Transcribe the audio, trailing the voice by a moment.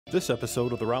This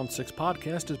episode of the Round 6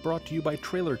 podcast is brought to you by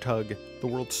Trailer Tug, the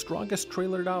world's strongest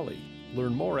trailer dolly.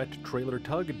 Learn more at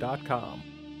trailertug.com.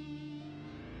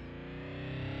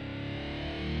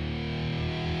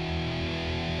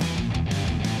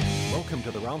 Welcome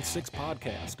to the Round 6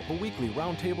 podcast, a weekly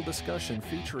roundtable discussion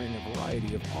featuring a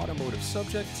variety of automotive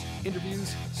subjects,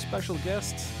 interviews, special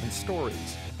guests, and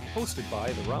stories. Hosted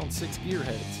by the Round 6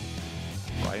 gearheads,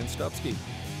 Brian Stupski,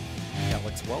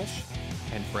 Alex Welsh,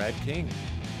 and Brad King.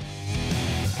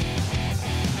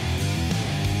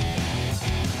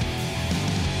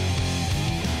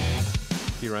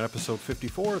 Here on episode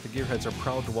 54, the Gearheads are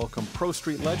proud to welcome Pro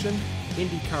Street legend,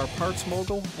 Indy car parts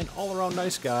mogul, and all-around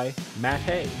nice guy, Matt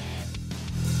Hay.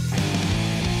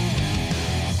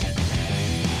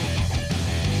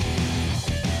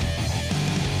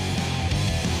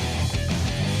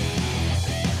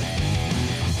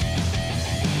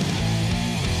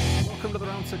 Welcome to the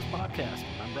Round 6 podcast.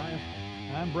 I'm Brian.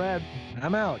 I'm Brad.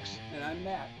 I'm Alex. And I'm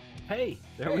Matt. Hey,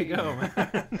 there we go.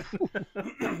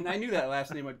 I knew that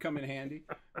last name would come in handy.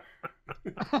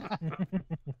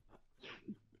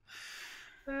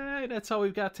 Hey, that's all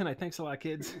we've got tonight. Thanks a lot,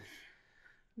 kids.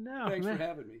 No, Thanks man. for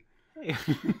having me. Hey.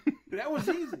 That was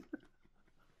easy.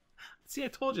 See, I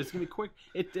told you it's gonna be quick.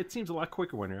 It seems a lot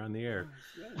quicker when you're on the air.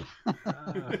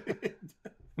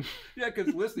 Yeah,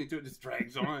 because listening to it just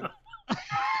drags on.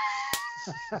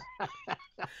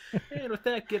 And with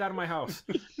that, get out of my house.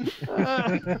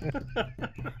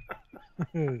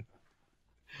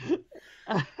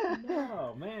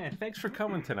 Oh, man. Thanks for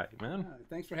coming tonight, man.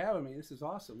 Thanks for having me. This is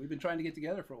awesome. We've been trying to get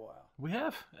together for a while. We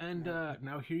have. And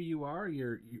now here you are.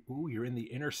 You're in the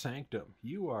inner sanctum.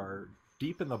 You are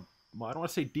deep in the... Well, I don't want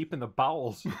to say deep in the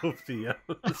bowels of the...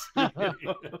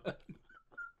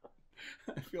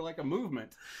 I feel like a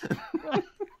movement.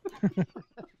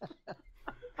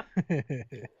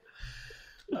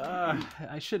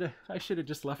 I should have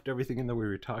just left everything in that we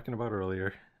were talking about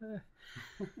earlier.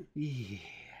 Yeah,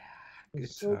 good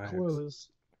So times. close.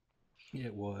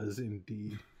 It was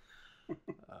indeed.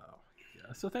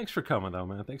 Yeah. So thanks for coming, though,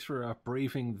 man. Thanks for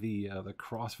braving the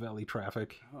Cross Valley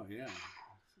traffic. Oh, yeah.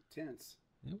 It's intense.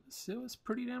 It was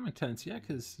pretty damn intense, yeah.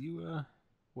 Because you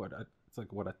it's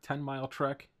like a 10-mile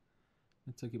trek.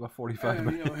 It took you about 45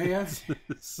 minutes.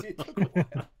 So... It took a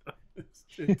while. It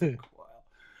took a while.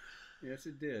 Yes,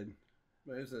 it did.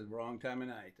 But it was the wrong time of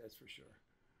night, that's for sure.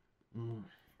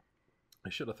 I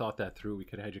should have thought that through. We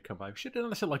could have had you come by. We should have done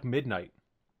this at like midnight.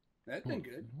 That'd been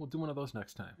good. We'll do one of those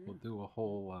next time. Yeah. We'll do a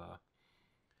whole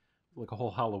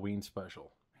Halloween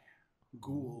special.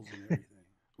 Ghouls and everything.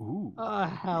 Ooh.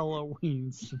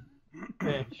 Halloween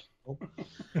special.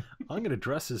 I'm gonna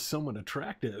dress as someone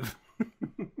attractive.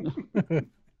 Good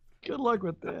luck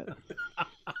with that.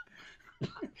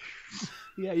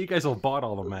 Yeah, you guys all bought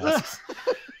all the masks.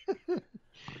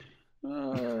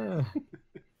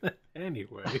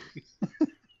 Anyway.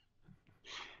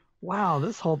 Wow,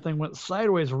 this whole thing went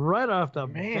sideways right off the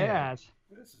bat.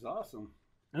 This is awesome.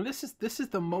 And this is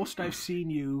the most I've seen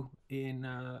you in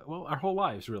our whole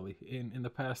lives, really. In the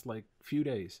past like few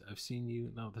days, I've seen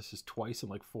you. No, this is twice in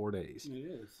like 4 days. It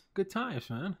is. Good times,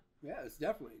 man. Yeah, it's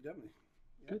definitely. Yeah.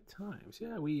 Good times.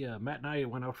 Yeah, we Matt and I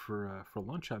went out for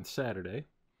lunch on Saturday.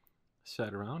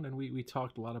 Sat around and we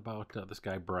talked a lot about this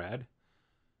guy Brad.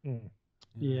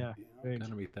 Yeah.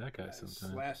 Gotta meet that guy His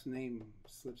sometime. last name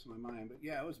slips my mind, but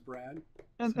yeah, it was Brad.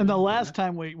 And the last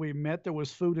time we met, there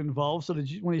was food involved. So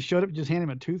when he showed up, you just hand him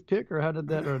a toothpick, or how did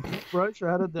that, or a toothbrush, or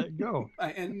how did that go?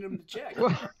 I handed him the check.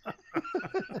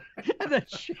 The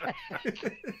check.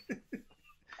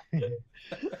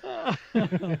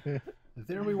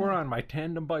 There we were on my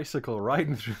tandem bicycle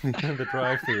riding through the end of the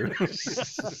drive-thru.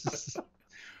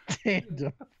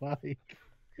 Tandem bike.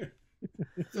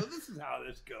 So this is how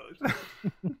this goes.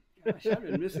 Gosh, I've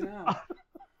been missing out.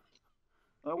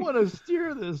 I want to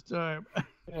steer this time.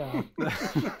 Yeah.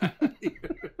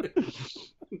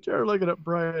 Try looking at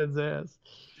Brian's ass.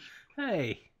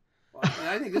 Hey. Well, and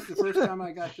I think this is the first time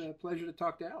I got the pleasure to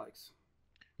talk to Alex.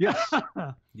 Yeah.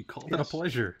 You called it a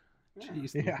pleasure.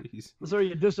 Jeez, Yeah. Louise. So are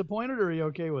you disappointed, or are you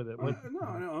okay with it?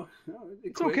 No.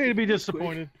 It's okay to be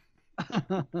disappointed.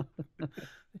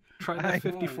 Try that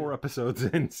 54 episodes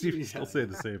in, see if you still say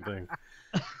the same thing.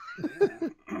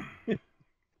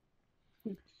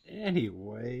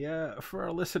 Anyway, for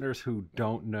our listeners who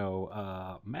don't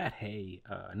know, Matt Hay,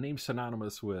 name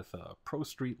synonymous with Pro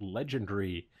Street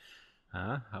legendary.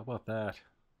 How about that?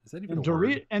 Is that even a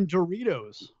word? And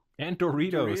Doritos. And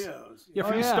Doritos. Yeah,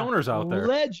 for you stoners out there.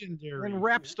 Legendary. And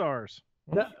rap stars.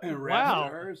 And Wow. rap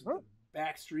stars, the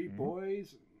Backstreet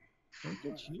Boys. Look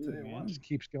at you, man. Just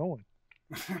keeps going.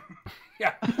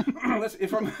 Yeah.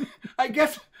 If I'm, I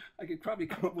guess I could probably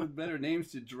come up with better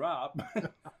names to drop.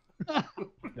 No,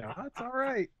 that's all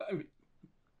right. I mean,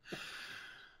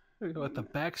 What, the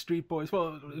Backstreet Boys?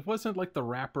 Well, it wasn't like the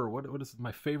rapper. What is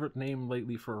my favorite name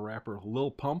lately for a rapper?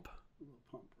 Lil Pump. Little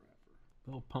Pump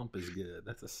rapper. Lil Pump is good.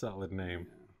 That's a solid name.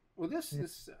 Yeah. Well, this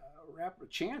rapper,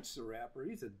 Chance the Rapper,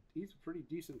 he's a pretty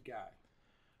decent guy.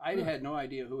 I had no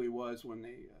idea who he was when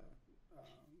they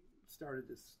started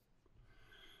this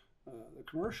the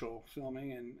commercial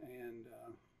filming, and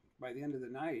by the end of the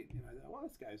night, I thought, well,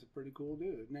 this guy's a pretty cool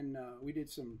dude. And then we did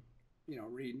some,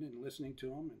 reading and listening to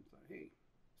him, and thought, hey,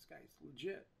 this guy's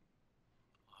legit.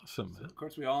 Awesome. So, of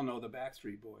course, we all know the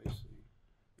Backstreet Boys.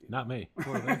 Not me. What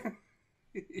are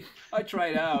they? I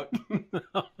tried out.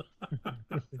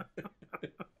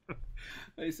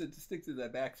 I said to stick to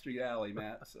that backstreet alley,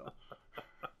 Matt. So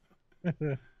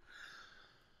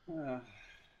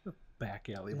Back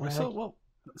alley. Back- So, well,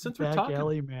 since we're Back talking,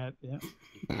 alley, Matt. Yeah.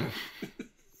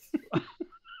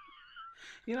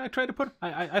 I tried to put.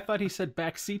 I thought he said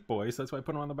backseat boys. That's why I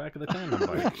put him on the back of the tandem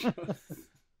bike.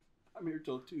 I'm here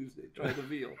till Tuesday. Try the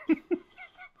veal.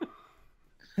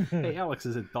 Hey, Alex,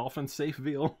 is it dolphin safe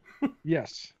veal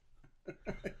Yes.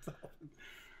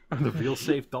 or the veal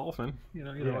safe dolphin?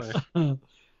 Either Yes. way.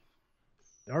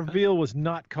 Our veal was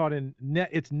not caught in net.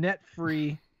 It's net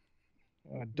free.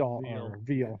 Veal.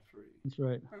 Veal. Free. That's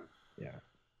right. Yeah.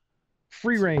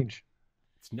 Free range.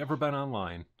 It's never been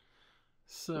online.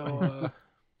 So,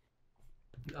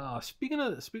 speaking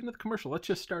of the commercial, let's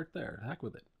just start there. Heck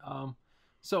with it.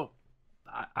 So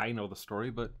I know the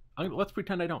story, but let's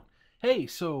pretend I don't. Hey,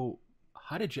 so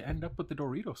how did you end up with the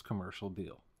Doritos commercial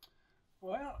deal?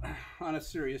 Well, on a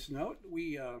serious note,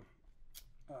 we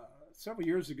several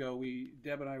years ago,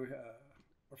 Deb and I were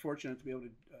fortunate to be able to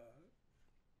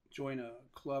join a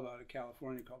club out of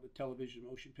California called the Television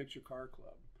Motion Picture Car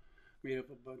Club, made up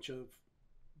of a bunch of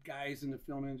guys in the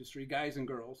film industry, guys and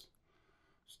girls,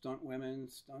 stunt women,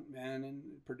 stunt men, and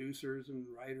producers and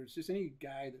writers, just any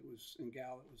guy that was and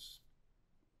gal that was,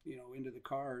 into the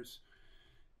cars.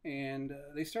 And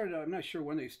they started out, I'm not sure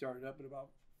when they started up, but about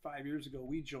 5 years ago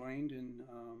we joined, and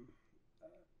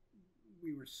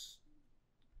we were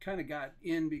kind of got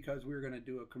in because we were going to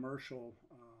do a commercial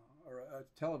or a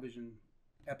television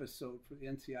episode for the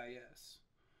NCIS,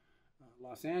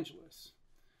 Los Angeles.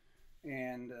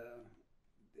 And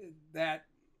that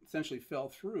essentially fell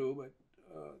through, but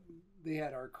they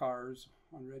had our cars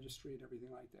on registry and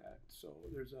everything like that. So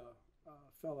there's a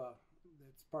fella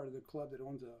that's part of the club that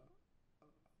owns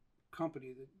a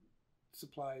company that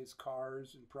supplies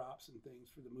cars and props and things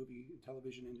for the movie and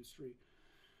television industry.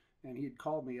 And he had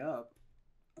called me up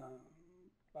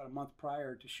about a month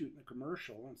prior to shooting a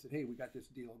commercial and said, hey, we got this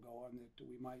deal going that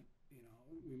we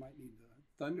might need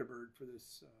the Thunderbird for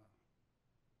this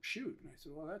shoot. And I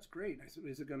said, well, that's great. And I said,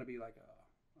 is it going to be like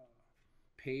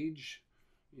a page,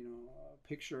 a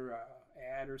picture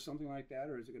ad or something like that,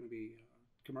 or is it going to be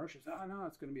commercials? Oh, no,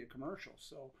 it's going to be a commercial.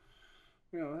 So,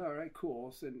 all right,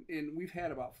 cool. So, and we've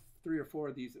had about 3 or 4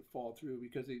 of these that fall through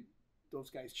because those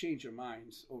guys change their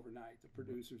minds overnight. The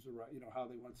producers are, how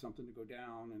they want something to go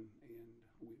down,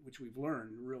 which we've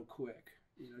learned real quick.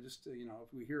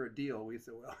 If we hear a deal, we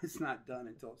say, well, it's not done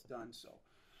until it's done. So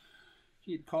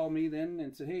he'd call me then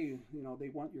and said, hey, they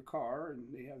want your car and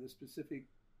they have this specific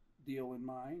deal in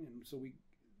mind. And so they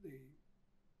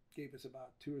gave us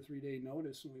about 2 or 3 day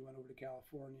notice, and we went over to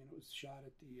California, and it was shot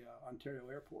at the Ontario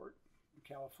airport in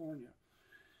California.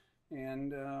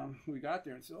 And we got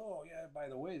there and said, oh, yeah, by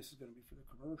the way, this is going to be for the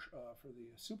commercial, for the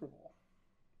Super Bowl.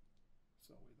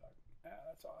 So we thought,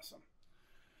 that's awesome.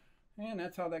 And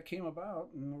that's how that came about,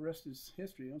 and the rest is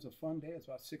history. It was a fun day. It's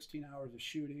about 16 hours of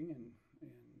shooting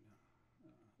and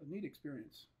a neat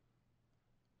experience.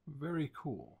 Very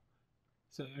cool.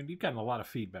 So, and you've gotten a lot of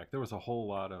feedback. There was a whole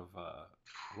lot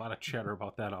of chatter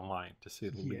about that online, to say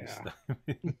the least.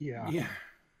 Yeah.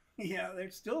 Yeah,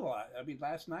 there's still a lot. I mean,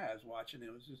 last night I was watching it.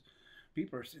 It was just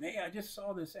people are saying, hey, I just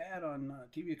saw this ad on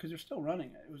TV, because they're still running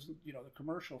it. It was, the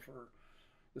commercial for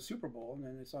the Super Bowl, and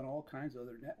then it's on all kinds of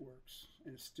other networks,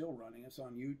 and it's still running. It's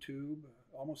on YouTube,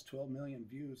 almost 12 million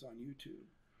views on YouTube.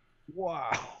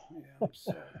 Wow. Yeah,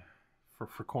 so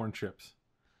for corn chips.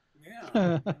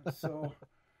 yeah. So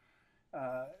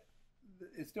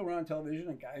it's still run on television,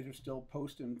 and guys are still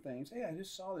posting things. Hey, I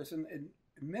just saw this, and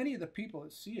many of the people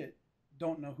that see it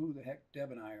don't know who the heck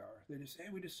Deb and I are. They just say, hey,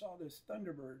 we just saw this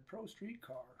Thunderbird Pro Street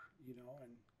car, and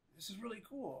this is really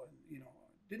cool. And,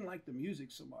 didn't like the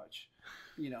music so much,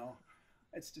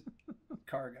 It's just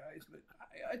car guys. But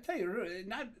I tell you, really,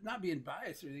 not being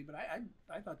biased or anything, but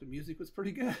I thought the music was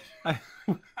pretty good. It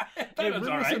really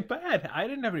wasn't bad. I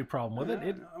didn't have any problem with it.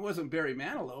 It wasn't Barry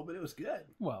Manilow, but it was good.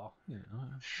 Well,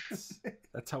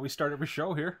 that's how we start every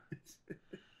show here.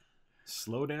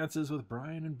 Slow dances with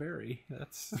Brian and Barry.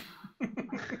 That's.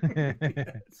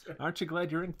 Aren't you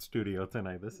glad you're in studio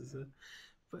tonight? This is it.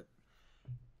 But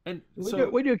and we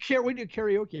do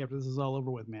karaoke after this is all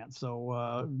over with, man.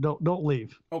 So don't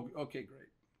leave. Oh, okay, great.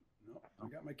 No, I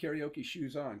got my karaoke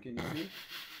shoes on. Can you see?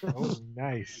 Oh,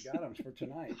 nice. I got them for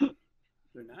tonight.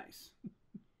 They're nice.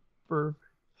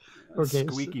 Okay.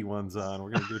 Squeaky ones on.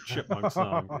 We're gonna do a chipmunk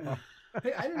song.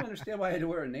 Hey, I didn't understand why I had to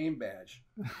wear a name badge.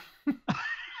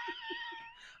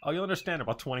 Oh, you'll understand in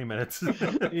about 20 minutes.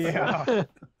 Yeah.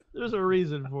 There's a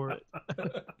reason for it.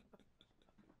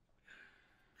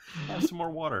 Have some more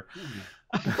water.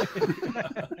 What's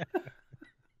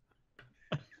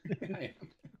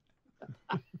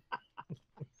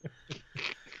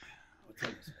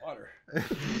in this water?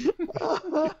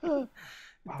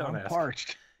 Don't ask.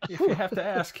 Parched. If you have to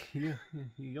ask,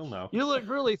 you'll know. You look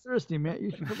really thirsty, man. You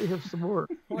should probably have some more.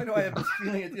 Why do I have this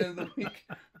feeling at the end of the week?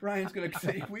 Brian's going to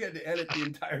say, if we had to edit the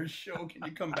entire show, can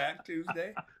you come back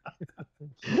Tuesday?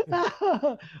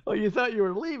 Oh, you thought you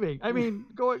were leaving. I mean,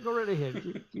 go right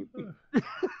ahead. Yeah,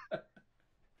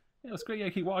 it was great. Yeah,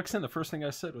 he walks in. The first thing I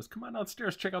said was, "Come on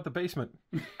downstairs, check out the basement."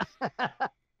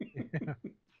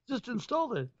 Just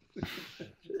installed it.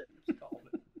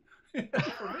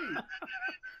 For me.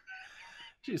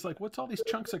 She's like, "What's all these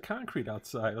chunks of concrete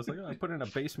outside?" I was like, "Oh, I put in a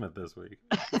basement this week.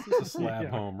 This is a slab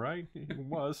home, right?" It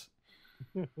was.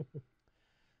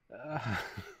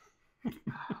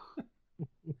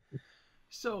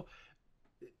 So,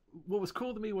 what was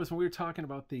cool to me was when we were talking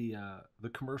about the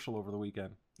commercial over the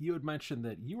weekend. You had mentioned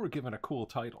that you were given a cool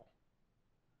title.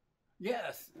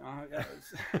 Yes.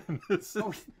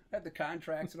 Had the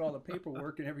contracts and all the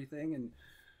paperwork and everything,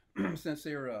 and since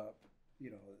they were,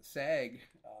 SAG,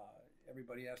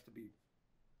 everybody has to be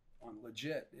on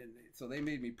legit, and so they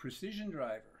made me precision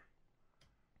driver.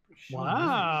 Wow!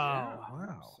 Yeah.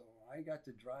 Wow! So I got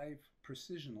to drive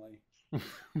precisionally.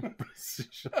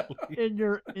 Precisionally. in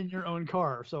your own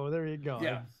car. So there you go.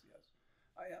 Yes.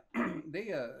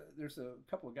 There's a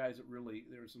couple of guys that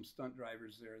there were some stunt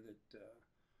drivers there that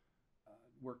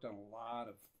worked on a lot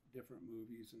of different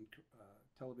movies and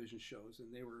television shows,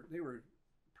 and they were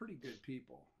pretty good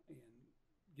people and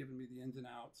giving me the ins and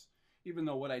outs. Even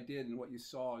though what I did and what you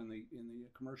saw in the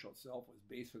commercial itself was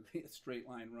basically a straight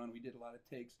line run, we did a lot of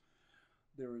takes.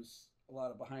 There was a lot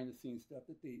of behind the scenes stuff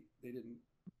that they didn't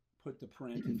put to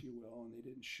print, if you will, and they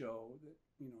didn't show that.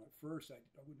 At first I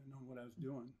wouldn't have known what I was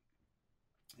doing,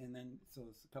 and then so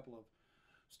it's a couple of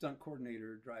stunt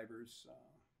coordinator drivers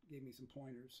gave me some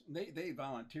pointers. And they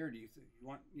volunteered. You said, "You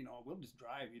want, we'll just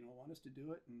drive. Want us to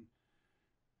do it?" And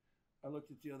I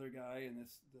looked at the other guy, and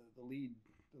the lead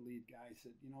guy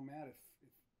said, "Matt, if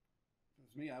it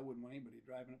was me, I wouldn't want anybody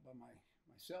driving it by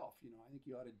myself. I think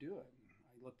you ought to do it." And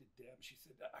I looked at Deb. She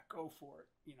said, "Go for it."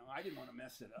 I didn't want to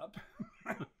mess it up.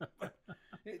 But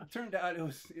it turned out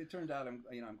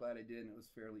I'm glad I did, and it was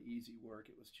fairly easy work.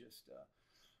 It was just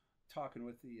talking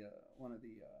with the one of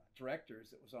the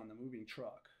directors that was on the moving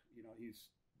truck.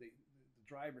 The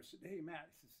driver said, "Hey, Matt,"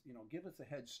 he says, "give us a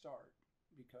head start,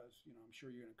 because I'm sure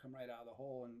you're going to come right out of the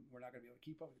hole, and we're not going to be able to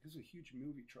keep up with it." This is a huge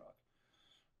movie truck.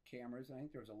 Cameras. I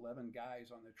think there was 11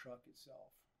 guys on the truck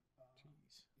itself.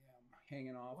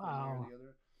 Hanging off one near the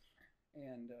other.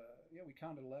 And we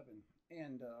counted 11.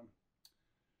 And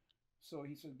so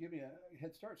he said, "Give me a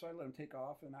head start." So I let him take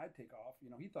off, and I'd take off.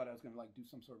 He thought I was going to do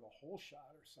some sort of a hole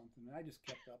shot or something, and I just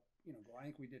kept up. I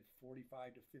think we did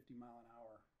 45 to 50 mile an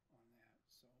hour on that.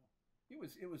 So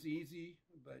it was easy,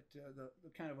 but the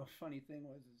kind of a funny thing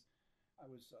was I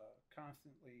was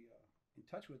constantly in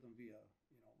touch with them via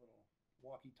little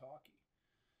walkie-talkie,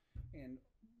 and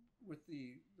with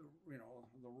the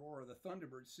roar of the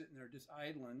Thunderbird sitting there just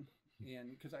idling,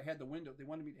 and because I had the window, they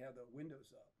wanted me to have the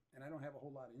windows up, and I don't have a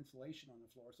whole lot of insulation on the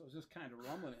floor, so it was just kind of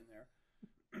rumbling in there.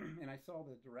 And I saw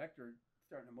the director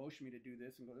starting to motion me to do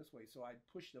this and go this way, so I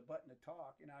pushed the button to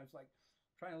talk, and I was like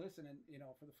trying to listen, and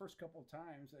for the first couple of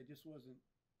times I just wasn't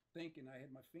thinking. I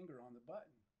had my finger on the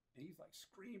button, and he's like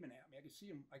screaming at me. I could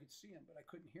see him, but I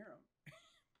couldn't hear him.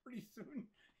 Pretty soon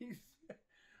he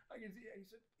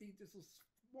just was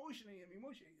motioning at me. He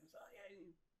goes, "Oh yeah,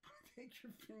 take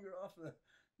your finger off the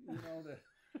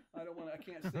I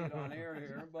can't say it on air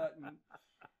here, but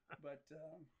that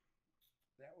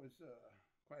was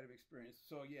quite an experience."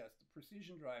 So yes, the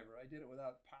precision driver. I did it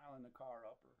without piling the car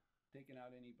up or taking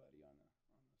out anybody on the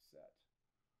set.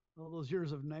 All those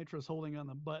years of nitrous holding on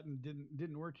the button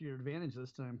didn't work to your advantage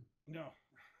this time. No.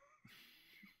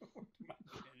 To my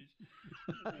advantage.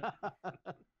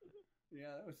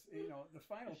 Yeah, that was, the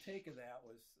final take of that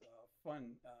was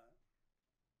fun.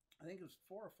 I think it was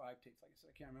 4 or 5 takes, like I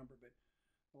said, I can't remember, but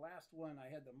the last one I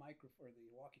had the microphone or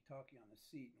the walkie-talkie on the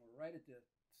seat, and we're right at the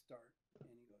start, and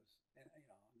he goes, and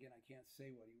again, I can't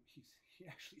say what he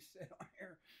actually said on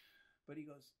air, but he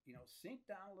goes, sink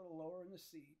down a little lower in the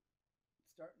seat,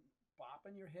 start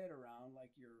bopping your head around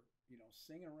like you're,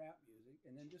 singing rap music,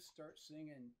 and then just start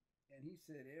singing. And he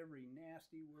said every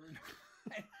nasty word.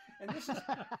 And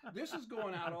this is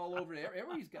going out all over.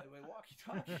 Everybody's got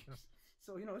walkie-talkies.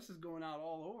 So, this is going out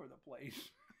all over the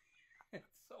place. And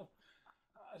so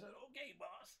I said, okay,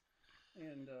 boss.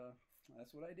 And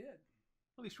that's what I did.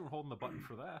 At least you were holding the button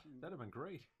for that. That'd have been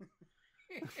great.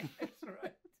 That's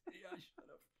right. Yeah, I should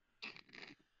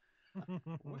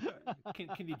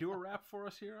have. Can you do a rap for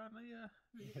us here on the...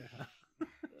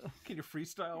 Can you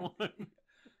freestyle one?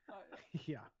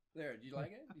 Yeah. There, did you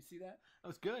like it? Did you see that? That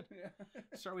was good. Yeah.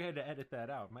 Sorry we had to edit that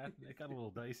out, Matt. It got a little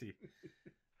dicey.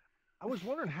 I was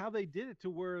wondering how they did it to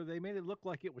where they made it look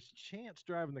like it was Chance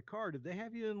driving the car. Did they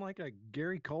have you in like a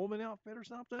Gary Coleman outfit or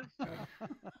something?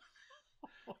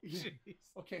 Oh, jeez.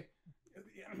 Okay.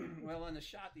 Well, on the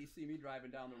shot that you see me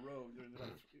driving down the road, there's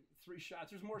like 3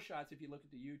 shots. There's more shots if you look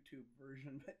at the YouTube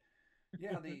version. But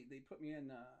yeah, they put me in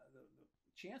the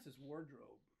Chance's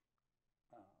wardrobe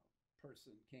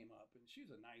person came up, and she was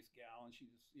a nice gal, and she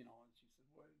just, and she said,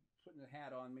 "What?" Putting a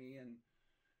hat on me, and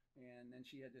then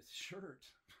she had this shirt.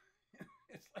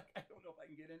 It's like, I don't know if I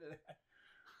can get into that,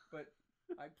 but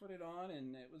I put it on,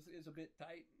 and it was a bit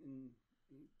tight, and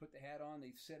put the hat on.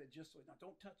 They set it just so, now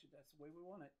don't touch it. That's the way we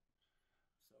want it.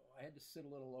 So I had to sit a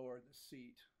little lower in the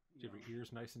seat. Did your ears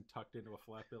nice and tucked into a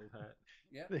flat-billed hat?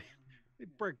 Yeah. They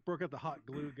broke out the hot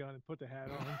glue gun and put the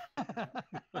hat on.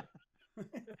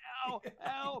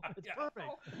 Ow! It's perfect.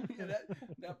 Yeah,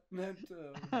 that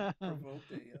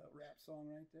provoked a rap song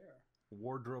right there.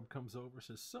 Wardrobe comes over,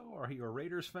 says, "So, are you a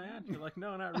Raiders fan?" You're like,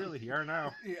 "No, not really. You are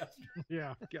now." Yeah.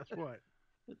 Yeah. Guess what?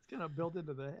 It's kind of built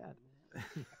into the hat.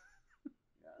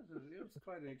 Yeah, it was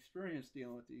quite an experience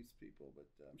dealing with these people, but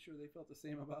I'm sure they felt the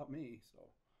same about me. So,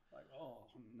 like, oh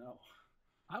no.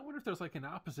 I wonder if there's like an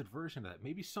opposite version of that.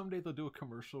 Maybe someday they'll do a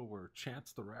commercial where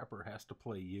Chance the Rapper has to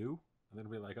play you. And then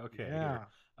we'll be like, okay, yeah.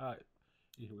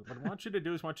 What I want you to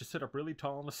do is to sit up really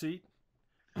tall in the seat.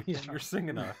 Yeah. You're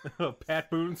singing a Pat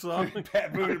Boone song.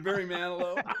 Pat Boone and Barry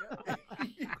Manilow.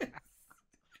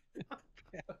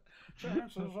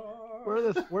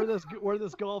 Wear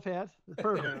this golf hat.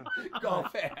 Perfect. Yeah.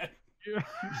 Golf hat.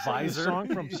 Visor.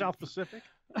 Song from South Pacific.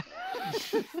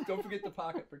 Don't forget the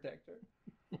pocket protector.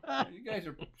 You guys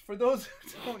are, for those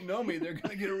who don't know me, they're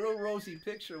going to get a real rosy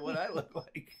picture of what I look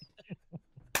like.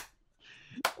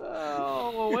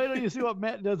 Oh, well, wait till you see what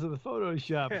Matt does in the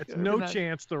Photoshop. Yeah, it's no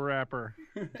Chance the Rapper.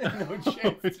 No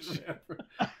Chance the Rapper.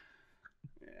 Yeah.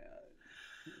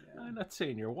 I'm not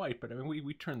saying you're white, but I mean,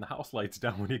 we turned the house lights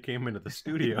down when you came into the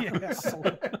studio. Yeah.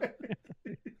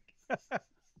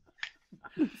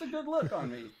 It's a good look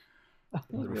on me.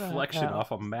 The reflection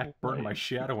off of Matt burned my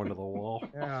shadow into the wall.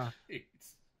 Yeah.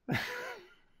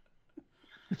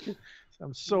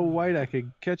 I'm so white I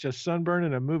could catch a sunburn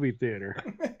in a movie theater.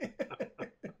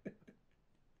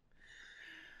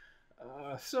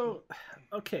 So,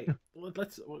 okay, we're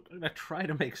gonna try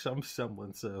to make some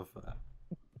semblance of,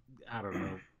 I don't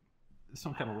know,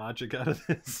 some kind of logic out of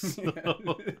this.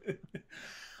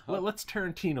 Well, let's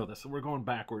Tarantino this. We're going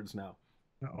backwards now.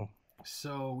 Uh-oh.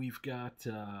 So we've got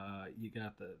you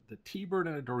got the T-Bird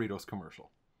and a Doritos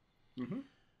commercial. Mm-hmm.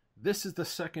 This is the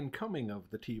second coming of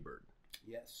the T-Bird.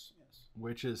 Yes.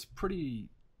 Which is pretty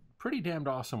damned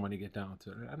awesome when you get down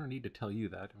to it. I don't need to tell you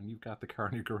that. I mean, you've got the car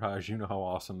in your garage. You know how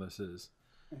awesome this is.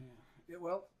 Yeah,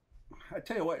 well, I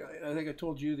tell you what. I think I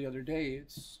told you the other day.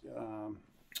 It's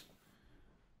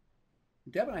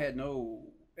Deb and I had no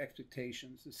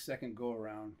expectations the second go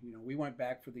around. We went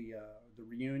back for the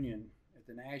reunion at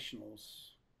the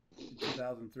Nationals in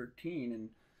 2013, and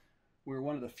we were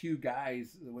one of the few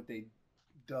guys what they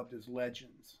dubbed as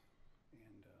legends.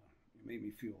 It made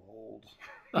me feel old.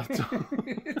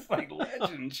 It's like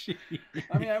legends.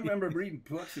 I mean, I remember reading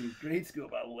books in grade school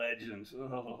about legends.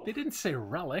 Oh. They didn't say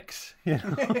relics.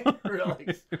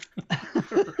 Relics.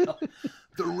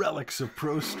 The relics of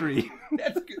Pro Street.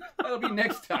 That's good. That'll be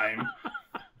next time.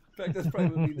 In fact, that's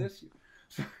probably will be this year.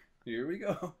 So, here we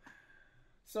go.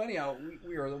 So anyhow,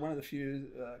 we were one of the few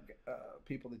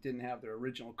people that didn't have their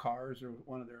original cars or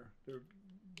one of their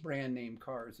brand name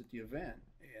cars at the event.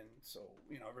 And so,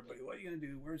 everybody, what are you going to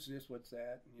do? Where's this? What's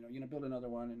that? And, build another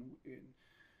one.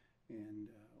 And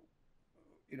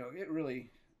it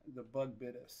really, the bug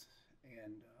bit us.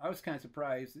 And I was kind of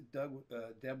surprised that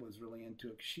Deb was really into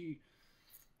it. 'Cause she,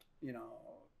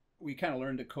 we kind of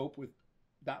learned to cope with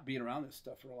not being around this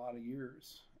stuff for a lot of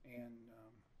years. And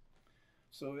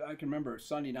so I can remember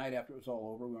Sunday night after it was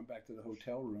all over, we went back to the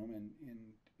hotel room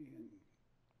and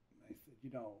I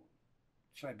said,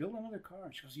 should I build another car?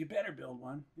 And she goes, you better build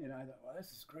one. And I thought, well,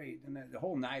 this is great. And the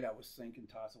whole night I was thinking,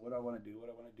 Tassa, what do I want to do?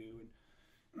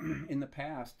 And in the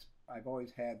past, I've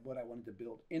always had what I wanted to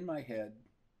build in my head,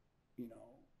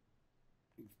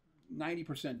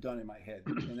 90% done in my head.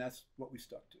 And that's what we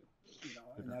stuck to,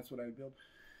 and that's what I built.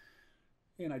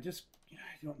 And I just,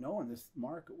 I don't know in this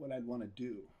market what I'd want to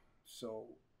do. So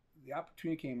the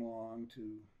opportunity came along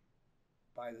to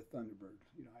buy the Thunderbird.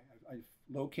 I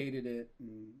located it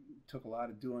and took a lot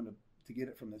of doing to get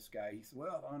it from this guy. He said,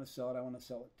 well, if I want to sell it, I want to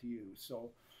sell it to you.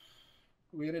 So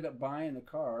we ended up buying the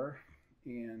car,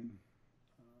 and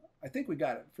I think we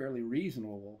got it fairly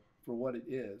reasonable for what it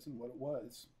is and what it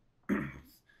was.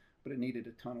 But it needed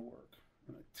a ton of work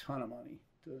and a ton of money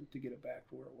to get it back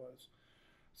to where it was.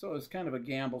 So it was kind of a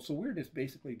gamble. So we're just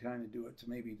basically trying to do it to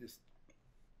maybe just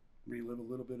relive a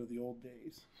little bit of the old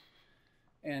days.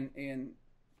 And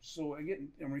so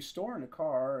I'm restoring the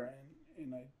car,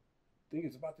 and I think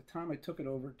it's about the time I took it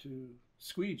over to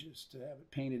Squeege's to have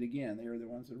it painted again. They were the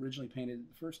ones that originally painted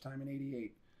it the first time in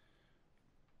 '88.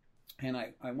 And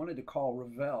I wanted to call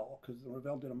Revell, because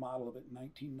Revell did a model of it in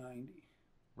 1990.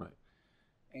 Right.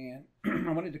 And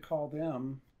I wanted to call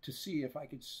them to see if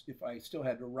I still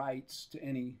had the rights to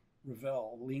any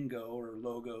Revell lingo or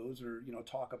logos, or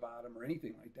talk about them or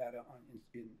anything like that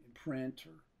in print.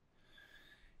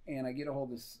 And I get a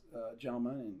hold of this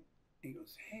gentleman, and he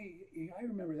goes, hey, I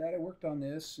remember that. I worked on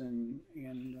this, and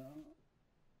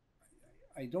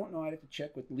I don't know. I'd have to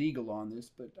check with legal on this,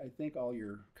 but I think all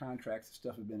your contracts and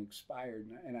stuff have been expired,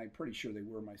 and I'm pretty sure they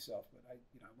were myself. But I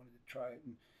wanted to try it,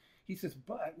 and he says,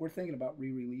 but we're thinking about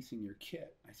re-releasing your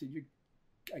kit. I said,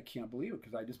 I can't believe it,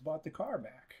 because I just bought the car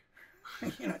back.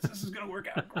 This is going to work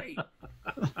out great.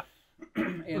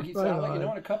 And he said, I'll let you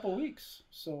know in a couple of weeks.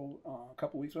 So a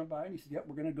couple of weeks went by, and he said, yep,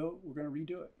 we're going to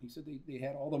redo it. He said they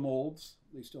had all the molds.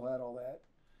 They still had all that.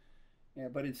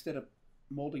 But instead of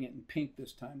molding it in pink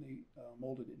this time, they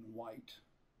molded it in white,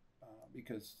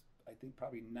 because I think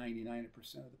probably 99%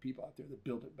 of the people out there that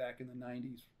built it back in the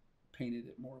 90s painted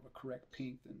it more of a correct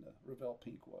pink than the Revell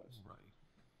pink was. Right.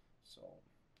 So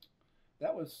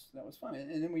that was fun.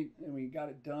 And then we got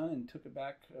it done and took it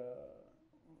back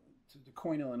to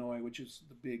DuQuoin, Illinois, which is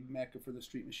the big mecca for the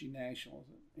Street Machine Nationals,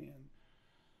 and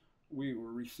we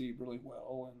were received really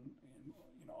well. And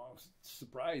I was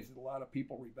surprised that a lot of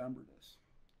people remembered us.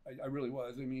 I really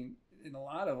was. I mean, and a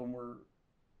lot of them were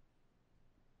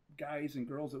guys and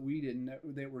girls that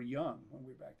they were young when we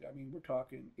were back there. I mean, we're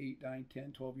talking 8, 9,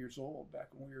 10, 12 years old back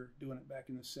when we were doing it back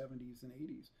in the 70s and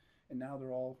 80s. And now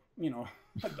they're all,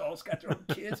 adults, got their own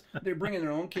kids. They're bringing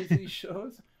their own kids to these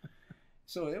shows.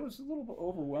 So it was a little bit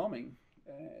overwhelming.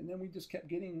 And then we just kept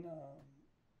getting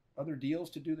other deals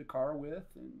to do the car with.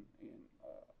 And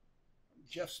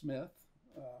Jeff Smith,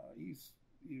 he was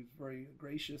very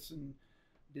gracious and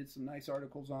did some nice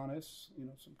articles on us,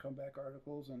 some comeback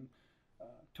articles. And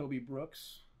Toby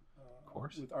Brooks, of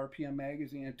course, with RPM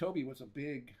Magazine. And Toby was a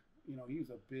big, he was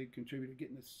a big contributor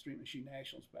getting the Street Machine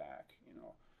Nationals back.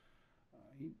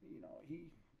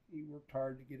 He worked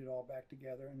hard to get it all back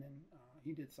together, and then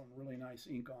he did some really nice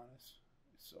ink on us.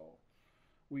 So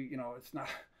we, it's not,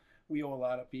 we owe a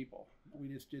lot of people. We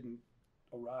just didn't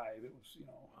arrive. It was,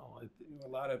 a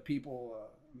lot of people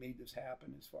made this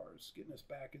happen as far as getting us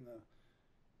back in the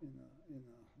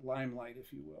limelight,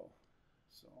 if you will.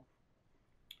 So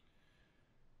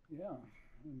yeah,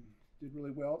 and did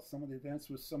really well at some of the events.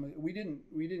 We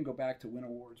didn't go back to win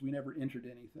awards. We never entered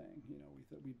anything. We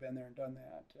thought we'd been there and done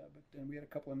that. But then we had a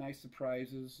couple of nice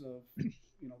surprises of,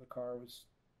 the car was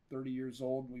 30 years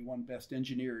old and we won Best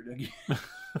Engineered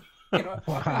again.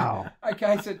 Wow.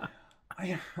 I said,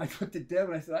 I looked at Deb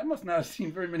and I said, I must not have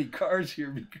seen very many cars here,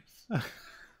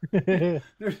 because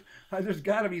there's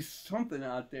got to be something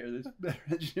out there that's better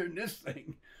engineered than this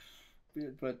thing.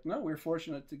 But no, we were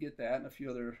fortunate to get that and a few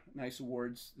other nice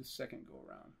awards the second go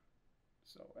around.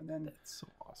 So, and then that's so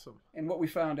awesome. And what we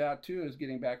found out too is,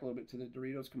 getting back a little bit to the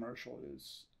Doritos commercial,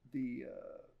 is the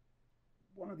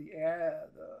one of the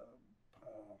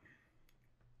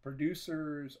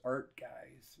producers, art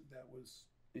guys that was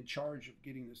in charge of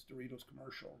getting this Doritos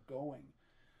commercial going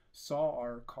saw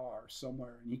our car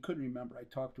somewhere, and he couldn't remember. I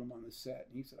talked to him on the set,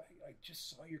 and he said, I just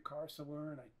saw your car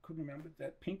somewhere, and I couldn't remember.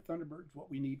 That pink Thunderbird is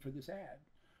what we need for this ad,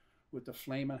 with the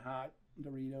flaming hot,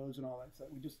 Doritos and all that stuff.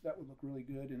 That would look really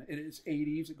good. And it is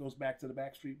 80s. It goes back to the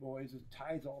Backstreet Boys. It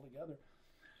ties all together.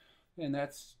 And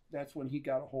that's when he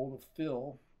got a hold of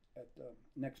Phil at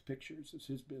Next Pictures. It's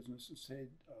his business. And said,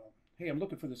 hey, I'm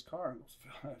looking for this car.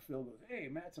 And Phil goes, hey,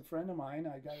 Matt's a friend of mine.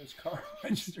 I got his car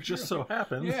registered. Just so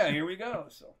happens. Yeah, here we go.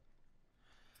 So,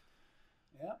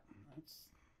 yeah,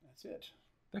 that's it.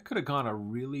 That could have gone a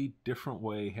really different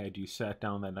way had you sat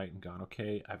down that night and gone,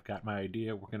 okay, I've got my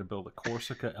idea. We're going to build a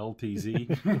Corsica LTZ.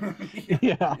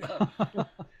 Yeah.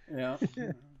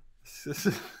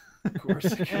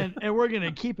 Corsica. And we're going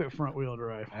to keep it front wheel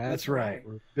drive. That's right.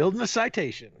 We're building a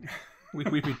citation.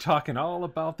 We'd be talking all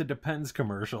about the Depends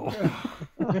commercial.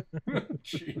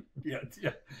 Yeah.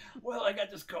 Well, I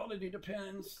got this call and it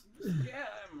depends. Yeah.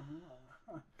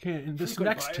 Okay, in this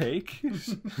next take,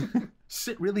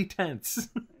 sit really tense.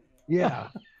 Yeah.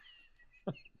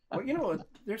 Well,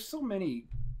 there's so many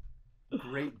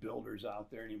great builders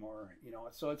out there anymore.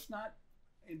 So it's not.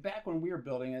 Back when we were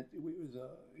building it, it was a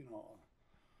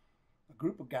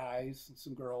group of guys and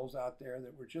some girls out there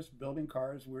that were just building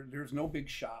cars. There's no big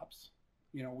shops.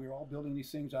 We were all building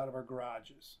these things out of our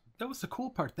garages. That was the cool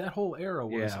part. That whole era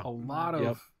was a lot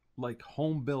of like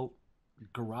home built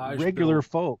garage regular built.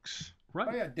 Folks. Right.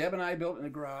 Oh yeah, Deb and I built in the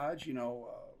garage.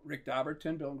 Rick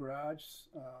Dauberton built in garage.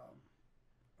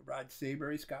 Rod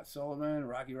Saybury, Scott Sullivan,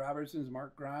 Rocky Robertson's,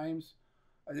 Mark Grimes.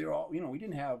 They were all, we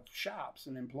didn't have shops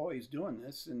and employees doing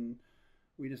this, and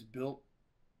we just built,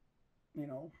 in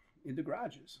the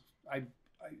garages.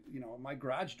 My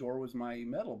garage door was my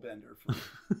metal bender.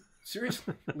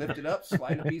 Seriously, lift it up,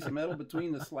 slide a piece of metal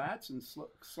between the slats, and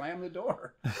slam the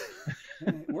door.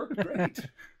 And it worked great.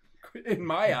 In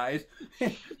my eyes,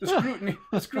 the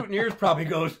scrutineer probably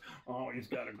goes, "Oh, he's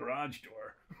got a garage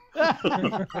door."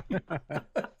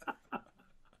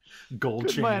 Gold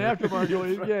chain. Mine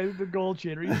aftermarket, yeah, the gold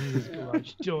chain. He's his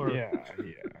garage door. Yeah.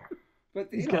 But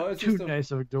He's got too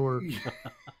nice of a door.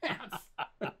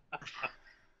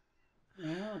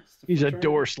 He's a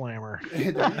door slammer. There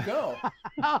you go.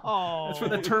 Oh, That's where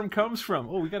the term comes from.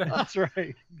 Oh, we gotta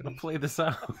play this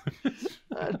out.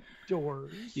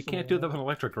 doors. You can't do that with an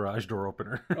electric garage door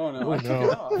opener. Oh no, I took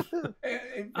it off.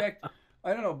 In fact,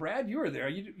 I don't know, Brad, you were there.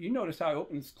 You noticed how I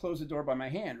opened and closed the door by my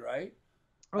hand, right?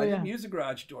 I didn't use the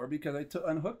garage door because I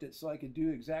unhooked it so I could do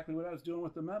exactly what I was doing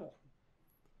with the metal.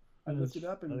 I lifted it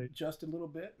up and adjusted a little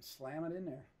bit and slam it in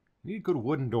there. You need a good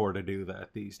wooden door to do that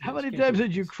these days. How many times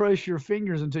did you crush your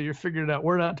fingers until you figured out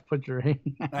where not to put your hand?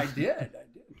 I did.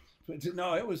 But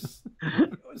no, it was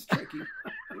tricky.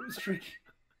 It was tricky.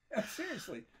 Yeah,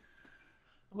 seriously.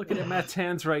 I'm looking at Matt's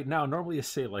hands right now. Normally you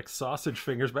say like sausage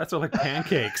fingers, but that's like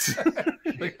pancakes.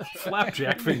 Like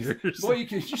flapjack fingers. Boy,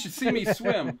 you should see me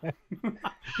swim.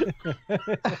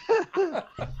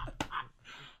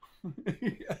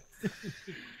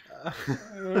 I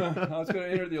was going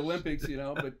to enter the Olympics,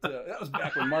 but that was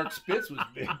back when Mark Spitz was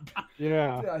big.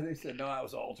 Yeah. They said, no, I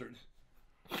was altered.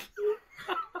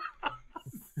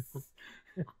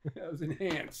 That was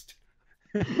enhanced.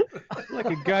 Like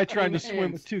a guy trying to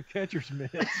swim with two catcher's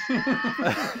mitts.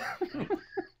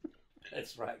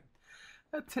 That's right.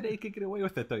 Today you could get away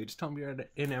with it, though. You just tell me you're an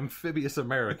amphibious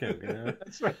American.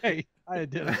 That's right. I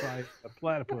identify a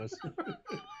platypus.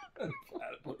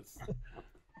 Platypus.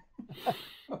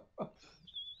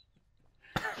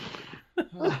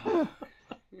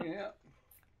 Yeah.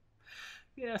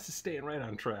 Yeah, this is staying right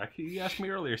on track. You asked me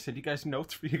earlier, said you guys have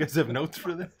notes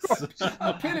for this?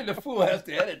 A pity the fool has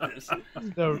to edit this.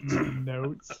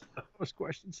 Notes. That was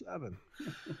question 7.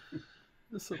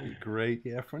 This will be great.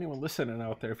 Yeah, for anyone listening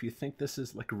out there, if you think this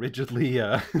is like rigidly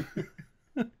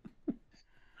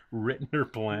written or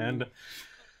planned.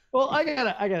 Well, I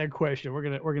got a question. We're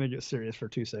gonna get serious for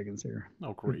 2 seconds here.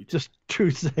 Oh, great! Just 2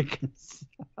 seconds.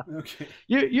 Okay.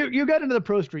 You got into the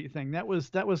Pro Street thing. That was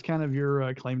kind of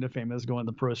your claim to fame, is going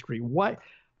the Pro Street. Why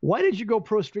did you go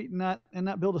Pro Street and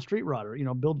not build a street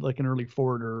rodder? Build like an early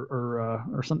Ford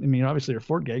or something. I mean, obviously your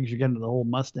Ford gigs. You got into the whole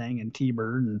Mustang and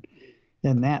T-Bird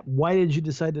and that. Why did you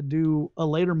decide to do a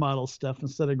later model stuff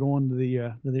instead of going to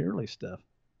the early stuff?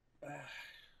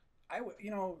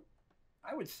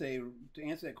 I would say, to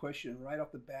answer that question right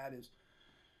off the bat, is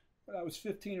when I was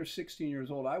 15 or 16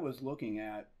 years old, I was looking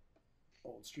at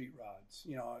old street rods.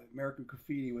 American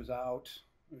Graffiti was out,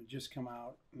 it had just come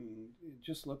out, and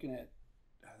just looking at,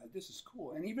 this is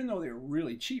cool. And even though they were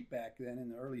really cheap back then in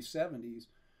the early 70s,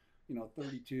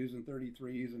 32s and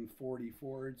 33s and 40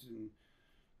 Fords and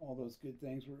all those good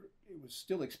things it was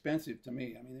still expensive to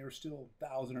me. I mean, they were still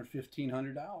 $1,000 or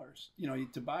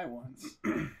 $1,500, to buy one.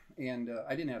 And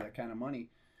I didn't have that kind of money.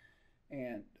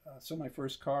 And so my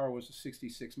first car was a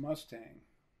 66 Mustang.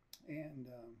 And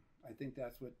I think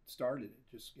that's what started it,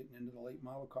 just getting into the late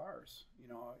model cars. You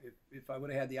know, if I would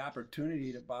have had the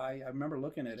opportunity to buy, I remember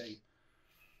looking at I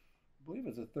believe it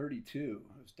was a 32. It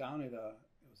was down at an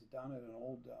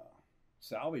old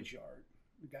salvage yard.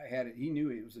 The guy had it. He knew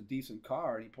it was a decent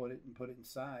car, and he put it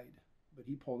inside. But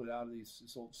he pulled it out of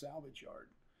this old salvage yard,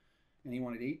 and he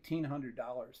wanted $1,800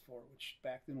 for it, which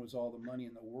back then was all the money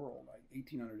in the world. Like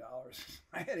 $1,800.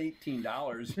 I had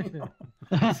 $18. You know,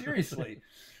 seriously.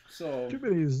 So too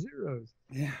many zeros.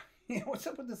 Yeah. Yeah. What's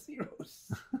up with the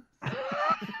zeros? I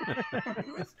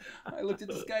looked at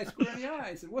this guy square in the eye.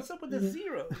 I said, "What's up with the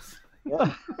zeros?"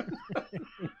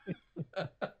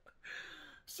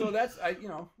 So that's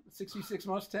 66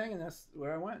 Mustang, and that's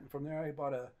where I went. And from there, I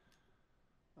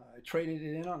traded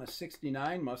it in on a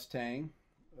 69 Mustang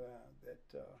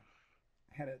that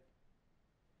had a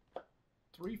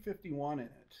 351 in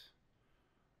it,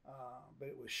 but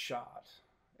it was shot.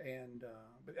 And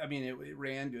but I mean, it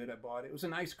ran good. I bought it. It was a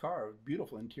nice car,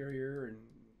 beautiful interior,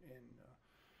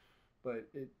 but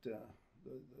the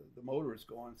motor was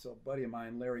gone. So a buddy of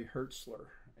mine, Larry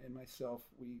Hertzler, and myself,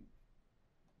 we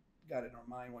got it in our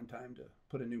mind one time to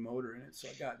put a new motor in it. So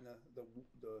I got in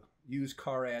the used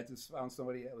car ads and found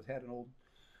somebody that had an old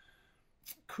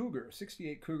Cougar,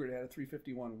 68 Cougar that had a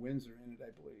 351 Windsor in it, I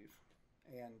believe,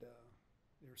 and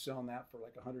they were selling that for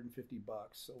like $150.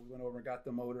 So we went over and got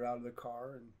the motor out of the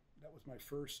car, and that was my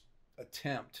first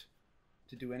attempt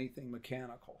to do anything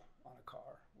mechanical on a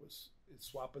car. Was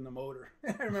swapping the motor.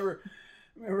 I remember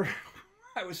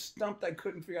I was stumped. I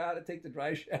couldn't figure out how to take the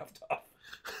drive shaft off.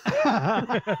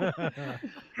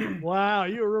 Wow,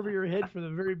 you were over your head from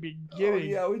the very beginning. Oh,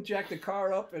 yeah, we jacked the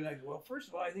car up, and I go, well, first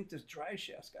of all, I think this drive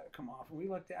shaft's got to come off. And we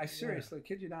looked at, I seriously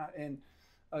kid you not, and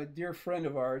a dear friend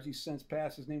of ours, he's since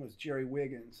passed, his name was Jerry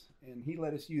Wiggins, and he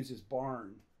let us use his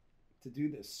barn to do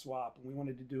this swap, and we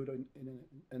wanted to do it in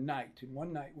a night. And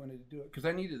one night we wanted to do it because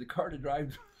I needed the car to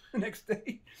drive the next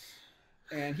day.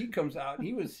 And he comes out, and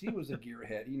he was a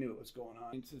gearhead. He knew what was going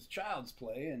on. It's his child's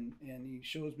play, and he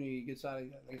shows me, he gets out of,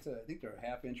 like I said, I think they're a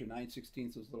 1/2 inch or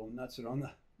 9/16, those little nuts that are on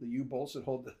the U-bolts that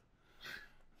hold the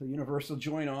universal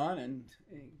joint on, and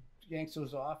he yanks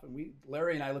those off, and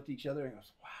Larry and I looked at each other and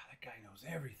goes, wow, that guy knows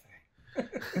everything.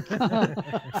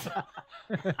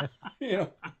 You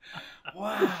know,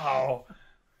 wow.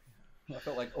 I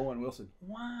felt like Owen Wilson.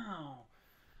 Wow.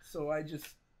 So I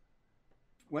just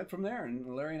went from there,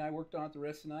 and Larry and I worked on it the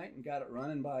rest of the night and got it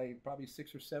running by probably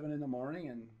 6 or 7 in the morning,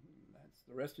 and that's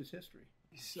the rest is history.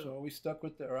 So I stuck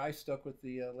with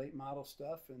the late model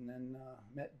stuff, and then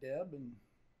met Deb, and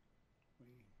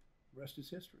the rest is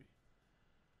history.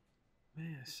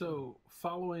 Man, so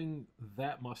following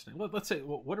that Mustang, let's say,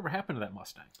 whatever happened to that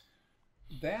Mustang?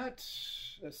 That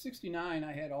 69,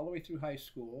 I had all the way through high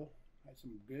school. Had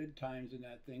some good times in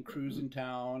that thing, cruising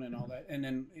town and all that. And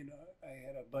then, I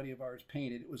had a buddy of ours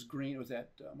painted. It was green. It was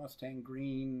that Mustang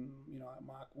green,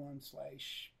 Mach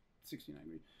 1/69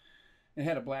 green. It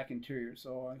had a black interior,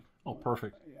 so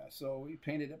perfect. Yeah, so we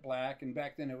painted it black. And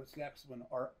back then that's when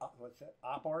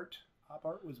op art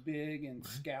was big, and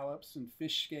scallops and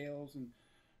fish scales, and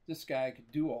this guy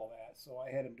could do all that, so I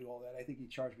had him do all that. I think he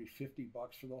charged me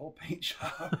 $50 for the whole paint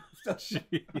job.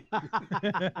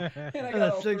 And I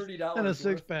got all $30 and a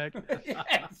six-pack.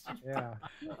 Yeah.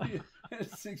 A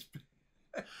six-pack.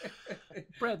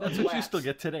 Brad, that's what you still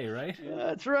get today, right? Yeah,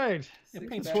 that's right. Yeah,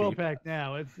 Paint's 12-pack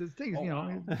now. It's things,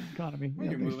 economy.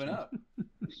 You're moving up.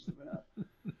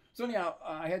 So anyhow,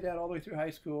 I had that all the way through high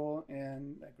school,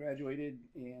 and I graduated,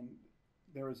 and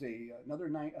there was another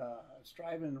night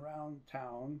striving around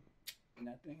town and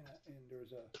that thing, and there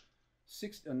was a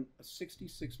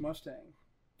 66 Mustang,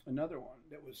 another one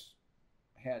that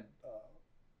had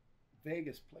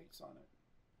Vegas plates on it,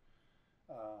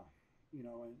 in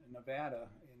Nevada,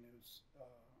 and it was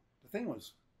the thing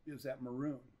was that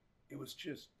maroon. It was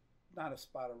just not a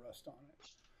spot of rust on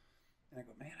it. And I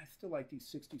go, man, I still like these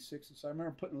 66s. So I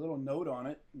remember putting a little note on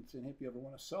it and saying, hey, if you ever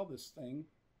want to sell this thing,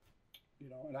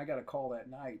 and I got a call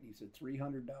that night. He said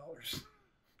 $300.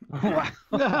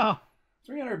 No.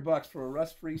 $300 for a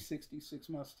rust-free 66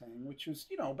 Mustang, which was,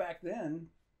 back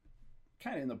then,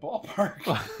 kind of in the ballpark.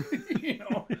 It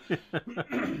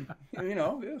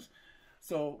was.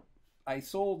 So I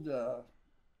sold the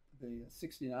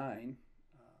 69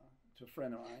 to a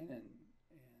friend of mine, and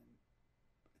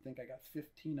I think I got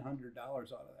 $1,500 out of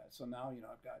that. So now,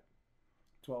 I've got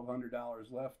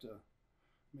 $1,200 left to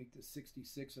make the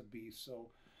 66 a beast. So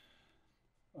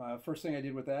first thing I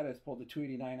did with that is pulled the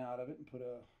 289 out of it and put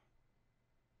a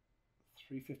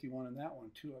 351 in that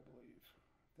one too, I believe.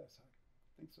 I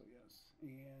think so, yes.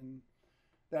 And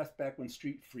that's back when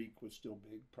Street Freak was still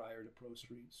big prior to Pro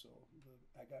Street. So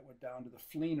went down to the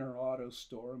Fleener Auto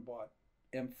Store and bought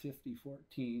M50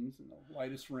 14s and the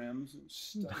lightest rims, and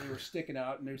they were sticking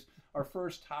out. And there's our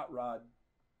first Hot Rod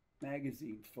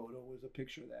magazine photo was a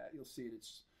picture of that. You'll see it.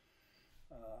 It's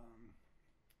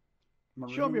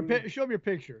maroon. Show him your picture. Show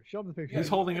him the picture. He's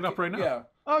holding it up right now. Yeah.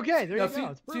 Okay, there Now, you go.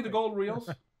 It's see the gold reels?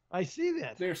 I see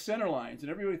that. They're center lines,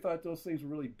 and everybody thought those things were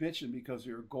really bitching because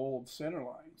they were gold center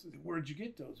lines. I said, where'd you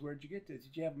get those? Where'd you get those?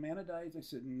 Did you have them anodized? I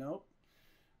said, nope.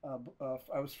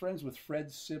 I was friends with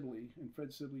Fred Sibley, and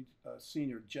Fred Sibley,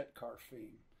 senior jet car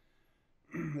fame.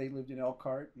 They lived in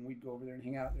Elkhart, and we'd go over there and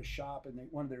hang out in their shop, and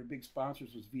one of their big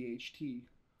sponsors was VHT,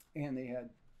 and they had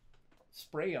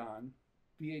spray-on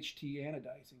VHT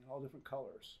anodizing in all different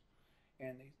colors.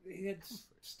 And they had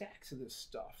stacks of this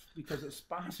stuff because of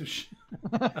sponsorship.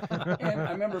 And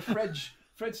I remember Fred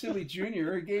Sibley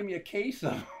Jr. gave me a case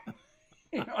of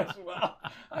them. I said, well,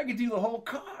 I could do the whole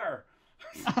car.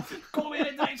 Cool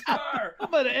anodized car. I'm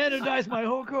going to anodize my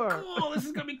whole car. Cool, this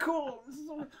is going to be cool.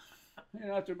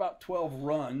 After about 12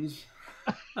 runs,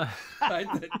 I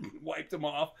wiped them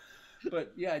off.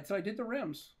 But yeah, so I did the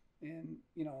rims. And,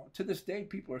 to this day,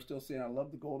 people are still saying, I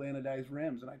love the gold anodized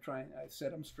rims. And I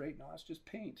set them straight. No, it's just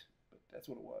paint. But that's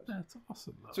what it was. That's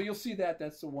awesome, though. So you'll see that.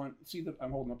 That's the one. See,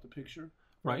 I'm holding up the picture.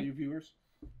 Right. For you viewers.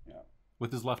 Yeah.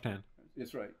 With his left hand.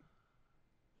 That's right.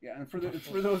 Yeah, and for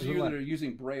those of you that are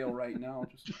using Braille right now,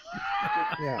 just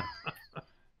yeah,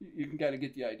 you can kind of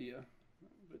get the idea.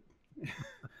 But,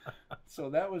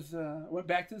 so that was went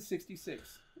back to the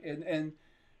 '66, and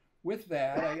with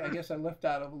that, I guess I left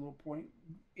out of a little point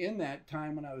in that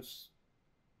time when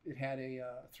it had a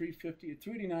 350, a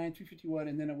 389, 351,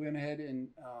 and then I went ahead and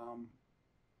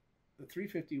the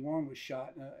 351 was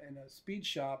shot in a speed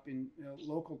shop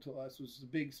local to us. It was a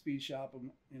big speed shop,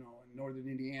 in northern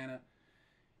Indiana.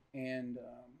 And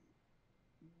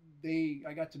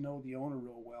I got to know the owner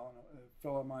real well. And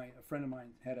a friend of mine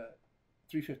had a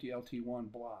 350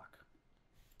 LT1 block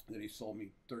that he sold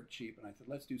me dirt cheap. And I said,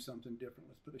 let's do something different.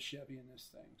 Let's put a Chevy in this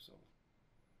thing. So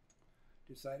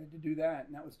decided to do that.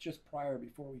 And that was just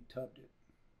before we tubbed it.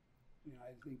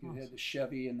 I think it had the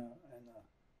Chevy and the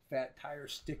fat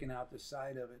tires sticking out the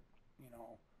side of it,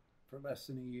 for less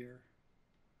than a year.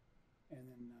 And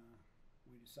then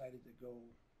we decided to go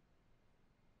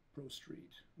Pro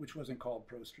Street, which wasn't called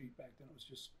Pro Street back then. It was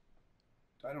just,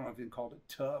 I don't know if they called it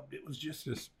tubbed. It was just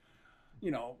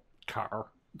car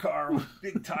with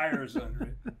big tires under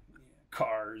it. Yeah,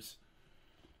 cars.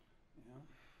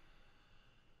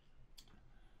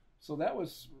 So that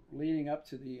was leading up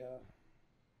to the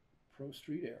Pro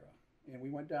Street era. And we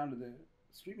went down to the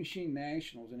Street Machine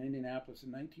Nationals in Indianapolis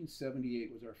in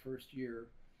 1978 was our first year.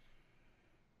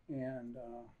 And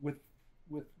with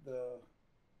the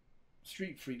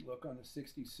Street Freak look on the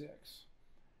 66.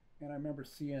 And I remember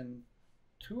seeing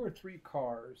 2 or 3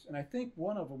 cars, and I think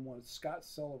one of them was Scott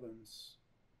Sullivan's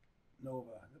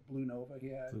Nova, the blue Nova he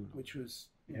had, which was,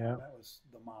 that was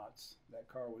the mods. That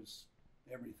car was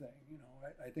everything,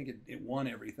 I think it won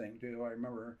everything too, I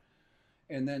remember.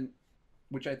 And then,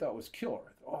 which I thought was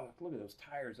killer. I thought, look at those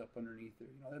tires up underneath there.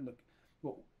 They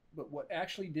look, but what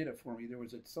actually did it for me, there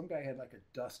was some guy had like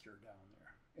a Duster down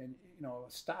there. And,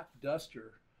 a stock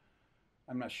Duster,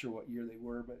 I'm not sure what year they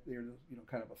were, but they're,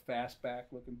 kind of a fastback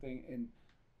looking thing. And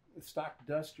the stock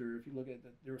Duster, if you look at it,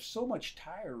 there was so much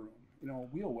tire room,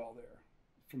 wheel well there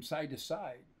from side to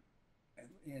side.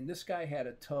 And this guy had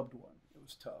a tubbed one. It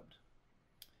was tubbed.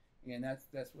 And that's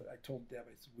what I told Deb.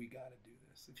 I said, we got to do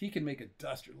this. If he can make a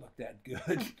Duster look that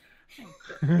good.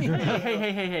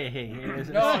 Hey.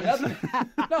 No, nothing.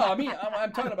 No, I mean,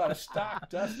 I'm talking about a stock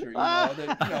Duster, I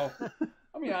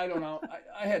don't know.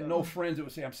 I had no friends that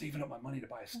would say, I'm saving up my money to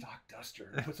buy a stock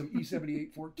Duster. Put some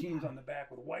E78 14s on the back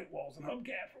with white walls and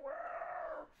hubcaps.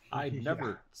 I'd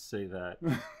never say that.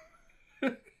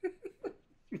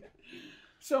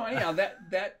 So anyhow,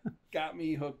 that got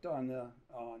me hooked on the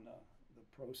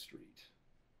Pro Street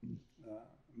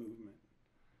movement.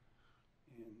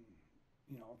 And,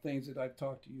 things that I've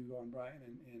talked to you on, Brian,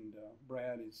 and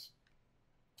Brad is,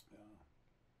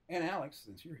 and Alex,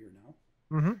 since you're here now.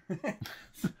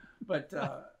 Mm-hmm. But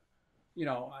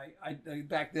I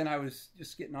back then I was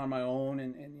just getting on my own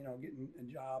and getting a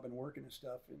job and working and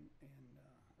stuff, and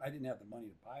I didn't have the money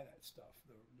to buy that stuff,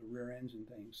 the rear ends and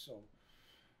things. So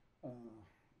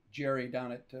Jerry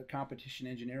down at Competition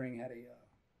Engineering had a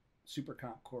Super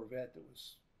Comp Corvette that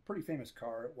was a pretty famous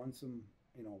car. It won some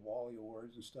Wally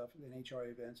Awards and stuff at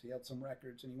NHRA events. He had some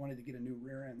records, and he wanted to get a new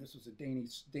rear end. This was a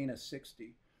Dana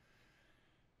 60,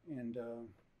 and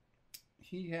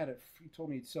he told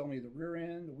me he'd sell me the rear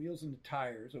end, the wheels, and the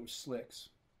tires. It was slicks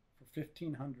for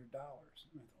 $1,500. And I thought,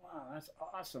 wow, that's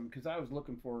awesome, because I was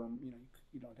looking for them.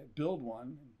 You know, to build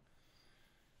one,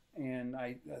 and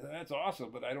I thought, that's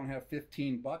awesome, but I don't have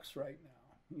 $15 right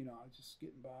now. You know, I was just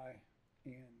getting by,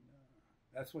 and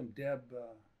that's when Deb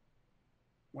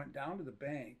went down to the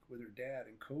bank with her dad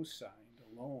and co-signed a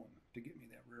loan to get me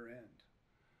that rear end.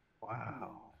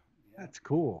 Wow, Yeah. that's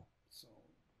cool. So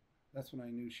that's when I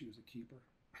knew she was a keeper.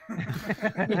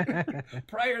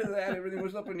 Prior to that, everything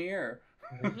was up in the air.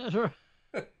 No.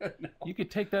 You could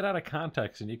take that out of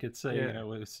context, and you could say, Yeah. you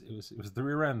know, it was the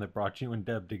rear end that brought you and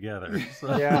Deb together.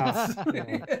 So. Yeah.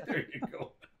 There you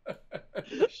go.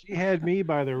 She had me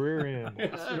by the rear end.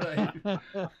 That's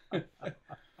right.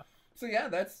 So yeah,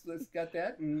 that's got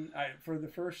that, and for the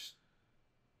first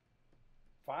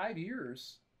 5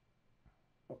 years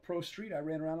of Pro Street, I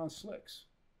ran around on slicks,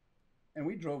 and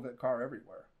we drove that car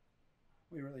everywhere.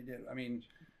 We really did. I mean,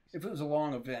 if it was a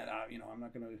long event, you know, I'm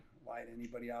not going to lie to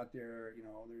anybody out there. You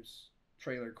know, there's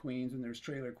trailer queens and there's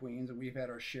trailer queens, and we've had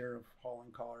our share of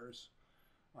hauling cars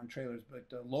on trailers. But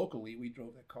locally, we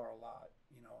drove that car a lot.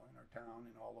 You know, in our town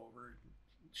and all over,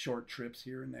 short trips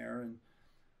here and there.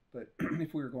 But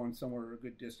if we were going somewhere a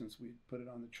good distance, we'd put it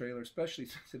on the trailer, especially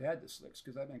since it had the slicks,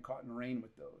 because I've been caught in the rain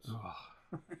with those. Oh.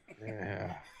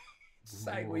 Yeah.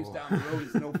 Sideways down the road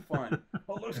is no fun.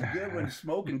 Well, it looks good when you're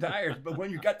smoking tires, but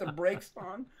when you got the brakes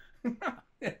on,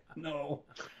 no,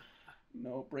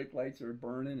 brake lights are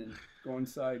burning and going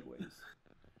sideways.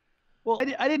 Well,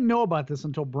 I didn't know about this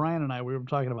until Brian and we were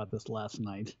talking about this last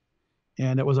night,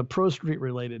 and it was a Pro Street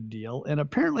related deal. And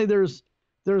apparently there's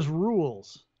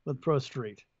rules with Pro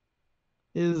Street.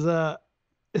 Is there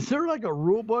like a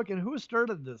rule book, and who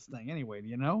started this thing anyway? Do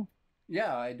you know?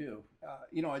 Yeah, I do.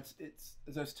 You know, it's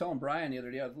as I was telling Brian the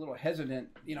other day, I was a little hesitant.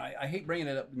 You know, I hate bringing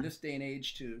it up in this day and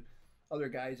age to other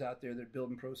guys out there that are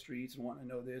building Pro Streets and wanting to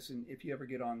know this. And if you ever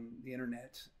get on the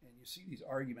internet and you see these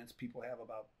arguments people have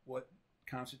about what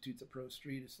constitutes a Pro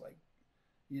Street, it's like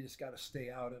you just got to stay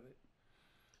out of it.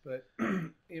 But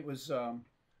it was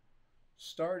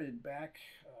started back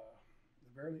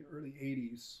the very early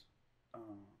 80s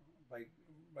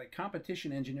by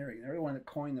competition engineering. They're the one that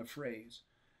coined the phrase.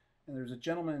 And there's a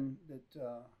gentleman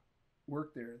that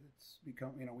worked there that's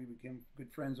become, you know, we became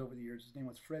good friends over the years. His name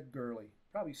was Fred Gurley.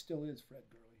 Probably still is Fred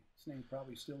Gurley. His name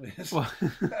probably still is. Well,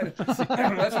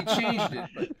 Unless he changed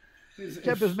it. But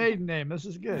Kept his maiden name. This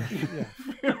is good.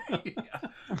 Yeah. Yeah.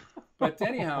 But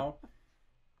anyhow,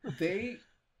 they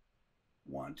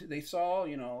saw,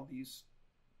 you know, these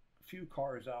few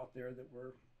cars out there that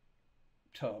were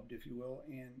tubbed, if you will,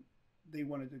 and they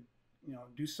wanted to, you know,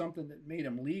 do something that made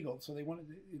them legal. So they wanted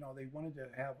to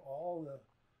have all the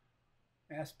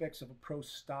aspects of a pro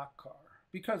stock car,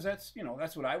 because that's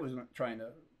what I was trying to,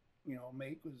 you know,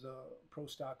 make was a pro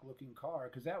stock looking car,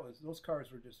 because those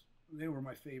cars were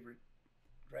my favorite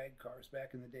drag cars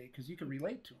back in the day, because you could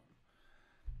relate to them.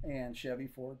 And Chevy,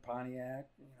 Ford, Pontiac,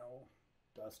 you know,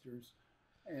 Dusters,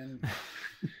 and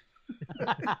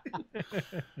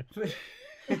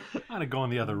I'm gonna go in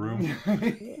the other room.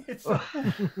 Hey.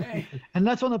 And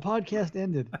that's when the podcast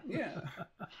ended. Yeah.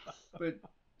 But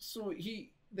so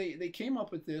they came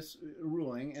up with this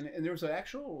ruling, and there was an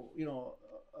actual, you know,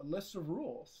 a list of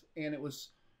rules, and it was,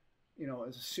 you know,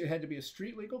 it had to be a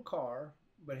street legal car,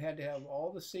 but it had to have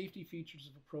all the safety features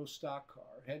of a pro stock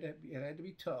car. It had to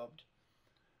be tubbed,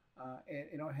 and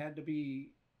you know, it had to be,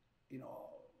 you know,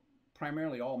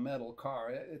 primarily all metal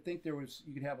car. I think you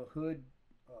could have a hood,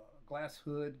 glass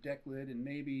hood, deck lid, and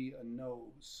maybe a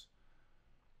nose.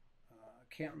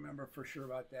 I can't remember for sure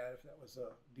about that, if that was a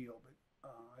deal, but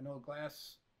I know a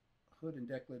glass hood and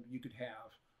deck lid you could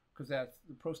have, because that's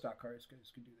the pro stock cars could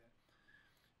do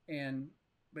that.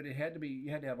 But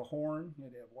you had to have a horn, you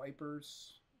had to have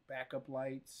wipers, backup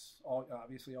lights.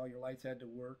 Obviously all your lights had to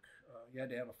work. You had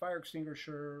to have a fire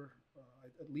extinguisher,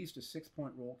 at least a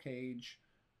 6-point roll cage,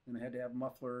 and it had to have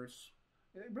mufflers.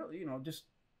 It really, you know, just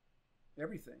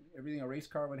everything a race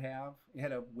car would have. It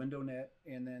had a window net,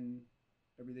 and then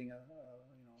everything you know,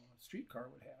 a street car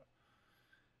would have.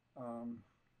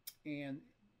 And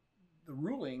the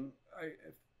ruling, I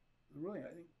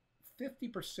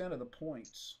think 50% of the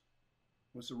points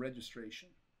was the registration.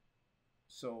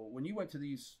 So when you went to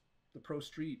the Pro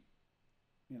Street,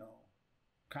 you know,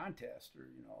 contest or,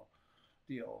 you know,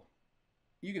 deal,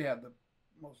 you could have the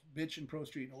most bitchin' Pro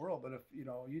Street in the world, but if, you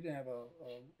know, you didn't have a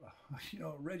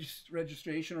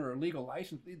registration or a legal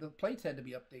license, the plates had to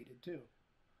be updated too.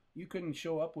 You couldn't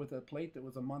show up with a plate that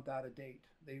was a month out of date.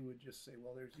 They would just say,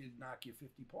 well, you'd knock you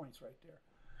 50 points right there.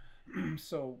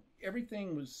 So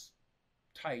everything was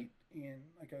tight, and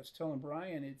like I was telling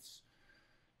Brian, it's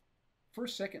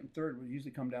first, second, and third would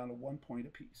usually come down to 1 point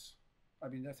apiece. I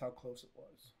mean, that's how close it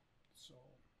was. So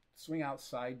swing out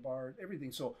sidebar,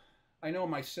 everything. So I know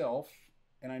myself,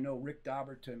 and I know Rick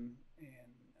Dobberton,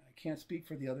 and I can't speak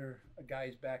for the other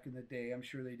guys back in the day. I'm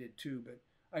sure they did too, but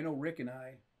I know Rick and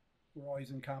I were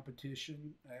always in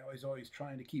competition. I was always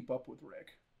trying to keep up with Rick.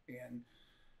 And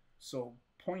so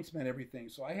points meant everything.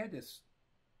 So I had this,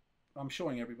 I'm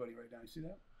showing everybody right now. You see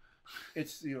that?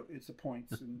 It's, you know, it's the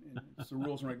points and it's the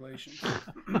rules and regulations.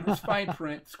 It's fine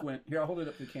print, squint. Here, I'll hold it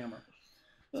up to the camera.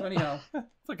 So anyhow.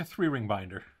 It's like a 3-ring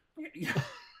binder. Yeah.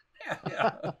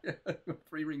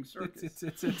 3-ring circus.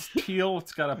 It's teal.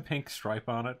 It's got a pink stripe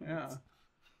on it. Yeah.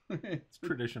 It's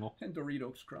traditional. And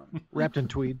Doritos crumb. Wrapped in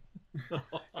tweed.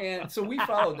 And so we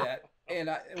followed that. And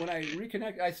when I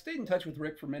reconnected, I stayed in touch with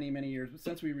Rick for many, many years. But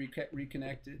since we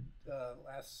reconnected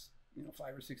last,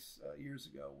 5 or 6 years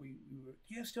ago, we were,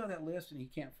 yeah, still have that list, and he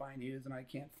can't find his, and I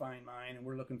can't find mine, and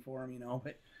we're looking for him,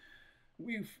 But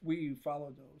we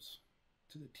followed those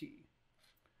to the T.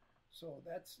 So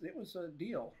it was a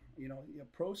deal, a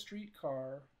pro street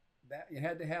car that you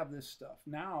had to have this stuff.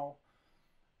 Now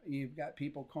you've got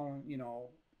people calling,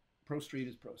 pro street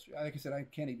is pro street. Like I said, I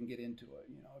can't even get into it.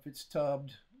 If it's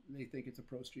tubbed, they think it's a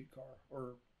pro street car,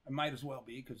 or it might as well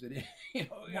be because it is.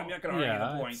 I'm not going to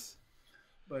argue the point.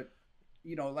 But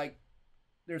like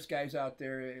there's guys out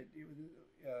there.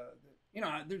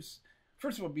 There's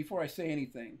first of all, before I say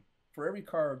anything, for every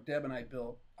car Deb and I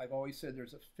built, I've always said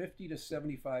there's a 50 to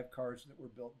 75 cars that were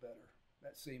built better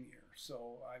that same year.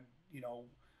 So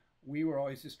we were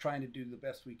always just trying to do the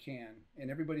best we can,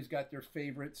 and everybody's got their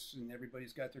favorites, and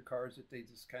everybody's got their cars that they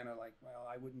just kind of like, well,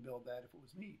 I wouldn't build that if it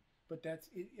was me. But that's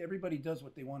it. Everybody does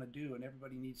what they want to do, and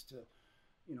everybody needs to,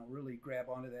 really grab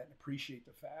onto that and appreciate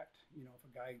the fact. If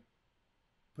a guy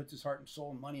puts his heart and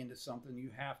soul and money into something, you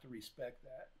have to respect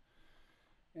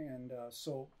that. And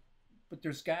but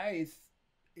there's guys,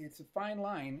 it's a fine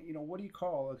line. What do you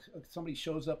call if somebody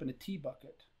shows up in a tea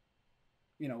bucket,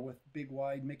 with big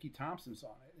wide Mickey Thompsons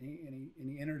on it, and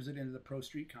he enters it into the pro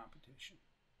street competition.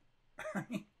 I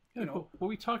mean, Well,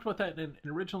 we talked about that, and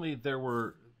originally there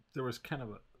was kind of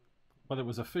a, whether it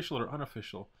was official or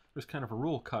unofficial, there's kind of a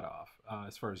rule cutoff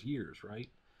as far as years, right?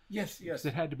 Yes. Because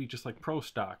it had to be just like pro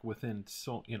stock within,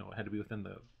 it had to be within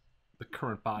the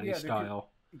current body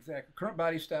style. Exactly, current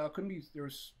body style couldn't be. There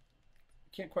was,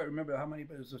 I can't quite remember how many,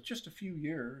 but it was just a few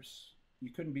years.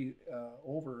 You couldn't be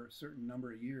over a certain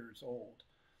number of years old.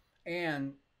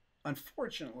 And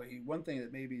unfortunately, one thing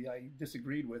that maybe I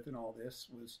disagreed with in all this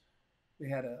was they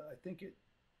had I think it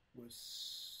was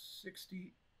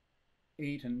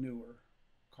 68 and newer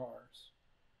cars,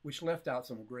 which left out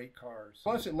some great cars.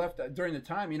 Plus, it left out during the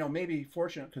time, maybe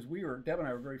fortunate because Deb and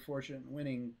I were very fortunate in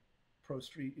winning Pro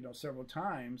Street, several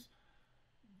times,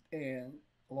 and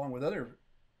along with other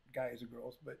guys and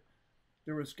girls. But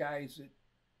there was guys that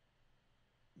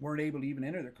weren't able to even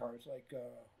enter their cars, like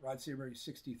Rod Seabury's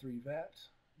 63 Vet.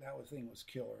 That thing was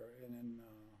killer. And then,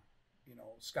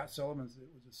 Scott Sullivan's, it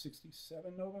was a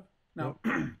 67 Nova. Now,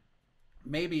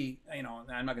 maybe, I'm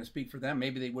not going to speak for them.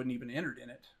 Maybe they wouldn't even entered in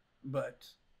it. But,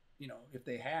 if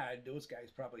they had, those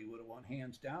guys probably would have won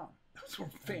hands down. Those were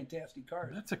fantastic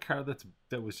cars. That's a car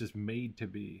that was just made to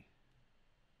be,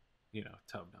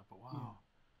 tubbed up. But wow. Yeah.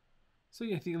 So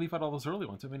you leave out all those early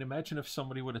ones. I mean, imagine if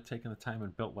somebody would have taken the time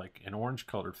and built like an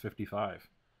orange-colored 55.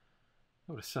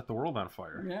 That would have set the world on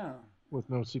fire. Yeah. With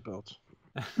no seatbelts.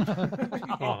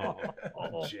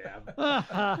 Jab.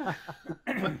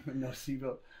 No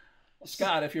seatbelt.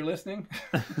 Scott, if you're listening.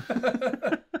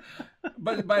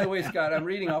 But by the way, Scott, I'm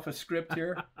reading off a script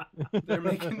here. They're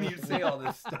making me say all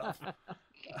this stuff.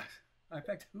 In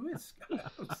fact, who is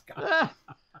Scott? Oh, Scott.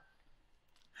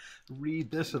 Read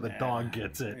this or the dog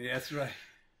gets it. Yeah, that's right.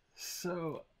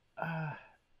 So,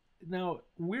 now,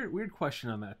 weird question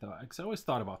on that, though, because I always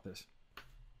thought about this.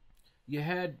 You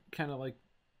had kind of like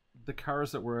the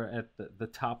cars that were at the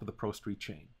top of the Pro Street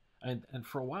chain. And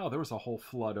for a while, there was a whole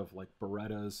flood of like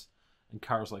Berettas and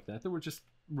cars like that were just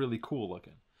really cool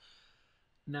looking.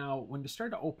 Now, when you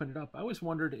started to open it up, I always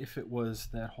wondered if it was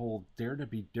that whole Dare to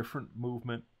Be Different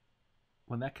movement.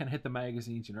 When that kind of hit the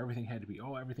magazines, everything had to be,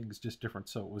 everything is just different.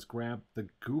 So it was grab the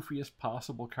goofiest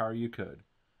possible car you could.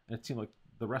 And it seemed like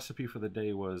the recipe for the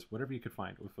day was whatever you could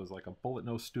find. If it was like a bullet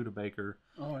nose Studebaker,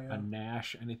 a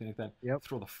Nash, anything like that,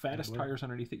 throw the fattest tires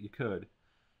underneath it you could.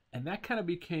 And that kind of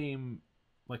became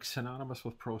like synonymous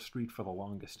with Pro Street for the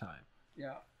longest time.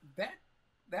 Yeah,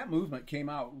 that movement came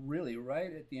out really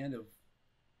right at the end of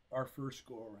our first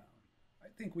go around. I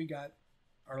think we got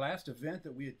our last event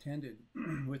that we attended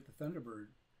with the Thunderbird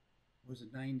was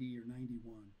a 90 or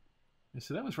 91.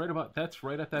 So that's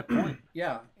right at that point.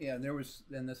 Yeah. And there was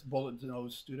then this bullet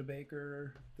nose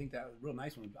Studebaker. I think that was a real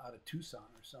nice one out of Tucson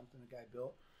or something. The guy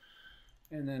built.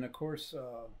 And then of course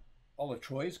all of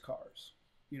Troy's cars.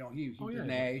 You know, he did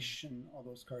Nash and all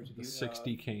those cars. The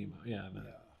 60 came. Yeah. The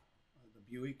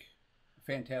Buick,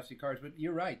 fantastic cars. But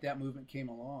you're right. That movement came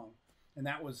along, and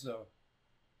that was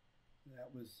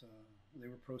they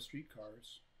were pro street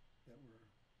cars that were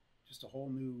just a whole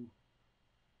new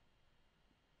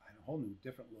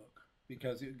different look,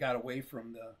 because it got away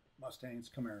from the Mustangs,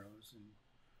 Camaros, and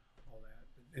all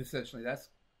that. Essentially, that's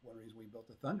one reason we built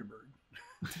the Thunderbird,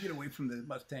 to get away from the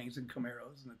Mustangs and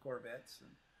Camaros and the Corvettes.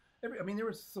 And there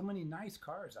were so many nice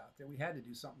cars out there. We had to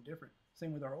do something different.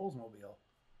 Same with our Oldsmobile.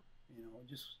 You know,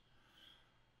 it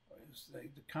was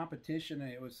like the competition.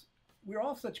 We were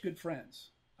all such good friends.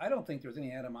 I don't think there was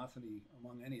any animosity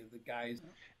among any of the guys.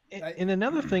 And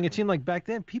another thing, it seemed like back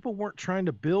then people weren't trying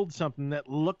to build something that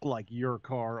looked like your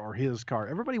car or his car.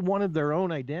 Everybody wanted their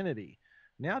own identity.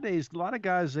 Nowadays, a lot of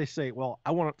guys, they say, well,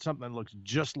 I want something that looks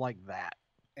just like that.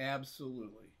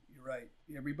 Absolutely. You're right.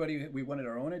 We wanted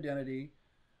our own identity.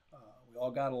 We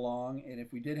all got along. And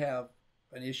if we did have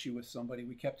an issue with somebody,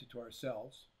 we kept it to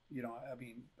ourselves. You know, I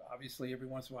mean, obviously every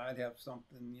once in a while I'd have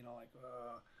something, you know, like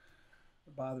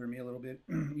bothering me a little bit.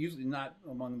 Usually not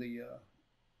among the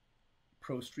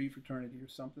pro street fraternity or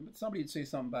something, but somebody would say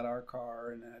something about our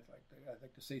car, and I'd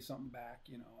like to say something back,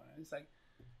 you know. And it's like,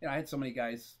 you know, I had so many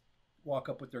guys walk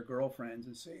up with their girlfriends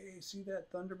and say, "Hey, see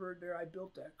that Thunderbird there? I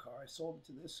built that car. I sold it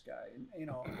to this guy." And you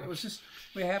know, it was just,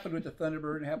 it happened with the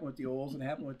Thunderbird, it happened with the Olds, and it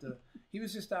happened with he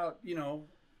was just out, you know,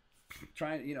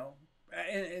 trying, you know.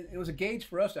 And it was a gauge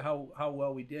for us to how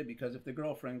well we did, because if the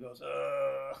girlfriend goes,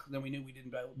 ugh, then we knew we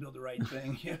didn't build the right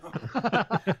thing, you know.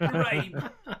 Right.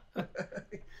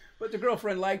 But the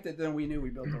girlfriend liked it, then we knew we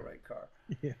built the right car.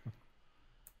 Yeah.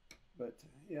 But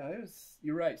yeah,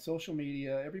 you're right. Social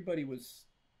media, everybody was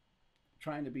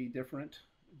trying to be different.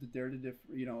 Dare to differ,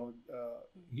 you know.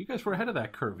 You guys were ahead of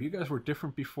that curve. You guys were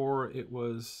different before it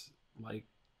was like,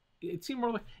 it seemed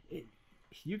more like it.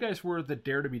 You guys were the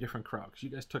dare to be different crowd. You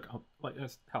guys took like,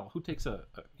 hell, who takes a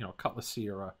Cutlass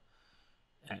Sierra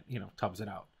and, you know, tubs it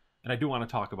out? And I do want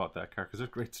to talk about that car because there's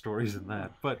great stories in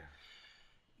that. But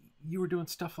you were doing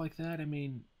stuff like that. I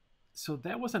mean, so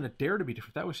that wasn't a dare to be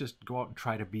different. That was just go out and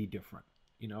try to be different.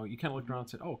 You know, you kind of looked around and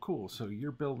said, "Oh, cool. So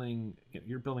you're building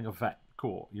a Vet.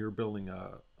 Cool. You're building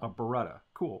a Beretta.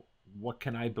 Cool. What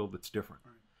can I build that's different?"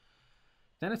 Right.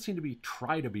 Then it seemed to be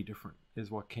try to be different is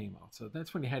what came out. So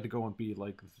that's when you had to go and be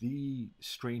like the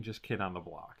strangest kid on the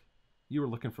block. You were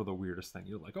looking for the weirdest thing.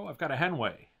 You're like, "Oh, I've got a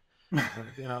Henway."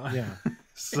 You know? Yeah.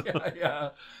 So,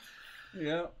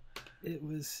 yeah.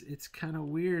 It's kind of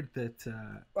weird that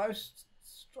I was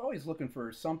always looking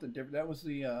for something different. That was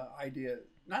the idea.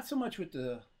 Not so much with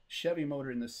the Chevy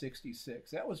motor in the 66.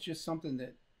 That was just something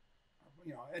that,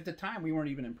 you know, at the time we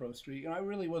weren't even in Pro Street. And I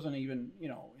really wasn't even, you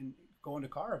know, in going to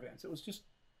car events. It was just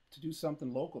to do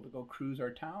something local, to go cruise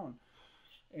our town.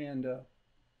 And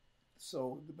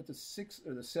but the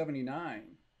 79,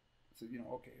 so, you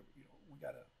know, okay, you know, we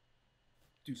got to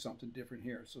do something different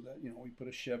here. So that, you know, we put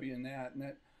a Chevy in that, and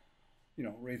that, you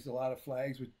know, raised a lot of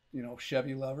flags with, you know,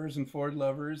 Chevy lovers and Ford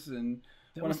lovers. And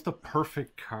that was the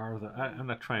perfect car. I'm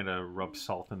not trying to rub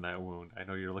salt in that wound. I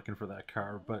know you're looking for that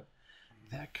car, but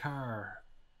that car,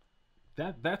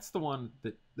 that's the one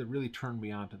that really turned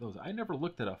me on to those. I never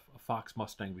looked at a Fox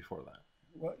Mustang before that.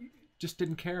 Well, just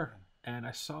didn't care. And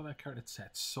I saw that car, and it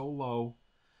sat so low,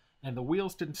 and the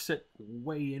wheels didn't sit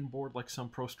way inboard like some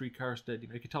Pro Street cars did. You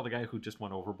know, you could tell the guy who just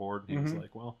went overboard. And he was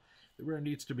like, "Well, the rear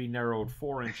needs to be narrowed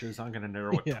 4 inches. I'm going to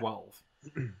narrow it 12."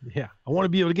 Yeah, I want to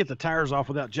be able to get the tires off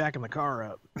without jacking the car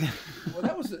up.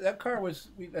 Well, that car was,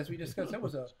 as we discussed, that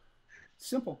was a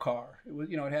simple car. It was,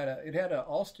 you know, it had a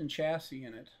Alston chassis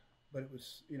in it, but it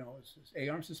was, you know, it's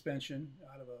A-arm suspension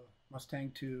out of a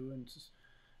Mustang 2, and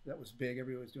that was big.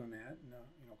 Everybody was doing that, and you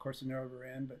know, of course, the narrow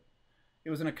rear end, but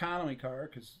it was an economy car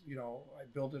because, you know, I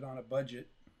built it on a budget.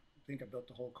 I think I built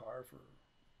the whole car for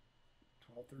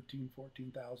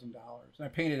 $14,000, and I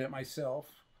painted it myself.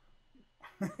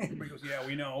 Everybody goes, "Yeah,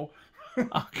 we know."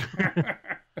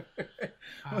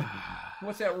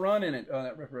 What's that run in it? Oh,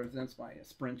 that represents my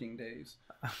sprinting days.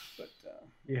 But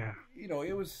yeah, you know,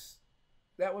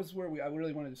 that was where I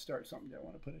really wanted to start something there. I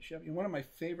want to put a Chevy. And one of my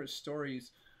favorite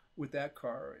stories with that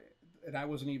car, and I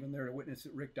wasn't even there to witness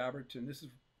it, Rick Dobberton. This is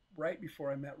right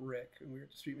before I met Rick, and we were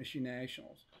at the Street Machine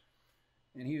Nationals.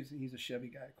 And he's a Chevy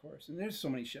guy, of course. And there's so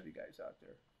many Chevy guys out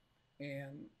there.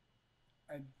 And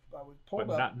I was pulled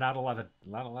but up. Not a lot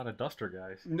of Duster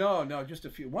guys. No, just a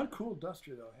few. One cool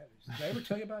Duster though I had. Did I ever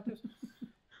tell you about this?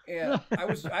 And I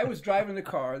was driving the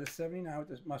car, the '79 with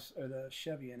the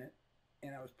Chevy in it,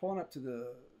 and I was pulling up to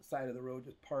the side of the road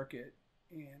to park it.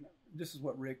 And this is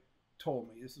what Rick told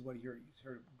me. This is what he heard. He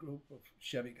heard a group of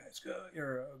Chevy guys,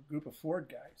 or a group of Ford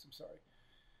guys. I'm sorry.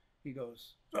 He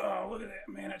goes, "Oh, look at that,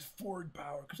 man! That's Ford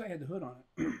power." Because I had the hood on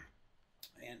it,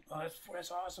 and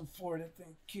that's awesome Ford. That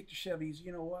thing kicked the Chevys.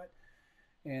 You know what?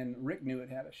 And Rick knew it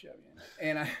had a Chevy in it,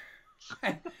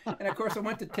 and and of course I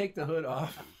went to take the hood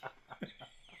off.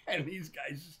 And these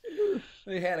guys,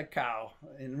 they had a cow,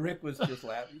 and Rick was just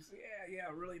laughing. He said, "Yeah,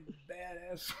 really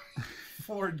badass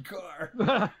Ford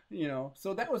car," you know.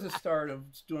 So that was the start of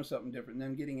doing something different. And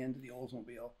then getting into the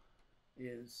Oldsmobile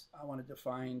is I wanted to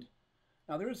find.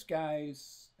 Now there's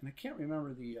guys, and I can't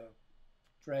remember the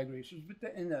drag racers,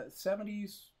 but in the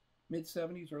 '70s, mid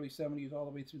 '70s, early '70s, all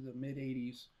the way through the mid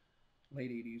 '80s,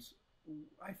 late '80s,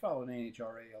 I followed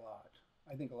NHRA a lot.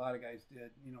 I think a lot of guys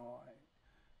did, you know.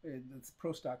 The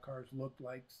pro stock cars looked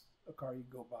like a car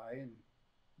you'd go buy and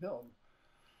build.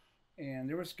 And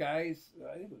there was guys,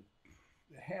 I think,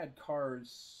 that had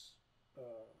cars.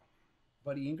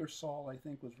 Buddy Ingersoll, I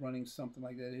think, was running something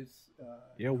like that.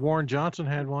 Warren Johnson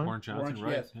had one. Warren Johnson,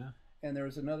 right? Yes. Yeah. And there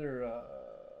was another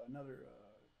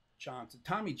Johnson,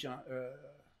 Tommy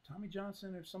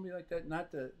Johnson, or somebody like that.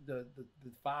 Not the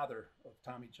father of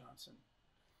Tommy Johnson.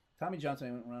 Tommy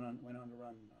Johnson went on to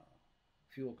run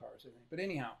fuel cars, I think. But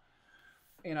anyhow,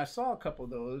 and I saw a couple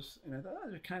of those, and I thought,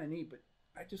 they're kind of neat, but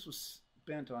I just was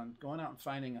bent on going out and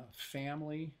finding a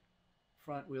family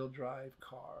front-wheel drive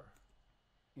car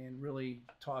and really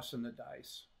tossing the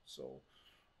dice. So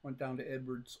went down to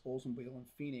Edwards Oldsmobile in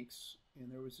Phoenix, and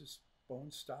there was this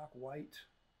bone stock white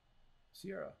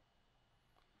Sierra.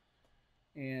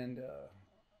 And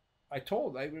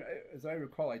as I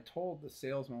recall, I told the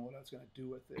salesman what I was going to do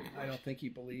with it. I don't think he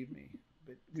believed me.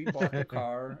 But we bought the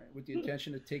car with the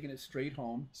intention of taking it straight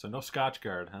home. So no Scotch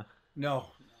Guard, huh?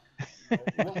 No.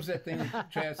 What was that thing they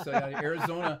try to sell you?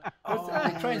 Arizona?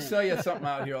 They try and sell you something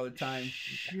out here all the time.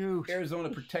 Shoot. Arizona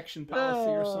protection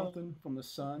policy or something from the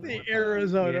sun. The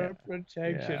Arizona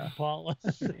protection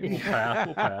policy. We'll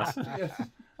pass. Yes.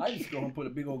 I just go and put a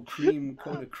big old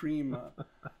coat of cream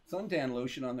suntan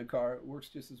lotion on the car. It works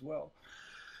just as well.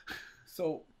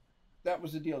 So that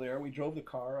was the deal there. We drove the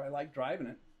car. I liked driving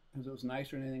it, because it was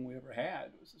nicer than anything we ever had.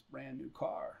 It was this brand new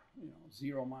car,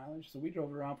 0 mileage. So we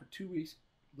drove it around for 2 weeks,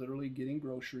 literally getting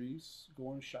groceries,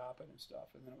 going shopping and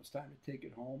stuff. And then it was time to take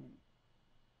it home and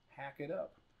hack it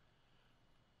up.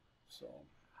 So.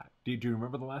 Do you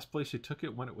remember the last place you took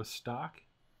it when it was stock?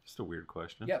 Just a weird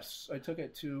question. Yes, I took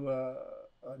it to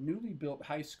a newly built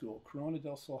high school, Corona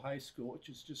del Sol High School, which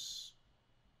is just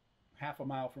half a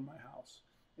mile from my house.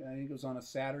 And I think it was on a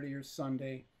Saturday or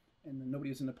Sunday, and nobody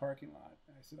was in the parking lot.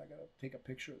 And I said, I got to take a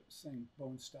picture of this thing,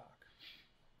 bone stock.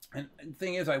 And the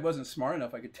thing is, I wasn't smart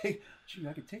enough. I could take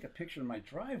a picture of my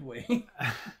driveway.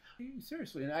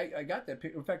 Seriously, and I got that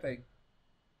picture. In fact, I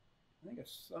think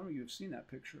some of you have seen that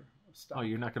picture of stock. Oh,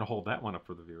 you're not going to hold that one up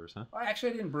for the viewers, huh? I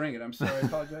didn't bring it. I'm sorry. I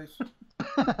apologize.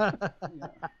 Yeah.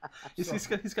 He's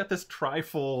got this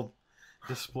trifold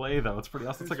display, though. It's pretty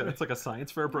awesome. It's like a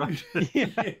science fair project.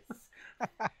 Yes.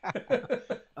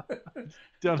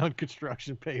 Done on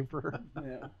construction paper.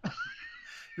 Yeah.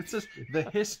 It's just the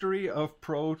history of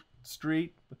Pro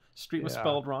Street. Street was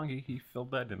spelled wrong. He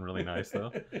filled that in really nice,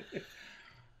 though.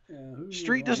 Yeah,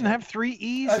 Street doesn't have 3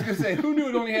 E's? I was going to say, who knew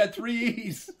it only had 3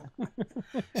 E's?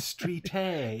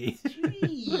 Street-ay.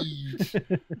 Street.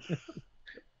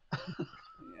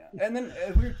 Yeah. And then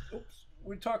we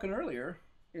were talking earlier,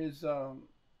 is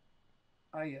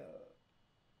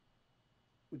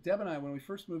with Deb and I, when we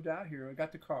first moved out here, I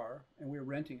got the car, and we were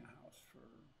renting a house for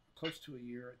close to a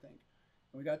year, I think.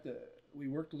 And we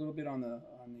worked a little bit on the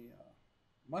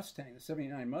Mustang, the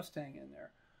 '79 Mustang in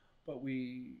there, but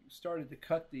we started to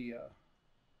cut the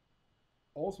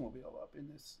Oldsmobile up in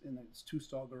this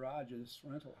 2-stall garage of this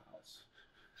rental house,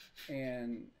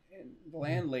 and the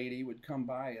landlady would come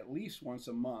by at least once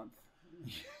a month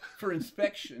for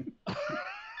inspection.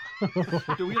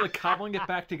 Do we like cobbling it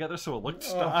back together so it looked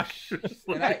stock?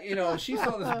 And she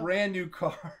saw this brand new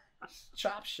car,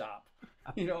 chop shop.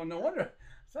 No wonder.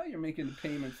 That's how you're making the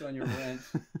payments on your rent.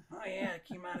 Oh yeah, it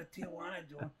came out of Tijuana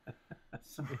doing.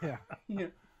 So, yeah.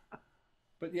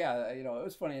 But yeah, it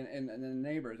was funny, and the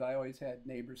neighbors. I always had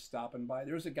neighbors stopping by.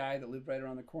 There was a guy that lived right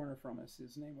around the corner from us.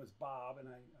 His name was Bob, and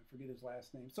I forget his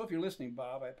last name. So if you're listening,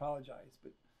 Bob, I apologize,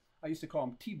 but I used to call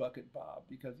him T-Bucket Bob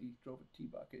because he drove a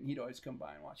T-Bucket, and he'd always come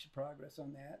by and watch the progress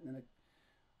on that. And then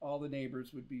all the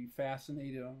neighbors would be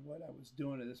fascinated on what I was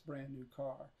doing to this brand new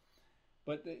car.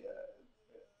 But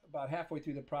about halfway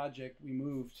through the project, we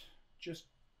moved just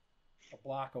a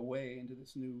block away into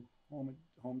this new home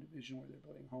division where they're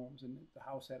building homes, and the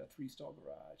house had a 3-stall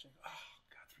garage. And, oh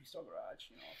God, 3-stall garage!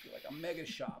 You know, I feel like a mega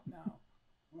shop now.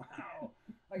 Wow,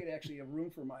 I could actually have room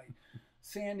for my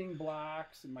sanding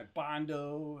blocks and my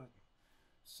Bondo.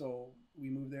 So we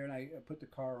moved there, and I put the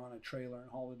car on a trailer and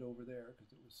hauled it over there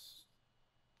because it was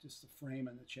just the frame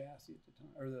and the chassis at the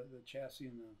time, or the chassis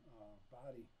and the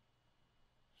body.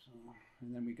 So,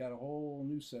 and then we got a whole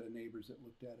new set of neighbors that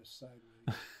looked at us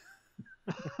sideways.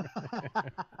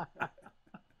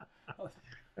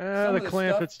 The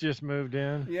Clampetts just moved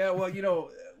in. Yeah, well, you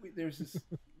know, there's this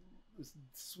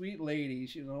sweet lady.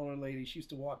 She was an older lady. She used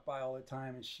to walk by all the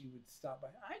time, and she would stop by.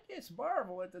 I just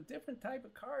marvel at the different type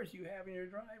of cars you have in your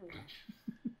driveway.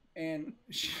 And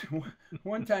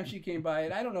one time she came by,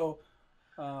 and I don't know,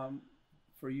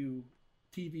 for you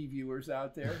TV viewers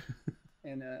out there,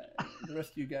 and the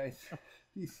rest of you guys,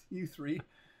 you three,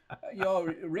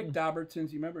 Rick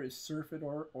Dobbertons, you remember his Surfit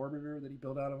Orbiter that he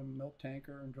built out of a milk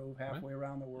tanker and drove halfway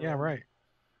around the world? Yeah, right.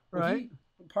 Well, right.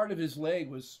 Part of his leg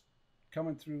was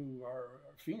coming through our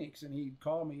Phoenix, and he'd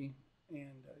call me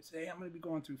and say, hey, I'm going to be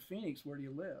going through Phoenix. Where do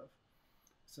you live?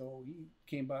 So he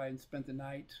came by and spent the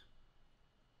night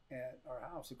at our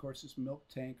house. Of course, this milk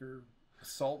tanker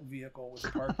assault vehicle was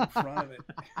parked in front of it.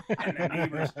 And the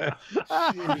neighbors,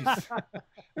 jeez.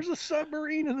 There's a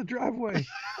submarine in the driveway.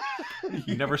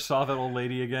 You never saw that old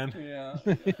lady again? Yeah.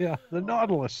 Yeah, the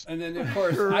Nautilus. And then, of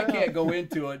course, I can't go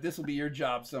into it. This will be your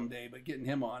job someday, but getting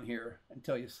him on here and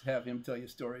have him tell you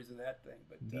stories of that thing.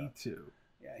 But Me too.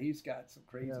 Yeah, he's got some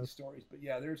crazy stories. But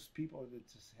yeah, there's people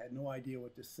that just had no idea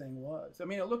what this thing was. I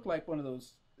mean, it looked like one of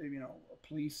those, you know, a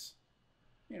police,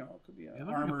 you know, it could be an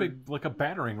armored, big, like a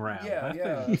battering ram. Yeah,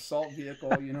 yeah, assault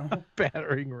vehicle, you know.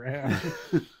 Battering ram.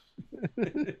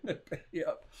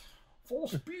 Yep. Full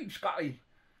speed, Scotty.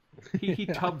 He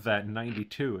tubbed that in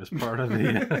 '92 as part of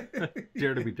the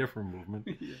Dare to Be Different movement.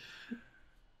 Yeah.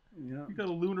 You got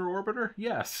a lunar orbiter?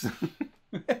 Yes.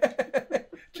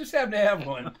 Just happen to have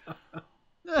one.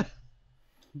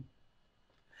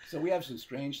 So we have some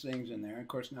strange things in there. Of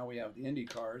course, now we have the Indy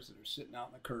cars that are sitting out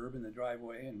in the curb in the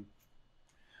driveway,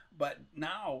 but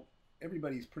now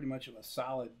everybody's pretty much of a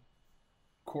solid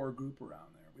core group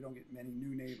around there. We don't get many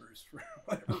new neighbors for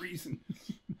whatever reason.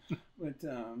 But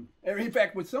in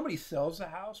fact, when somebody sells a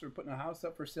house or putting a house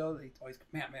up for sale, they always go,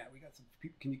 Matt, we got some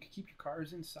people. Can you keep your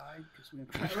cars inside? Because we're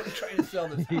really trying to sell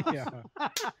this house. Yeah.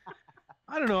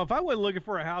 I don't know. If I went looking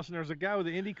for a house and there was a guy with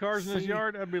the Indy cars in his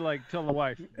yard, I'd be like, tell the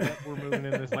wife, yep, we're moving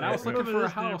in this. When I was looking for a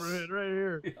house right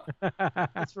here. Yeah.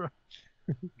 That's right.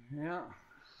 Yeah.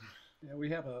 Yeah, we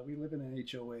live in an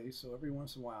HOA, so every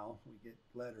once in a while we get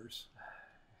letters.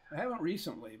 I haven't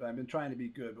recently, but I've been trying to be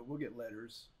good, but we'll get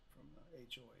letters from the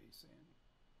HOA saying,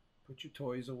 put your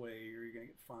toys away or you're going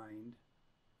to get fined.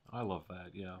 I love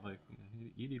that. Yeah, like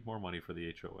you need more money for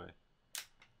the HOA.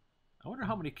 I wonder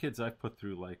how many kids I've put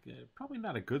through, like, probably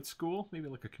not a good school, maybe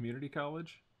like a community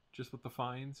college, just with the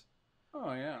fines.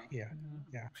 Oh, yeah. Yeah.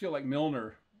 Yeah. I feel like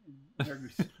Milner.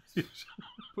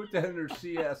 Put that under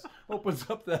CS, opens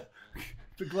up the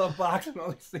glove box, and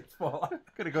all these things fall out.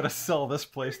 Gotta go to sell this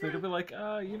place. They're gonna be like,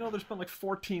 there's been like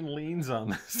 14 liens on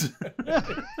this. That's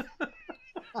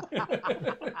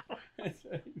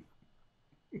right.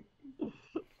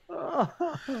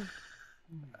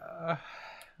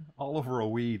 All over a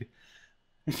weed.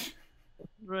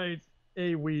 Right,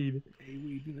 a weed. A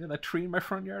weed. You know that tree in my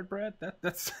front yard, Brad?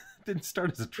 That's didn't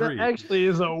start as a tree. That actually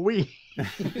is a weed.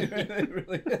 It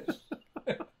really is.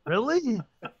 Really?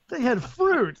 They had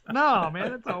fruit. No,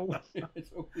 man, it's a weed.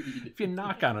 If you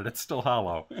knock on it, it's still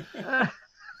hollow.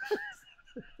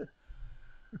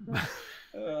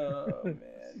 Oh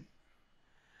man.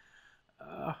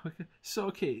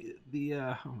 Okay. The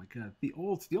oh my god, the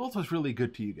old was really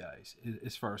good to you guys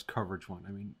as far as coverage went.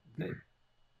 I mean,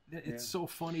 it's so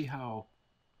funny how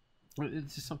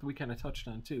this is something we kind of touched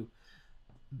on too.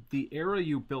 The era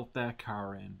you built that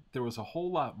car in, there was a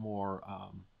whole lot more.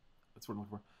 What's what I'm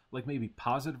looking for? Like maybe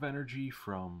positive energy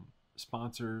from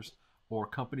sponsors or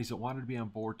companies that wanted to be on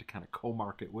board to kind of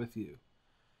co-market with you.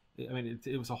 I mean,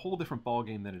 it was a whole different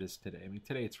ballgame than it is today. I mean,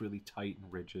 today it's really tight and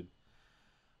rigid.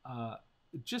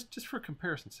 Just for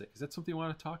comparison's sake, is that something you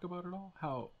want to talk about at all?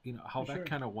 How that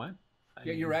kind of went? I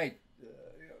mean, you're right.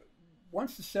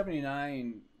 Once the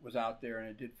 79 was out there and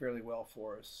it did fairly well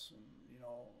for us, and,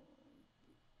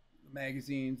 the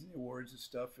magazines, the awards and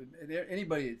stuff, and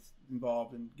anybody that's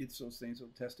involved and gets those things will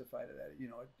testify to that. It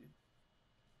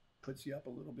puts you up a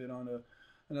little bit on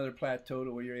another plateau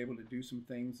to where you're able to do some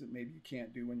things that maybe you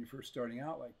can't do when you're first starting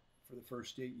out, like for the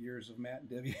first 8 years of Matt and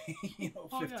Debbie, Oh,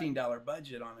 yeah. $15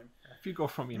 budget on him. If you go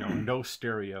from no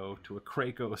stereo to a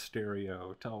Kraco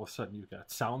stereo to all of a sudden you've got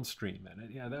SoundStream in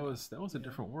it, that was a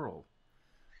different world.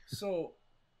 So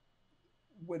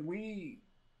when we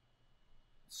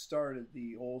started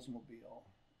the Oldsmobile,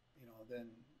 then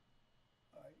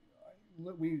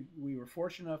we were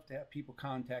fortunate enough to have people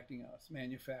contacting us,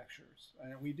 manufacturers.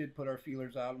 And we did put our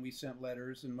feelers out, and we sent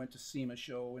letters and went to SEMA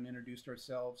show and introduced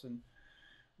ourselves. And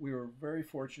we were very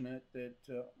fortunate that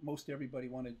most everybody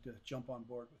wanted to jump on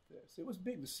board with this. It was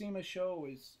big. The SEMA show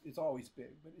is always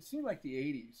big, but it seemed like the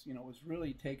 80s, was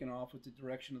really taking off with the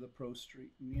direction of the Pro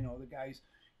Street. And, the guys,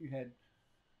 you had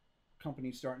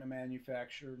companies starting to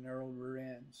manufacture narrow rear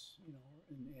ends,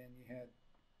 and you had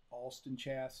Alston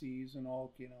chassis and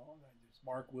all,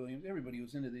 Mark Williams, everybody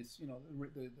was into this,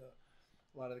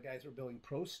 a lot of the guys who were building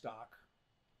pro stock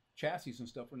chassis and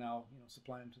stuff were now,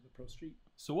 supplying them to the Pro Street.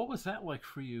 So what was that like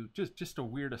for you? Just a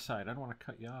weird aside. I don't want to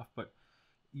cut you off, but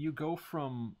you go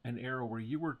from an era where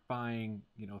you were buying,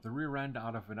 the rear end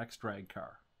out of an X-Drag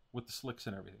car with the slicks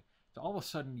and everything. So all of a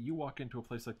sudden you walk into a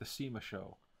place like the SEMA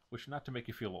show, which, not to make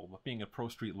you feel old, but being a Pro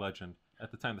Street legend, at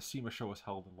the time the SEMA show was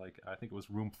held in, I think it was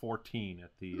room 14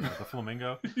 at the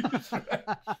Flamingo. That's right.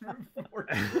 Room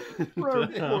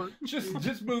 14.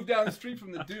 Just moved down the street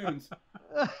from the dunes.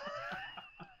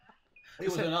 It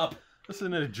was an up. This is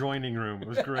an adjoining room. It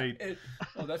was great.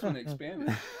 That's when they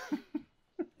expanded.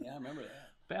 Yeah, I remember that.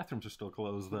 Bathrooms are still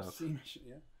closed, though. SEMA,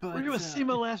 yeah. But, we were at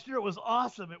SEMA last year. It was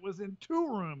awesome. It was in 2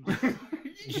 rooms.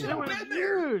 You should have been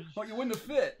there. Well, you wouldn't have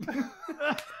fit.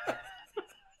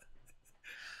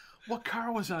 What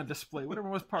car was on display? Whatever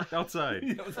was parked outside.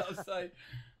 It was outside.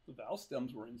 The valve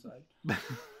stems were inside.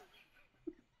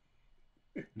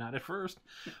 Not at first.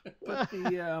 But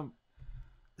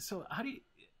so how do you...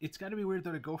 It's got to be weird,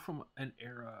 though, to go from an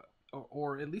era,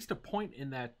 or at least a point in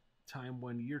that time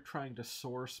when you're trying to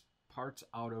source parts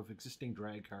out of existing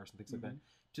drag cars and things like that,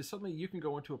 to suddenly you can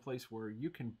go into a place where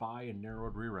you can buy a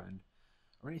narrowed rear end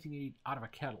or anything you need out of a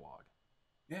catalog.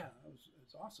 Yeah,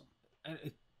 it's awesome. And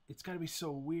it's got to be so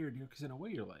weird, because in a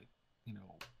way you're like,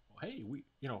 hey, we,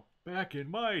 back in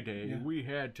my day, we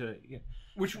had to...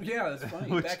 Which, that's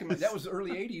funny. That was the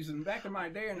early 80s, and back in my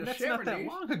day, in the that's Chevrolet not that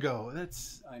long ago.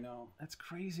 I know. That's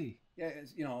crazy. Yeah,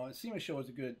 a SEMA show is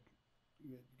a good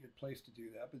place to do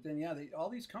that. But then, all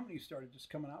these companies started just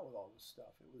coming out with all this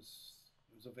stuff. It was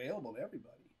available to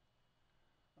everybody.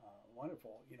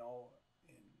 Wonderful, and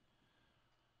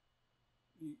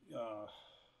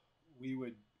we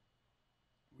would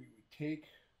take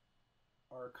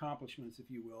our accomplishments, if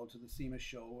you will, to the SEMA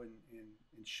show and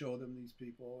show them these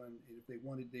people, and if they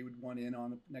wanted, they would want in on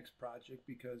the next project,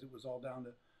 because it was all down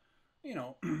to,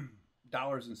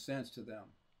 dollars and cents to them.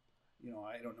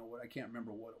 I don't know I can't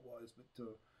remember what it was, but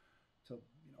to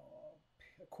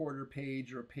a quarter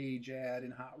page or a page ad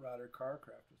in Hot Rod or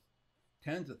Carcraft was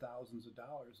tens of thousands of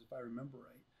dollars, if I remember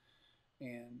right.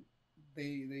 And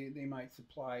they might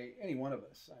supply any one of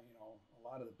us. A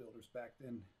lot of the builders back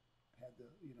then had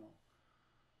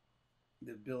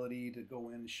the ability to go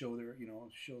in and show their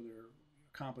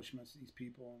accomplishments to these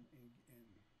people and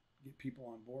get people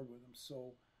on board with them.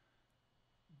 So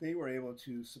they were able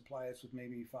to supply us with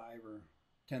maybe $5,000 or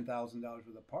 $10,000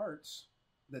 worth of parts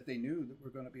that they knew that were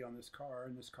going to be on this car,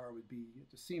 and this car would be at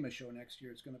the SEMA show next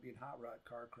year. It's going to be in Hot Rod,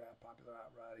 Carcraft, Popular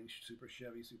Hot Rodding, Super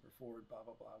Chevy, Super Ford, blah,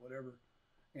 blah, blah, whatever.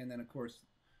 And then, of course,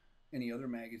 any other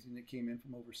magazine that came in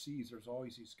from overseas, there's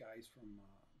always these guys from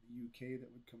the UK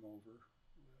that would come over.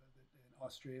 In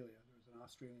Australia, there was an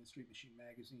Australian Street Machine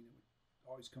magazine that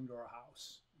would always come to our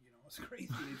house. It's crazy.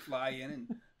 They'd fly in and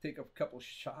take a couple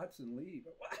shots and leave.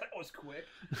 Wow, that was quick.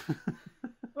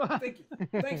 Thank you.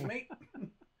 Thanks, mate.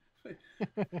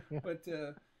 but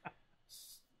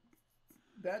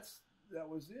that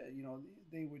was it.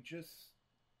 They would just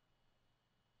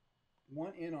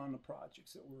want in on the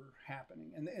projects that were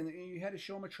happening, and you had to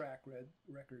show them a track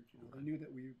record. They knew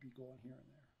that we would be going here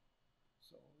and there.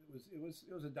 So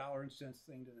it was a dollar and cents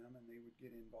thing to them, and they would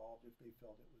get involved if they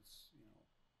felt it was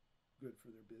good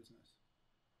for their business.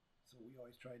 So we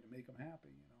always tried to make them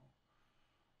happy,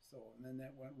 So, and then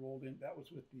that rolled in. That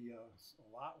was with the a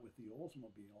lot with the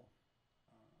Oldsmobile.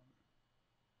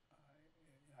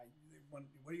 What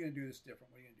are you going to do this different?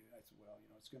 What are you going to do? I said, well,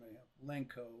 it's going to have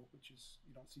Lenco, which is,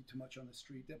 you don't see too much on the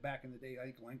street. That back in the day, I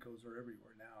think Lencos are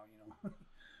everywhere now,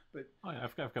 But oh, yeah,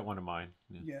 I've got one of mine.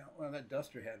 Yeah, well, that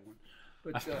Duster had one.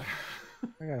 But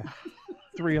I got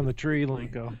 3 on the tree,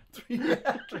 Lenco.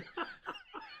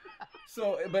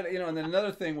 So, but and then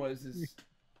another thing was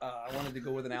I wanted to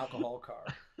go with an alcohol car.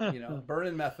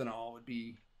 Burning methanol would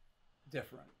be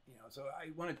different. So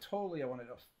I wanted a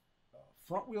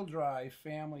front-wheel drive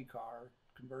family car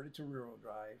converted to rear-wheel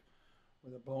drive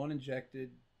with a blown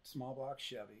injected small block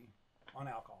Chevy on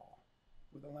alcohol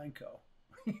with a Lenco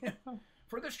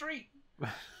for the street.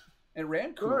 It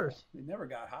ran cool. It never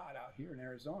got hot out here in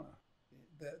Arizona.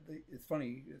 It's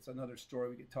funny. It's another story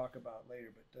we could talk about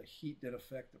later. But the heat did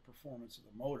affect the performance of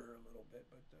the motor a little bit.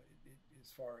 But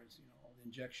as far as the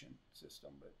injection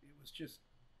system, but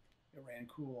it ran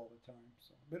cool all the time.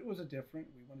 So, but it was we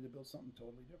wanted to build something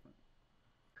totally different.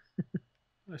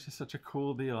 It's just such a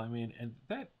cool deal. I mean, and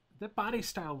that body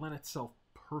style lent itself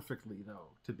perfectly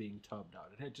though to being tubbed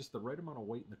out. It had just the right amount of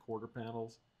weight in the quarter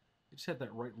panels. It just had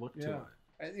that right look to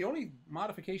it. The only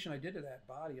modification I did to that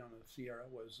body on the Sierra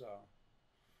was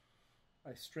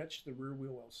I stretched the rear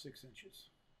wheel well 6 inches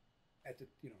at the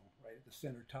right at the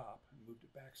center top and moved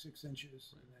it back 6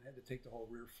 inches, and then had to take the whole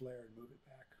rear flare and move it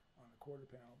back on the quarter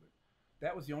panel. But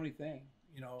that was the only thing,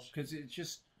 because it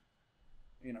just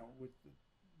with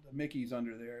the Mickeys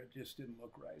under there, it just didn't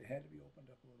look right. It had to be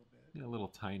opened up a little bit. Yeah, a little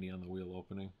tiny on the wheel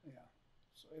opening. Yeah,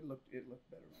 so it looked better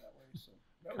that way. So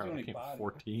that was the only body.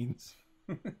 14s.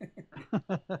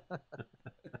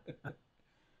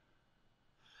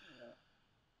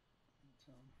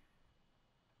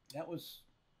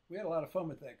 We had a lot of fun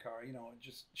with that car,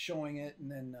 just showing it, and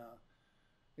then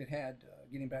it had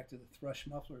getting back to the thrush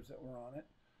mufflers that were on it.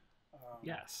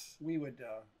 Yes, we would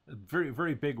very,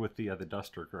 very big with the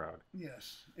Duster crowd.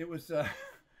 Yes, it was.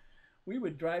 We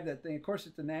would drive that thing. Of course,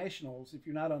 at the Nationals, if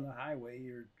you're not on the highway,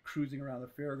 you're cruising around the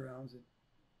fairgrounds at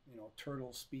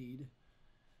turtle speed,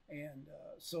 and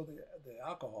so the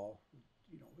alcohol,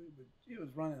 it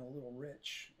was running a little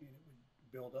rich, and it would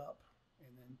build up,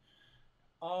 and then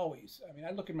always,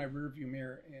 I look in my rearview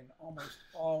mirror, and almost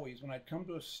always when I'd come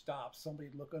to a stop,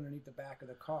 somebody'd look underneath the back of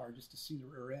the car just to see the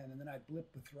rear end, and then I'd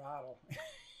blip the throttle.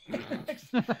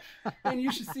 And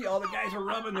you should see all the guys are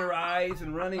rubbing their eyes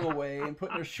and running away and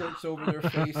putting their shirts over their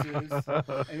faces.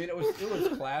 It was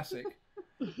classic.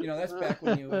 That's back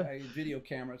when video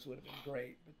cameras would have been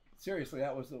great. But seriously,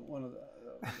 that was one of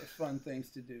the fun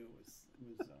things to do.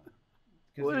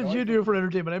 What did you do for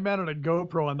entertainment? I mounted a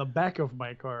GoPro on the back of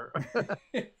my car.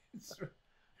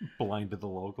 Blind to the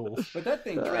locals. But that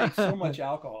thing drank so much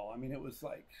alcohol. It was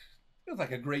like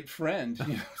a great friend.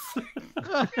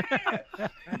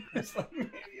 It's like,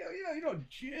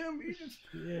 Jim. You just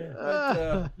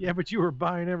but you were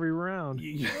buying every round.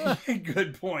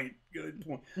 Good point.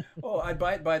 Oh, I'd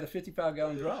buy the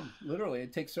 55-gallon drum. Literally,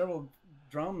 I'd take several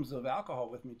drums of alcohol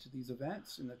with me to these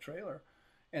events in the trailer,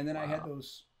 and then I had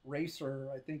those racer.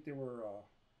 I think they were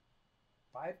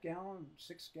 5-gallon,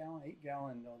 6-gallon,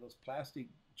 8-gallon. Those plastic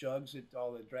jugs that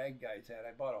all the drag guys had.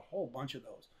 I bought a whole bunch of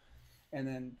those, and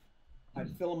then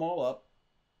I'd fill them all up,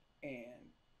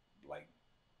 and like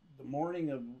the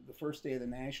morning of the first day of the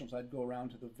Nationals, I'd go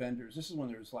around to the vendors. This is when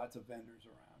there was lots of vendors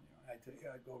around. I'd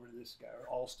go over to this guy, or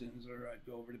Alston's, or I'd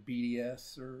go over to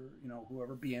BDS, or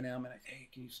whoever, B&M, and I'd say, hey,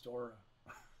 can you store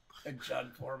a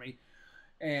jug for me?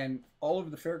 And all over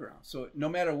the fairgrounds. So no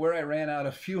matter where I ran out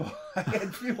of fuel, I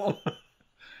had fuel,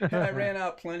 and I ran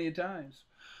out plenty of times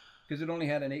because it only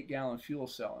had an 8-gallon fuel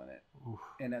cell in it. Oof.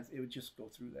 And it would just go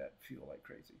through that fuel like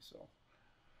crazy. So,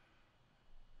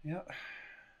 yeah.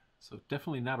 So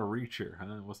definitely not a reacher,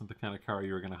 huh? It wasn't the kind of car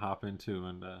you were going to hop into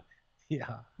and.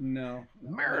 Yeah. No.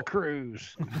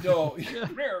 Maricruz. No.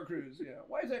 Maricruz. Yeah.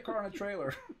 Why is that car on a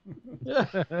trailer?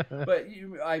 But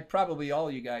probably all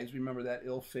you guys remember that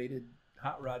ill-fated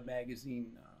Hot Rod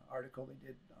Magazine article they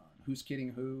did on Who's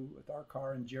Kidding Who with our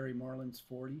car and Jerry Moreland's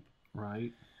 40.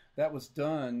 Right. That was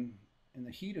done in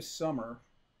the heat of summer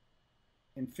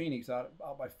in Phoenix out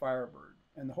by Firebird.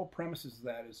 And the whole premise of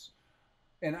that is,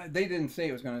 and they didn't say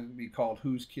it was going to be called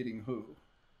Who's Kidding Who.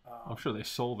 I'm sure they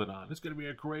sold it on. It's going to be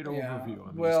a great overview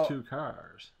on these two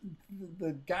cars.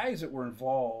 The guys that were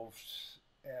involved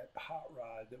at Hot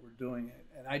Rod that were doing it,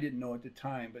 and I didn't know at the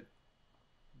time, but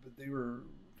they were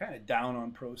kind of down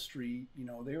on Pro Street.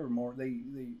 They were more they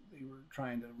were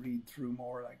trying to read through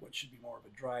more like what should be more of a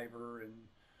driver, and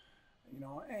and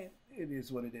it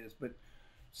is what it is. But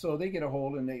so they get a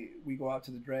hold, and we go out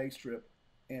to the drag strip,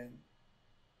 and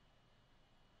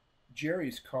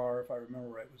Jerry's car, if I remember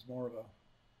right, was more of a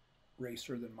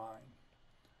racer than mine.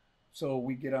 So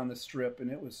we get on the strip,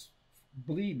 and it was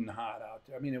bleeding hot out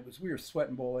there. We were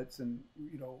sweating bullets, and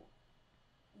if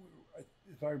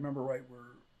I remember right,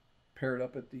 we're paired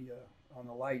up at on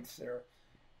the lights there,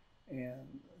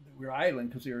 and we were idling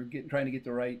because we were trying to get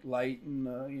the right light, and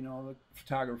the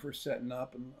photographer setting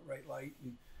up and the right light.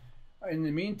 And in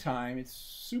the meantime, it's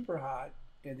super hot,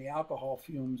 and the alcohol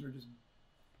fumes are just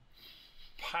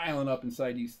piling up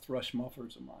inside these thrush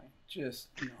mufflers of mine. Just,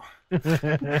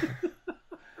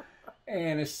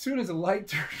 And as soon as the light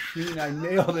turned green, I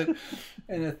nailed it,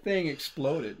 and the thing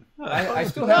exploded. I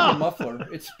still have the muffler.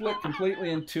 It split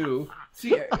completely in two.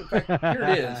 See, in fact, here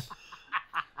it is.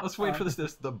 I was waiting for this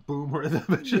the boomer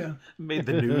that made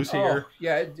the news here. Oh,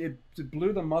 yeah, it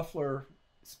blew the muffler,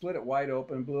 split it wide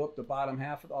open, blew up the bottom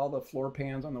half of all the floor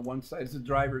pans on the one side. It's the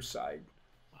driver's side.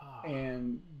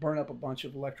 And burn up a bunch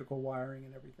of electrical wiring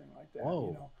and everything like that. Whoa.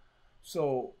 You know,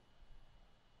 so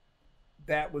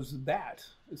that was that.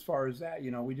 As far as that, you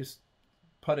know, we just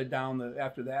putted down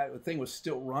after that. The thing was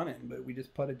still running, but we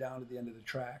just putted down to the end of the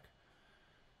track.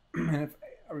 And if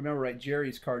I remember right,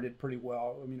 Jerry's car did pretty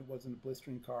well. I mean, it wasn't a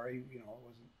blistering car. It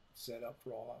wasn't set up for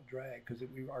all-out drag because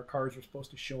our cars were supposed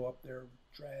to show up their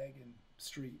drag and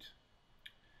street.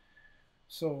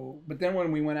 So, but then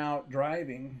when we went out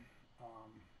driving.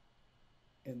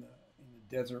 In the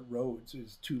desert roads,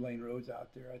 there's 2-lane roads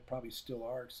out there. I probably still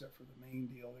are, except for the main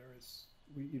deal. There is,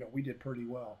 we did pretty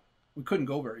well. We couldn't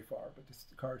go very far, but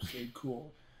the car stayed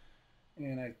cool.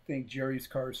 And I think Jerry's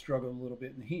car struggled a little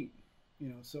bit in the heat.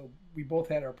 So we both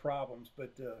had our problems,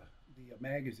 but the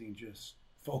magazine just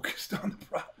focused on the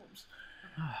problems.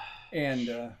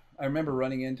 And I remember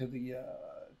running into the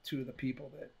two of the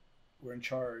people that were in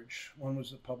charge. One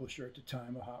was the publisher at the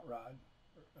time, a Hot Rod,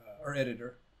 or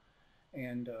editor.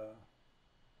 And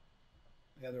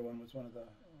the other one was one of the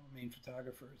main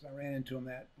photographers. I ran into him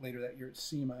later that year at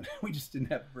SEMA, and we just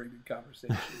didn't have a very good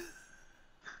conversation.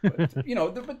 But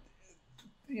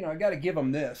I got to give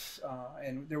him this.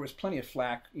 And there was plenty of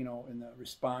flack, in the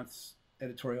response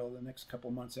editorial the next couple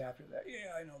of months after that.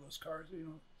 Yeah, I know those cars.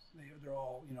 They're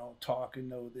all talk and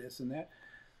know this and that.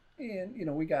 And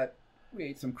we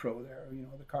ate some crow there.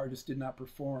 The car just did not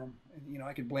perform. And,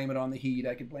 I could blame it on the heat.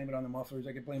 I could blame it on the mufflers.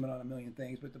 I could blame it on a million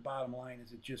things. But the bottom line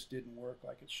is it just didn't work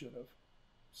like it should have.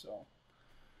 So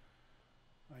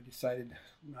I decided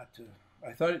not to.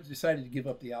 Decided to give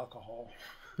up the alcohol.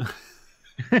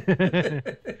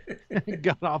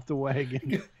 Got off the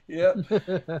wagon. Yep.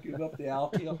 Give up the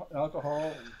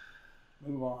alcohol and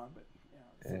move on. But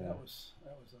so that was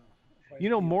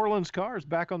Moreland's car is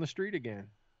back on the street again.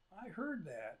 I heard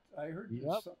that.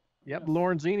 Yep.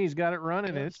 Lorenzini's got it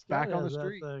running, and it's back on the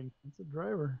street. It's a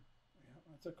driver. Yeah,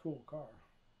 that's a cool car.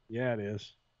 Yeah, it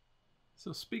is.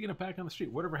 So speaking of back on the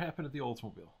street, whatever happened to the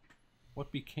Oldsmobile?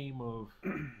 What became of?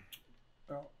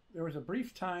 Well, there was a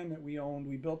brief time that we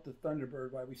built the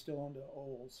Thunderbird while we still owned the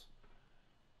Olds,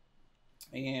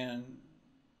 and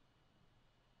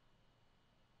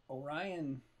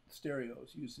Orion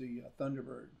Stereos used the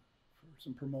Thunderbird for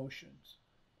some promotions.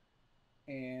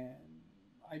 And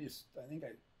I think I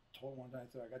told one time,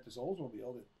 I got this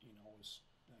Oldsmobile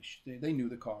that, they knew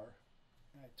the car.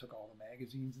 And I took all the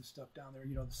magazines and stuff down there,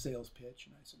 the sales pitch.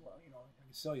 And I said, well, I can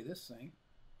sell you this thing,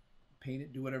 paint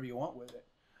it, do whatever you want with it.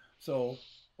 So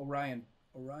Orion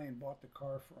bought the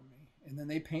car from me. And then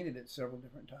they painted it several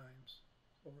different times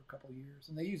over a couple of years.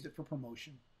 And they used it for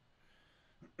promotion.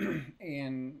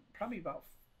 And probably about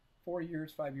 5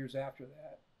 years after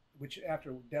that, which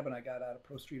after Deb and I got out of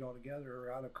Pro Street altogether,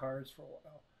 or out of cars for a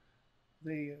while,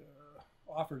 they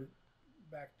offered it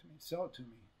back to me, sell it to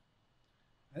me.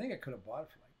 I think I could have bought it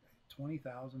for like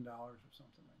 $20,000 or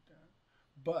something like that.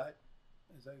 But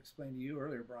as I explained to you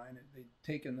earlier, Brian, they'd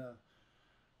taken the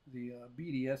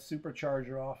BDS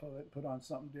supercharger off of it, put on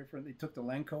something different. They took the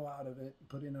Lenco out of it,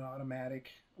 put in an automatic,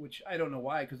 which I don't know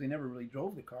why, because they never really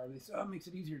drove the car. They said, it makes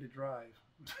it easier to drive.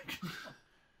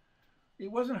 It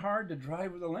wasn't hard to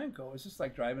drive with a Lenco. It's just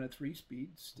like driving a 3-speed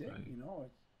stick, right.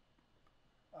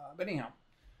 But anyhow,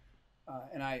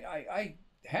 and I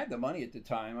had the money at the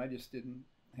time. I just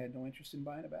had no interest in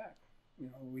buying it back.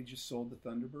 We just sold the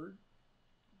Thunderbird.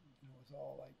 It was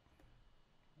all like,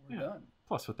 we're done.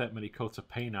 Plus, with that many coats of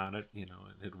paint on it,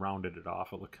 it rounded it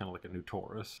off. It looked kind of like a new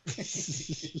Taurus.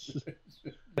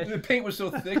 The paint was so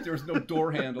thick, there was no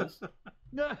door handles.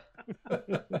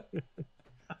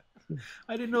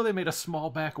 I didn't know they made a small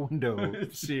back window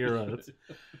Sierra.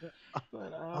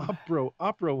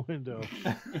 Opera window.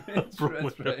 That's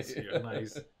right. Yeah,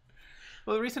 nice.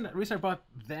 Well, the reason I brought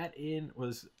that in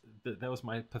was that was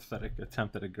my pathetic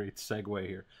attempt at a great segue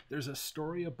here. There's a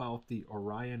story about the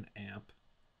Orion amp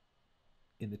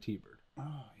in the T-Bird.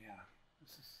 Oh yeah,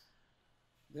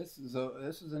 this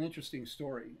is an interesting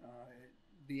story.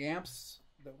 The amps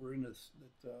that were in this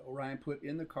that Orion put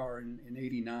in the car in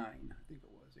 '89, I think it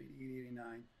was 88,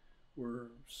 89, were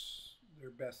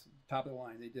their best, top of the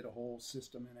line. They did a whole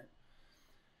system in it,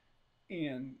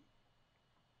 and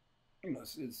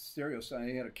it's stereo sound.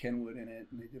 They had a Kenwood in it,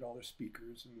 and they did all their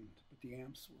speakers, but the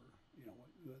amps were,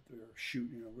 what they were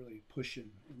shooting, really pushing,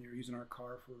 and they were using our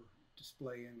car for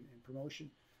display and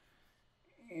promotion.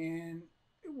 And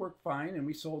it worked fine, and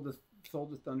we sold the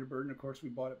Thunderbird, and of course we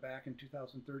bought it back in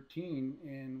 2013.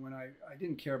 And when I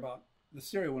didn't care about the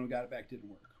stereo when we got it back, didn't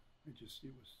work. It was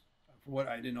for what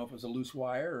I didn't know if it was a loose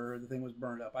wire or the thing was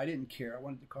burned up. I didn't care. I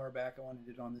wanted the car back. I wanted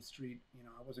it on the street. You know,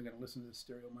 I wasn't going to listen to the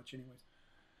stereo much anyways.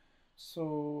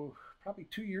 So probably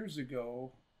 2 years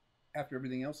ago, after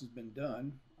everything else has been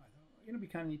done, I thought, you know, it'd be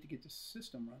kind of neat to get this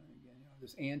system running again. You know,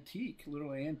 this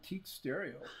little antique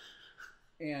stereo.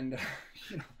 And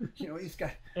you know, he's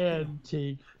got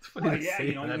antique. Well, yeah,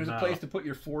 you know, there's a place to put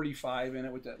your 45 in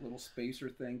it with that little spacer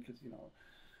thing, because you know,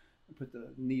 put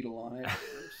the needle on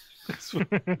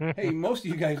it. Hey, most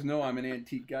of you guys know I'm an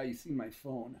antique guy. You see my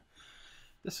phone.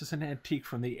 This is an antique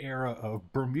from the era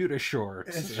of Bermuda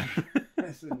shorts.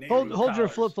 Hold your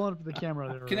flip phone up to the camera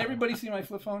there. Can everybody see my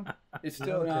flip phone? It's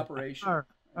still in operation.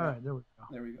 All right, there we go.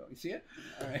 There we go. You see it?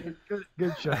 All right.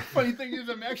 Good shot. Funny thing is,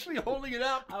 I'm actually holding it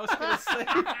up. I was going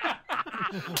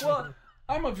to say. Well,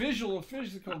 I'm a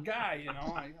physical guy, you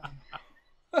know.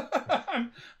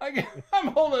 I'm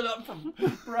holding it up from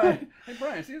Brian. Hey,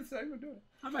 Brian, see this? I'm doing it.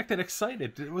 I'm acting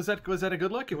excited. Was that a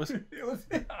good look? It was. It was.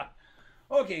 Yeah.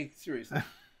 Okay, seriously.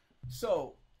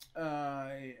 So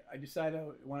I decided I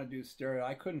want to do stereo.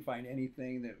 I couldn't find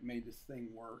anything that made this thing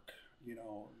work. You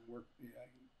know,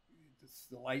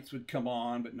 the lights would come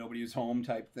on, but nobody was home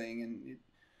type thing, and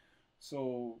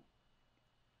so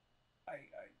I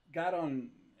got on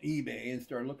eBay and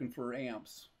started looking for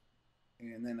amps.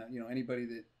 And then, you know, anybody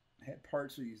that had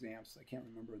parts of these amps, I can't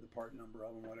remember the part number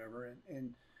of them, whatever,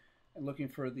 and looking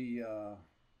for the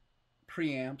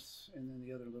preamps, and then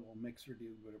the other little mixer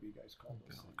dude, whatever you guys call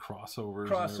those things.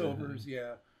 Crossovers,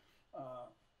 yeah.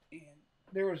 And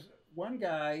there was one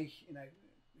guy, and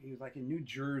he was like in New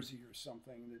Jersey or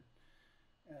something. That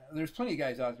there's plenty of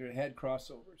guys out there that had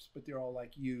crossovers, but they're all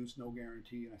like used, no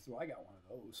guarantee. And I said, well, I got one of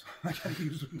those. I got a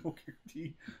used with no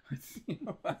guarantee. You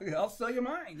know, I'll sell you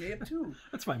mine. They have two.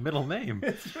 That's my middle name.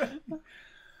 That's right.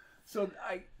 So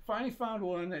I finally found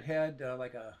one that had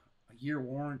like a year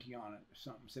warranty on it or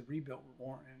something. It said rebuilt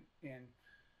warranty. And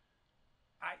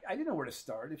I didn't know where to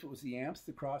start, if it was the amps,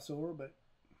 the crossover, but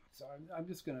so I'm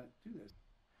just going to do this.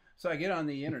 So I get on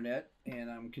the internet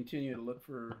and I'm continuing to look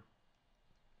for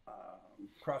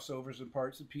crossovers and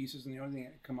parts and pieces, and the only thing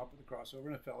I come up with a crossover,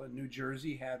 and a fella in New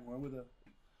Jersey had one with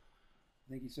I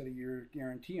think he said a year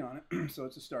guarantee on it. So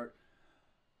it's a start.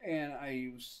 And I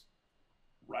was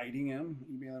writing him,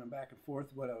 emailing him back and forth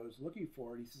what I was looking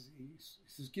for. And he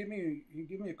says, give me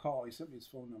a call. He sent me his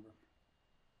phone number.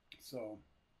 So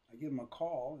I give him a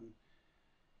call, and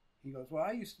he goes, well,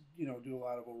 I used to, you know, do a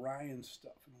lot of Orion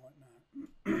stuff and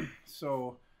whatnot.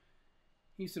 So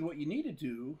he said, what you need to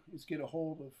do is get a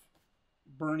hold of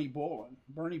Bernie Bolin.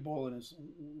 Bernie Bolin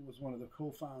was one of the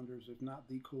co-founders, if not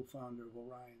the co-founder of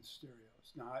Orion Stereos.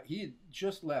 Now, he had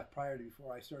just left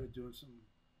before I started doing some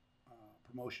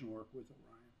promotion work with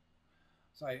Orion.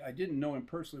 So I didn't know him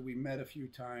personally. We met a few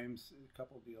times, a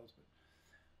couple of deals. But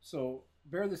so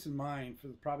bear this in mind. For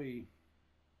probably,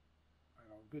 I don't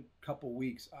know, a good couple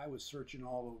weeks, I was searching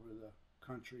all over the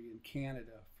country in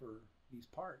Canada for these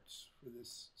parts for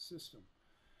this system.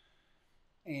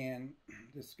 And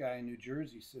this guy in New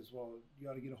Jersey says, well, you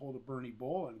ought to get a hold of Bernie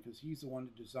Bolin, because he's the one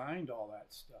that designed all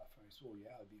that stuff. And I said, well, yeah,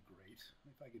 that'd be great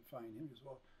if I could find him. He goes,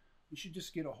 well, you should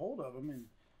just get a hold of him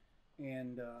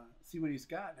and see what he's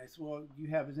got. And I said, well, you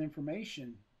have his information?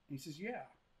 And he says, yeah.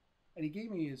 And he gave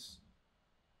me his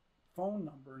phone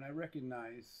number, and I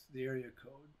recognize the area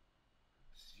code.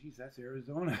 Geez, that's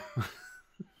Arizona.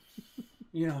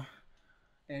 You know.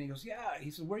 And he goes, yeah.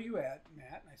 He said, where are you at,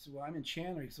 Matt? And I said, well, I'm in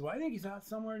Chandler. He said, well, I think he's out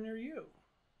somewhere near you.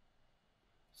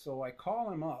 So I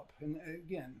call him up. And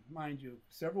again, mind you,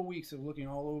 several weeks of looking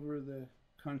all over the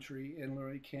country and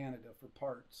literally Canada for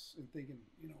parts and thinking,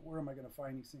 you know, where am I going to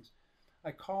find these things?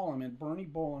 I call him, and Bernie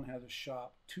Bolin has a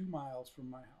shop 2 miles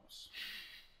from my house.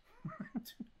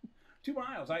 2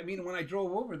 miles. I mean, when I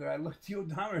drove over there, I looked the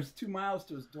odometer, it's 2 miles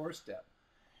to his doorstep.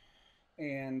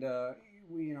 And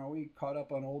we caught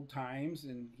up on old times,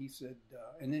 and he said,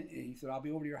 I'll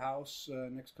be over to your house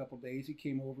next couple of days. He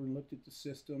came over and looked at the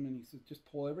system, and he said, just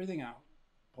pull everything out,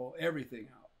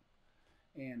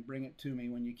 and bring it to me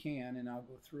when you can, and I'll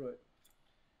go through it.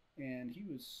 And he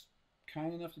was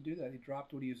kind enough to do that. He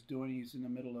dropped what he was doing. He's in the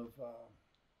middle of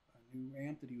a new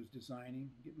amp that he was designing,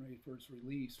 getting ready for its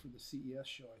release for the CES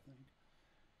show, I think.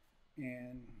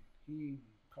 And he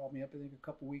called me up, I think, a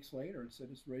couple weeks later and said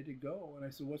it's ready to go. And I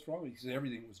said, what's wrong with it? He said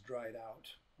everything was dried out.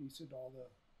 He said all the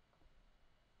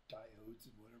diodes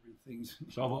and whatever things.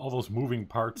 So all those moving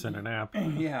parts in an amp.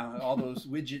 Yeah, all those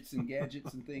widgets and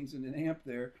gadgets and things in an amp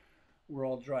there were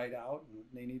all dried out, and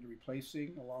they needed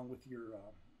replacing along with your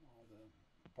all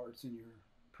the parts in your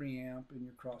preamp and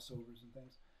your crossovers and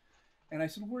things. And I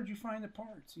said, where'd you find the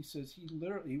parts? He says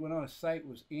he went on a site,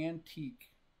 was antique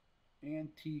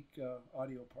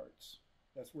audio parts.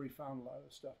 That's where he found a lot of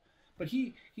the stuff. But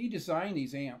he designed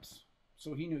these amps,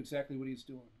 so he knew exactly what he was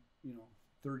doing,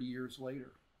 30 years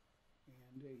later. And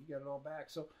he got it all back.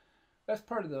 So that's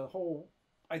part of the whole,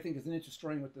 I think, is an interesting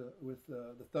story with the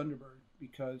Thunderbird,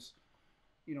 because,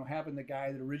 having the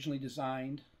guy that originally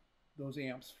designed those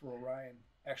amps for Orion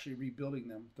actually rebuilding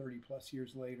them 30 plus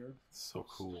years later. So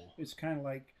cool. It's kind of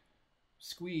like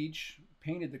Squeege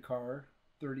painted the car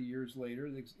 30 years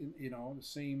later. The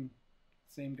same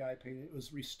guy painted it. It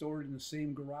was restored in the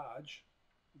same garage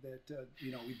that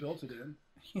we built it in.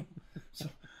 So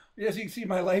as you can see,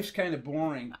 my life's kind of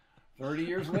boring. 30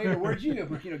 years later, where'd you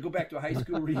go back to a high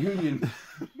school reunion?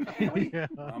 Yeah.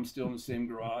 I'm still in the same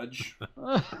garage.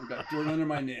 I've got dirt under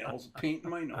my nails, paint in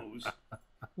my nose.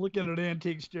 Looking at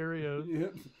antique stereos.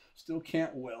 Yep. Still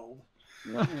can't weld.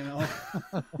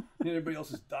 Everybody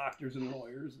else is doctors and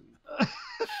lawyers.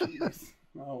 Jeez.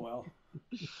 Oh well.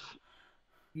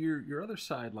 Your other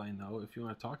sideline, though, if you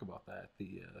want to talk about that,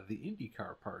 the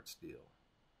IndyCar parts deal.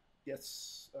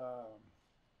 Yes,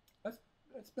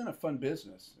 that's been a fun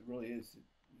business. It really is. You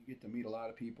get to meet a lot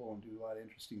of people and do a lot of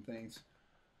interesting things.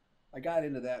 I got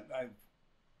into that.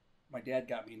 My dad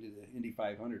got me into the Indy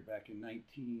 500 back in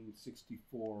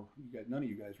 1964. None of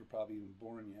you guys were probably even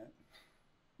born yet.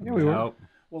 Yeah, we were. Nope.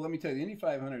 Well, let me tell you, the Indy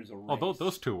 500 is a race. Oh,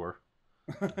 those two were.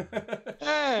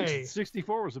 Hey!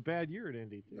 64 was a bad year at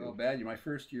Indy, too. Oh, bad year. My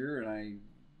first year, and I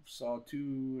saw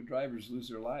two drivers lose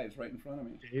their lives right in front of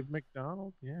me. Dave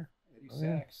McDonald, yeah. Eddie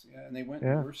Sachs, yeah, and they went in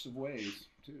the worst of ways,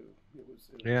 too. It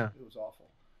was awful.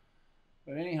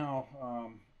 But anyhow,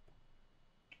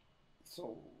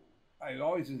 so I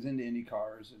always was into Indy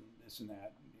cars and this and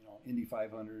that, Indy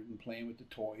 500 and playing with the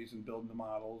toys and building the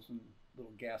models and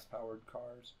little gas-powered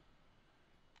cars.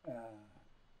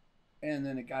 And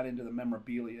then it got into the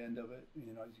memorabilia end of it.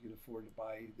 You could afford to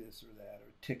buy this or that, or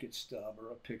a ticket stub, or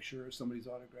a picture, or somebody's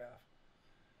autograph.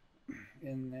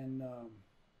 And then around,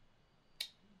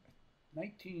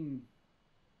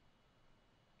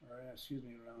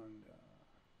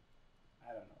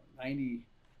 I don't know,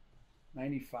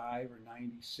 95 or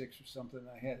 96 or something.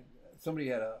 Somebody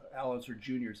had a Alonso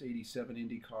Jr.'s 87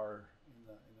 Indy car in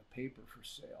the paper for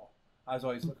sale. I was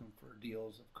always looking for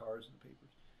deals of cars in the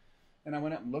papers. And I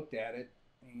went up and looked at it,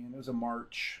 and it was a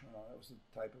March. It was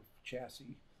a type of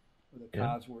chassis with a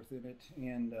Cosworth in it.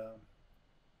 And it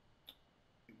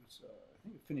was, I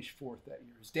think it finished fourth that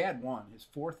year. His dad won his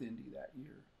fourth Indy that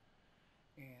year.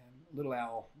 And little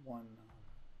Al won,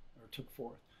 or took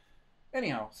fourth.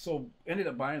 Anyhow, so ended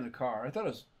up buying the car. I thought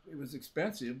it was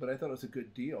expensive, but I thought it was a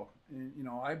good deal. And,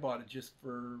 I bought it just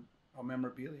for a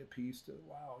memorabilia piece to,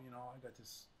 wow, I got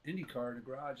this Indy car in the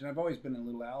garage. And I've always been a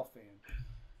little Al fan.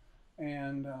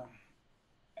 And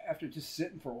after just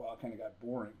sitting for a while, it kind of got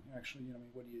boring. Actually,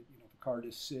 what do you, if the car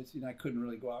just sits, I couldn't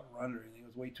really go out and run or anything. It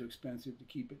was way too expensive to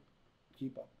keep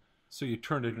up. So you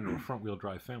turned it into a front-wheel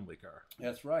drive family car.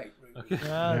 That's right. Okay.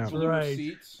 That's right.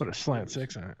 Seats. Put a slant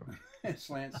six on it.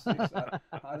 Slant six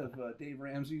out of Dave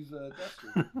Ramsey's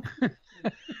Duster.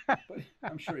 But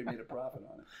I'm sure he made a profit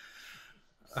on it.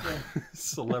 So,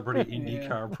 Celebrity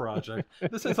IndyCar project.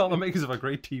 This is all the makings of a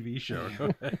great TV show.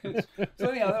 So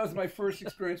anyhow, that was my first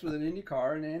experience with an Indy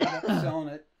car, and I ended up selling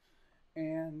it.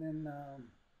 And then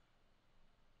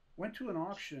went to an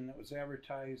auction that was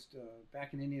advertised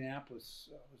back in Indianapolis.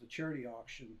 It was a charity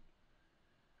auction,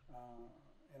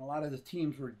 and a lot of the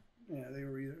teams were, they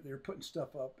were putting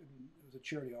stuff up, and it was a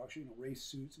charity auction, race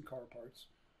suits and car parts.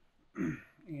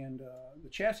 And the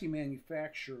chassis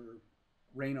manufacturer,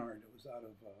 Reynard, it was out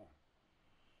of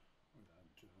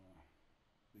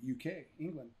the UK,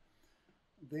 England.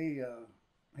 They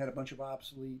had a bunch of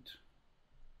obsolete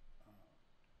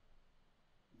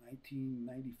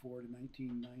 1994 to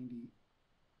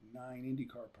 1999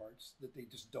 IndyCar parts that they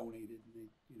just donated.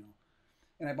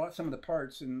 And I bought some of the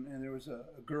parts, and there was a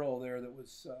girl there that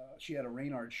was, she had a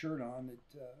Reynard shirt on that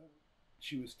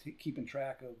she was keeping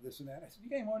track of this and that. I said, "You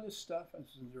got any more of this stuff?" I said,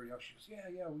 she goes,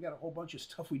 "Yeah, we got a whole bunch of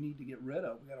stuff we need to get rid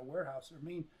of. We got a warehouse. Their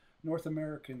main North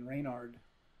American Reynard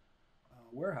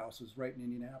warehouse was right in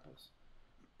Indianapolis."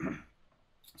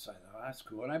 So I thought, oh, that's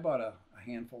cool. And I bought a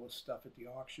handful of stuff at the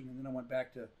auction, and then I went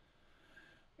back to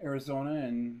Arizona,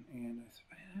 and I said,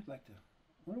 "Man, I'd like to,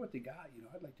 I wonder what they got.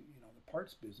 I'd like to, the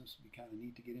parts business would be kind of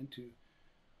neat to get into,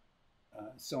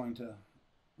 selling to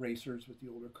racers with the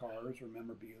older cars or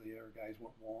memorabilia, or guys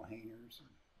want wall hangers." And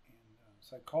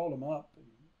so I called them up,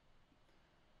 and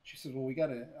she said, "Well, we got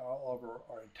all of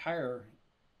our entire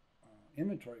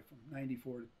inventory from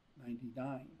 94 to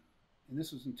 99. and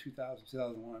this was in 2000,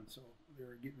 2001, so they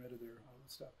were getting rid of all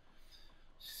that stuff.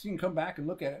 She can come back and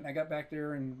look at it, and I got back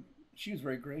there, and she was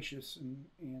very gracious,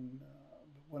 and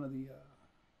one of the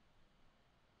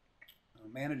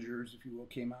managers, if you will,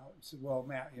 came out and said, well,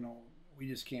 Matt, we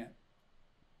just can't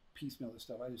piecemeal this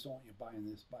stuff. I just don't want you buying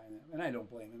this, buying that. And I don't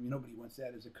blame him. Nobody wants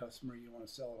that as a customer. You want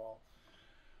to sell it all.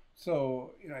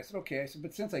 So, I said, okay. I said,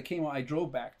 but since I came out, I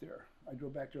drove back there.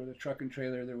 With a truck and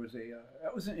trailer. There was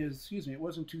it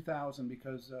wasn't 2000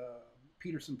 because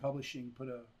Peterson Publishing put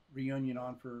a reunion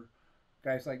on for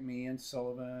guys like me and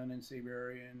Sullivan and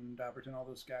Saberry and Dobberton, all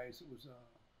those guys. It was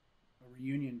a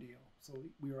reunion deal. So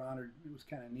we were honored. It was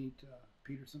kind of neat.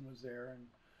 Peterson was there, and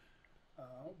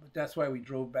but that's why we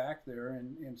drove back there,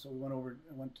 and so we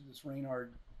went to this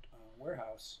Reynard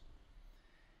warehouse,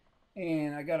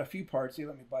 and I got a few parts. They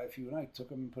let me buy a few, and I took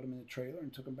them and put them in the trailer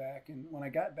and took them back. And when I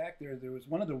got back there was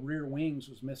one of the rear wings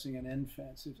was missing an end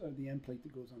fence, or the end plate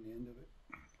that goes on the end of it.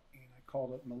 And I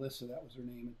called up Melissa, that was her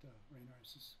name at the Reynard. I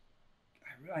says,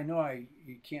 I know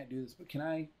you can't do this, but can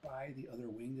I buy the other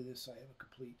wing to this so I have a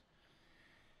complete?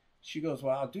 She goes,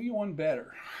 well, I'll do you one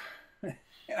better.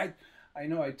 And I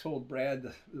know I told Brad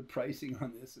the pricing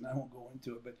on this, and I won't go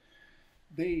into it, but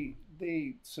they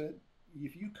said,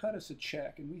 if you cut us a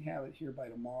check and we have it here by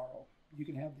tomorrow, you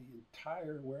can have the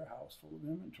entire warehouse full of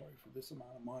inventory for this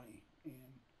amount of money.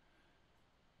 And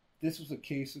this was a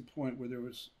case in point where there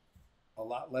was a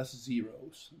lot less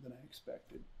zeros than I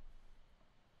expected.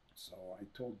 So I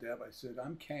told Deb, I said,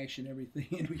 I'm cashing everything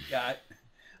in we got.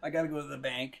 I got to go to the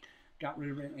bank. Got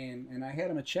rid of it, and I had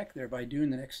him a check there by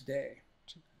June the next day.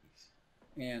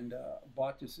 And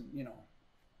bought this,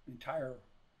 entire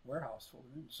warehouse full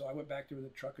of them. So I went back there with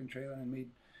a truck and trailer and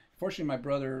made. Fortunately, my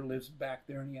brother lives back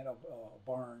there, and he had a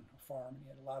barn, a farm, and he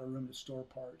had a lot of room to store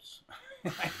parts.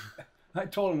 I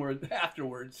told him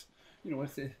afterwards,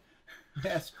 what's it?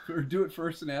 Ask or do it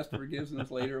first and ask for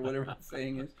forgiveness later, or whatever the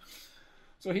saying is.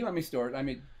 So he let me store it. I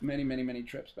made many, many, many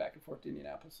trips back and forth to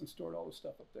Indianapolis and stored all the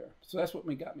stuff up there. So that's what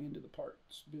got me into the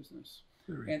parts business.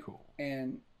 Very cool.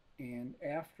 And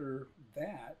after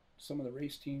that, some of the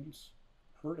race teams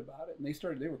heard about it,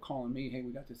 and they were calling me, hey,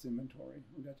 we got this inventory.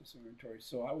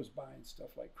 So I was buying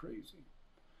stuff like crazy.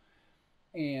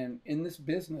 And in this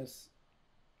business,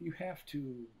 you have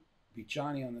to be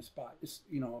Johnny on the spot. It's,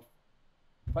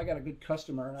 if I got a good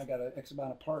customer and I got an X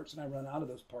amount of parts and I run out of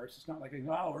those parts, it's not like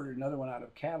I'll order another one out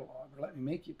of catalog or let me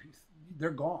make you a piece. They're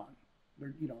gone.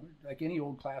 They're like any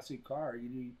old classic car.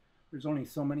 There's only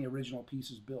so many original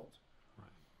pieces built. Right.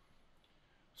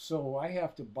 So I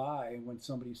have to buy when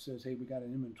somebody says, "Hey, we got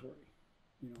an inventory,"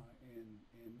 and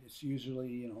it's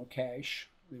usually cash.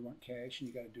 They want cash, and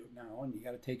you got to do it now, and you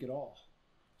got to take it all.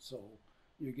 So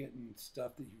you're getting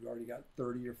stuff that you've already got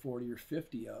 30 or 40 or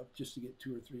 50 of just to get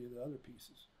 2 or 3 of the other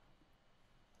pieces.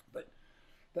 But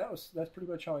that's pretty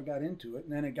much how I got into it.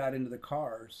 And then it got into the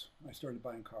cars. I started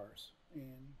buying cars.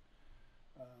 And,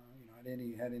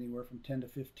 I had anywhere from 10 to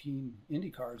 15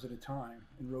 Indy cars at a time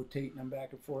and rotating them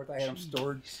back and forth. I had them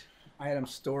stored. I had them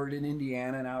stored in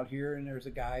Indiana and out here. And there's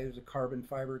a carbon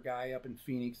fiber guy up in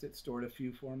Phoenix that stored a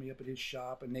few for me up at his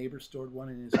shop. A neighbor stored one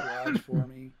in his garage for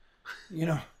me,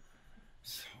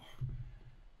 So,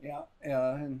 yeah,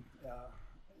 and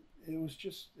it was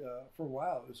just for a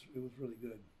while. It was really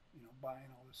good, buying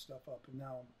all this stuff up, and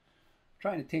now I'm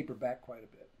trying to taper back quite a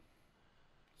bit.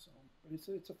 So, but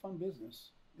it's a fun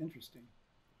business, interesting.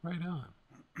 Right on.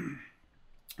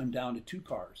 I'm down to 2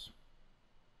 cars.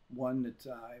 One that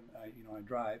I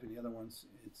drive, and the other one's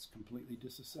it's completely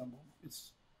disassembled.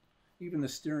 It's even the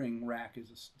steering rack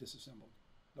is disassembled.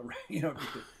 The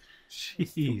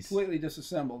It's completely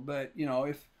disassembled, but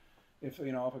if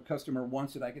a customer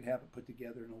wants it, I could have it put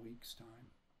together in a week's time.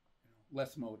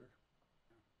 Less motor.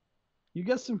 You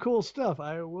got some cool stuff,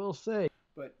 I will say.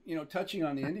 But touching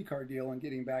on the IndyCar deal and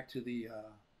getting back to the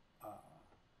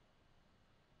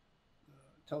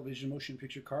Television Motion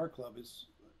Picture Car Club is,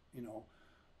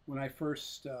 when I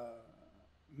first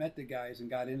met the guys and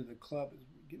got into the club,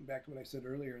 getting back to what I said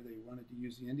earlier, they wanted to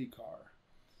use the IndyCar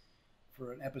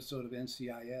for an episode of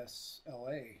NCIS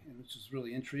LA, and which was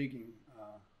really intriguing.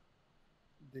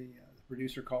 The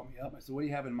producer called me up. I said, "What do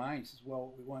you have in mind?" He says, "Well,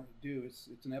 what we want to do is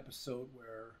it's an episode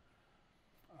where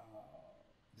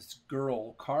this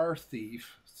girl car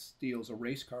thief steals a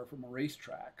race car from a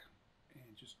racetrack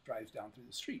and just drives down through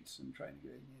the streets and trying to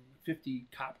get 50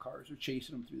 cop cars are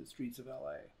chasing them through the streets of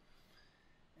LA."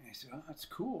 And I said, "Oh, that's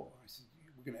cool." I said,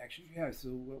 "We're gonna actually, yeah." So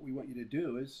what we want you to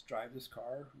do is drive this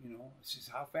car. She says,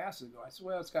 "How fast does it go?" I said,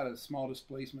 "Well, it's got a small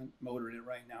displacement motor in it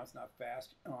right now. It's not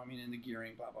fast. In the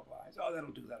gearing, blah blah blah." I said, "Oh,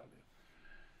 that'll do."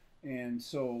 And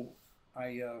so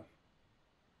I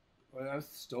well, I was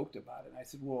stoked about it. And I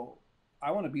said, well,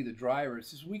 I want to be the driver. He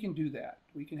says, we can do that.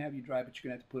 We can have you drive, but you're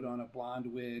going to have to put on a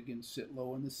blonde wig and sit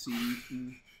low in the seat.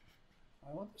 And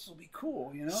I thought, this will be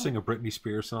cool, you know? Sing a Britney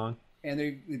Spears song. And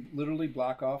they literally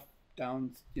block off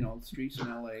down, you know, the streets in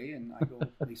L.A. And I go,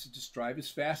 they said, just drive as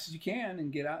fast as you can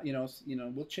and get out. You know,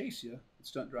 we'll chase you,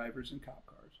 stunt drivers and cop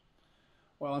cars.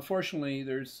 Well, unfortunately,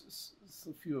 there's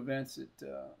a few events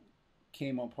that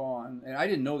came upon, and I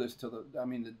didn't know this till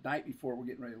the night before we're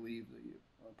getting ready to leave.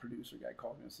 The producer guy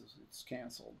called me and says it's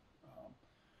canceled.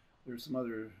 There's some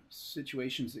other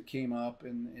situations that came up,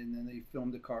 and then they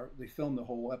filmed the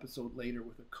whole episode later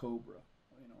with a Cobra,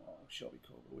 you know, a Shelby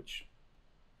Cobra, which,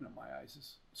 you know, my eyes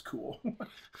is cool.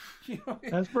 You know,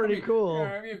 that's pretty cool.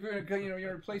 Yeah, I mean, if you're gonna, you know,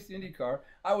 you're replace the Indy car.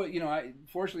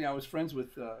 Fortunately I was friends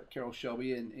with Carol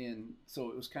Shelby, and so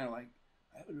it was kind of like,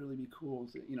 that would really be cool.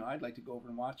 You know, I'd like to go over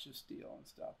and watch this deal and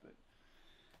stuff, but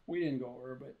we didn't go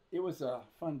over. But it was a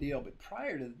fun deal. But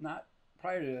prior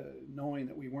to knowing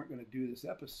that we weren't going to do this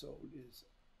episode,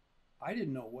 I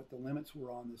didn't know what the limits were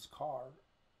on this car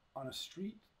on a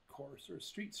street course or a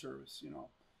street service. You know,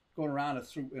 going around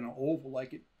in an oval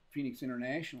like at Phoenix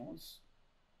International is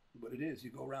what it is. You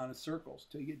go around in circles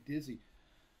till you get dizzy.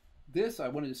 This, I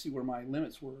wanted to see where my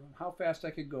limits were, how fast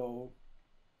I could go,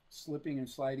 slipping and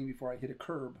sliding before I hit a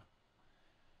curb.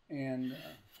 And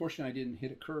fortunately, I didn't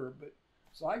hit a curb. But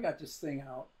so I got this thing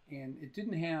out, and it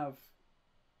didn't have,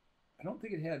 I don't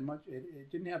think it had much, it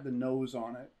didn't have the nose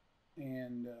on it.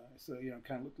 And so, you know, it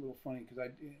kind of looked a little funny because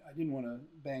I didn't want to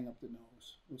bang up the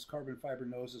nose. Those carbon fiber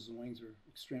noses and wings are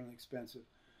extremely expensive.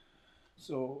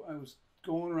 So I was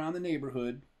going around the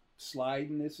neighborhood,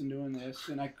 sliding this and doing this,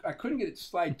 and I couldn't get it to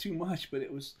slide too much, but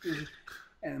it was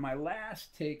and my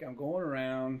last take, I'm going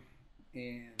around,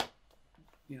 and,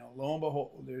 you know, lo and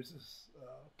behold, there's this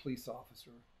police officer.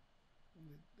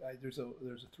 There's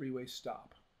a three-way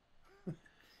stop.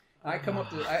 I come up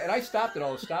to, and I stopped at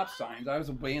all the stop signs. I was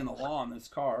obeying the law in this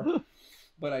car,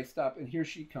 but I stopped, and here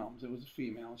she comes. It was a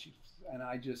female,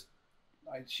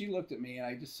 she looked at me, and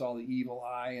I just saw the evil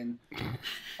eye, and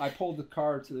I pulled the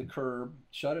car to the curb,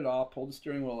 shut it off, pulled the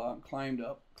steering wheel out, and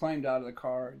climbed out of the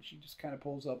car, and she just kind of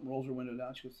pulls up and rolls her window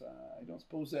down. She goes, I don't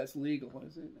suppose that's legal,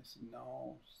 is it? And I said,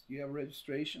 no. Do you have a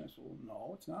registration? I said, well,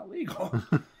 no, it's not legal.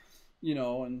 You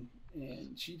know, and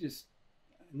she just,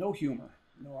 no humor.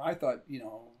 No, I thought, you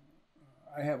know,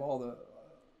 I have all the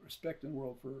respect in the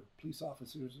world for police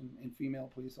officers and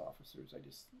female police officers. I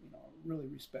just, you know, really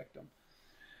respect them.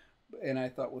 And I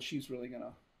thought, well, she's really going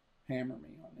to hammer me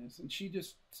on this. And she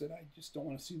just said, I just don't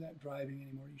want to see that driving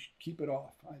anymore. You should keep it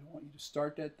off. I don't want you to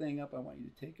start that thing up. I want you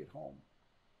to take it home.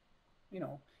 You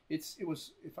know, it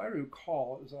was, if I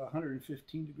recall, it was a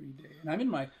 115-degree day. And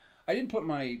I didn't put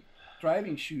my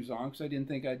driving shoes on because I didn't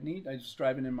think I'd need, I was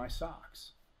driving in my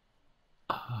socks.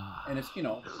 And it's, you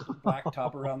know,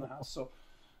 blacktop around the house. So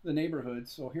the neighborhood.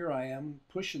 So here I am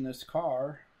pushing this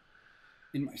car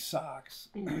in my socks,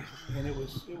 and it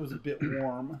was a bit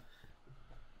warm,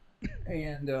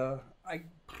 and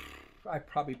I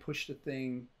probably pushed the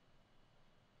thing.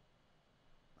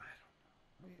 I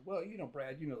don't know. Well, you know,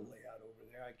 Brad, you know the layout over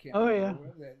there. I can't. Oh yeah.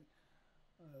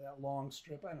 That long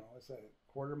strip. I don't know. Is that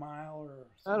a quarter mile or?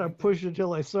 I'd have pushed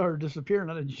until I saw her disappear,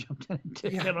 and I'd have jumped in and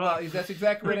taken it off. Well, that's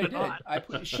exactly what I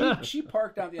did. She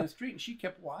parked down the end of the street, and she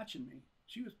kept watching me.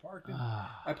 She was parked.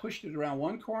 I pushed it around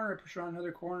one corner. I pushed it around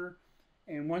another corner.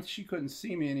 And once she couldn't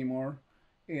see me anymore,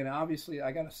 and obviously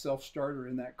I got a self-starter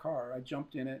in that car, I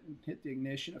jumped in it and hit the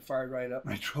ignition. It fired right up,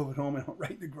 and I drove it home and went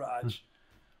right in the garage.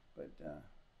 But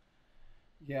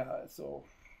yeah,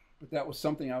 but that was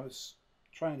something I was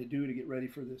trying to do to get ready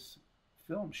for this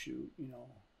film shoot, you know,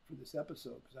 for this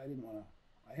episode, because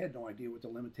I had no idea what the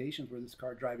limitations were of this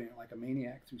car driving it like a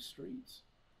maniac through streets.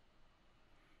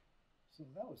 So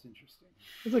that was interesting.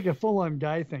 It's like a full-on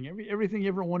guy thing. Everything you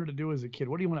ever wanted to do as a kid.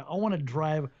 What do you want to? I want to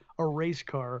drive a race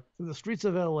car through the streets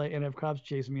of LA and have cops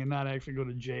chase me and not actually go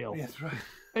to jail. That's right.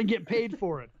 And get paid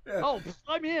for it. Yeah. Oh,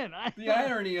 I'm in. The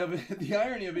irony of it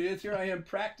is, here I am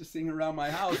practicing around my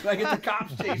house, and I get the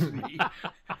cops chasing me,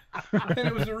 and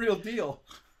it was a real deal.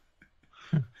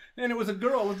 And it was a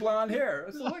girl with blonde hair.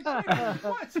 I was like,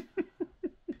 what?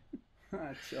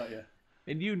 I tell you.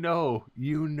 And you know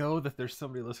that there's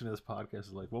somebody listening to this podcast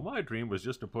is like, well, my dream was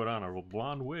just to put on a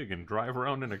blonde wig and drive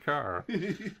around in a car.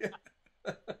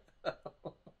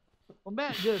 Well,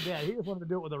 Matt did that. He just wanted to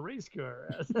do it with a race car.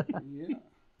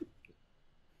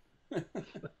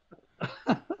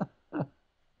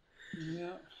 Yeah.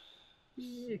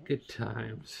 Yeah, good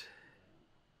times.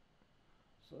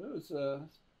 So it's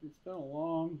been a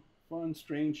long, fun,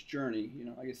 strange journey. You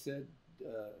know, like I said,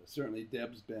 certainly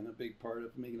Deb's been a big part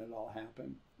of making it all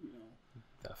happen. You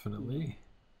know, Definitely.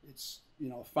 It's,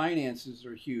 finances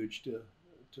are huge to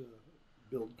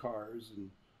build cars and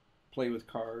play with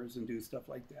cars and do stuff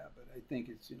like that. But I think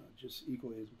it's, just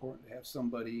equally as important to have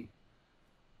somebody,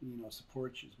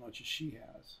 support you as much as she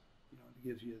has. It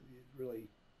gives you, it really,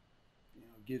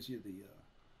 gives you the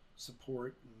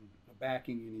support and the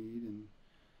backing you need.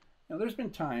 And there's been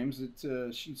times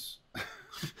that she's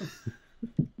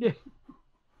Yeah,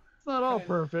 it's not all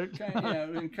perfect.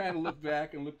 and kind of looked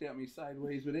back and looked at me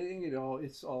sideways, but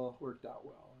it's all worked out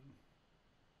well.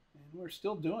 And we're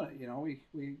still doing it.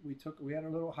 We had a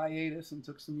little hiatus and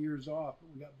took some years off, but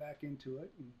we got back into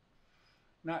it, and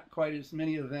not quite as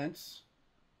many events,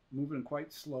 moving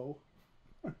quite slow.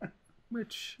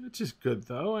 Which is good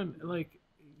though, and like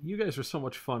you guys were so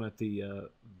much fun at the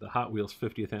Hot Wheels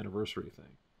 50th anniversary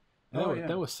thing.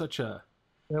 That was such a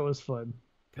That was fun.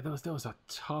 that was a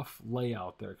tough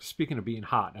layout there. Speaking of being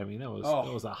hot, I mean that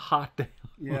was a hot day.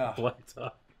 Yeah.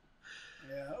 Blacktop.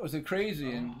 Yeah, it was a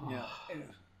crazy and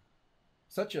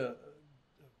such a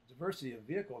diversity of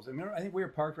vehicles. I think we were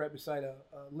parked right beside a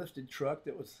lifted truck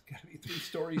that was got to be 3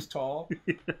 stories tall.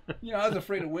 I was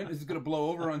afraid a wind is going to blow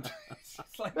over on. It's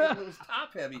like it was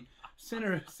top heavy.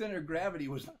 Center of gravity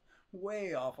was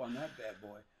way off on that bad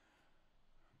boy.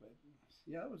 But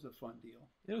yeah, it was a fun deal.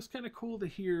 It was kind of cool to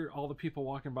hear all the people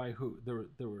walking by who there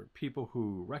were people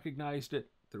who recognized it.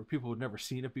 There were people who'd never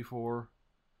seen it before.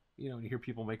 And you hear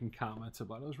people making comments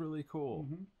about it. It was really cool.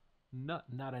 Mm-hmm.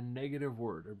 Not a negative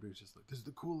word. Everybody's just like, this is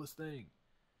the coolest thing.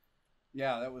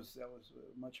 Yeah, that was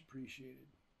much appreciated.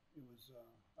 It was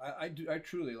I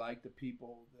truly like the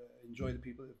people, enjoy the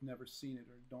people that have never seen it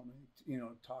or don't,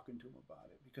 talking to them about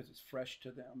it, because it's fresh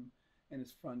to them and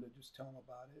it's fun to just tell them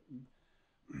about it. And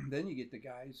then you get the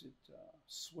guys that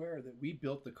swear that we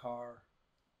built the car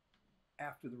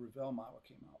after the Revell model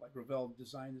came out. Like Revell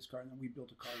designed this car and then we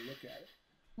built a car to look at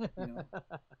it.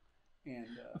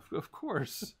 And of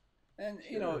course. And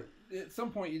at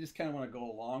some point you just kind of want to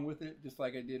go along with it, just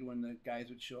like I did when the guys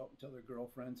would show up and tell their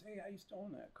girlfriends, "Hey, I used to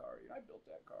own that car. I built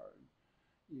that car."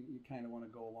 And you kind of want to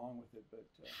go along with it, but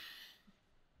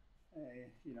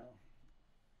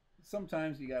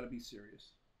sometimes you got to be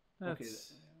serious. Okay,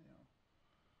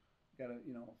 got to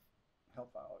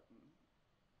help out.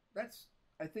 And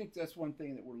I think that's one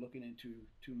thing that we're looking into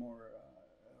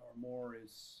more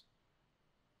is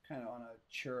kind of on a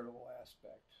charitable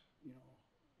aspect.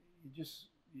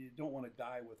 You don't want to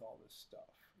die with all this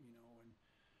stuff, and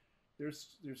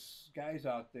there's guys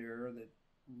out there that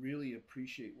really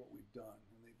appreciate what we've done,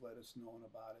 and they've let us know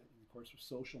about it. And of course, with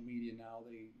social media now,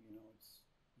 you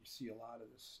see a lot of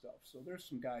this stuff. So there's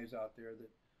some guys out there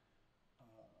that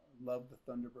loved the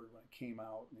Thunderbird when it came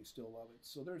out, and they still love it.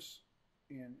 So there's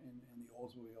and the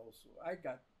Oldsmobile. So I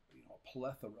got a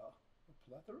plethora.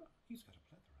 He's got a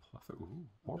plethora. Ooh,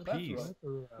 more peas.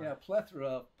 Yeah, plethora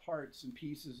of parts and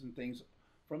pieces and things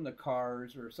from the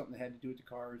cars, or something that had to do with the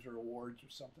cars, or awards or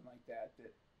something like that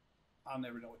I'll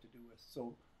never know what to do with.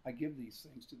 So I give these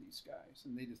things to these guys,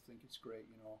 and they just think it's great.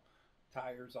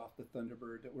 Tires off the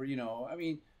Thunderbird that were,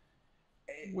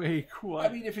 way cool.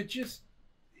 If it just,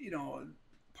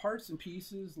 parts and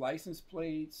pieces, license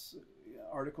plates,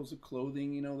 articles of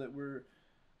clothing, that were.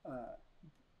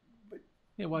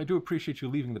 Yeah, well, I do appreciate you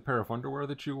leaving the pair of underwear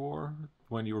that you wore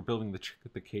when you were building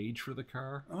the cage for the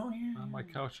car. Oh, yeah. On my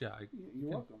couch, yeah.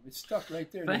 You're welcome. It's stuck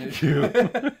right there. Thank you.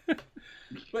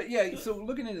 But yeah, so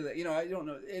looking into that, I don't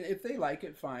know. And if they like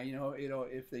it, fine.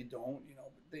 If they don't,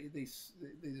 they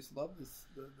just love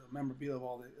the memorabilia of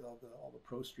all the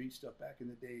Pro Street stuff back in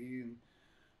the day, and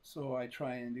so I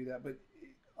try and do that. But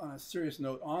on a serious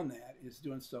note, on that is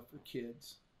doing stuff for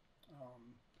kids.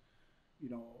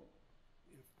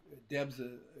 Deb's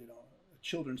a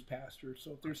children's pastor,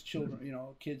 so if there's children,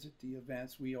 kids at the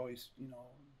events, we always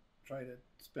try to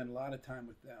spend a lot of time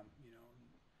with them,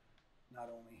 not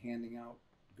only handing out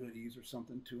goodies or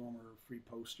something to them, or free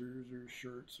posters or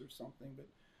shirts or something, but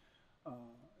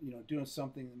doing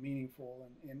something meaningful.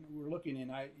 And we're looking,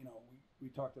 and we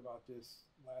talked about this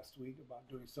last week about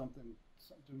doing something,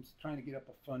 trying to get up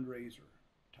a fundraiser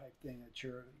type thing, a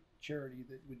charity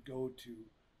that would go to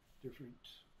different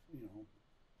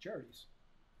charities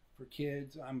for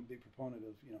kids. I'm a big proponent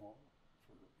of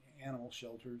for animal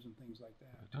shelters and things like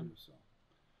that too. So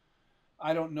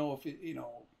I don't know if it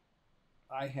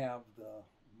I have the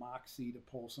moxie to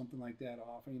pull something like that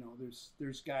off.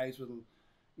 There's guys with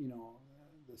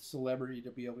the celebrity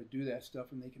to be able to do that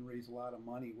stuff, and they can raise a lot of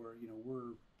money, where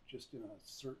we're just in a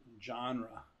certain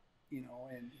genre,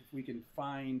 and if we can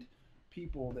find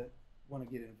people that want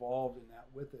to get involved in that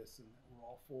with us, and we're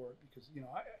all for it, because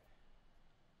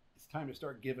it's time to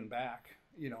start giving back,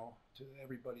 to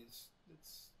everybody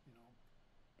that's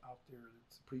out there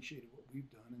that's appreciated what we've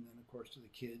done, and then of course to the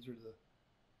kids or the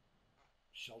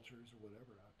shelters or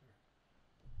whatever out there.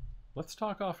 Let's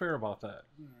talk off air about that.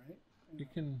 All right. You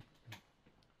can.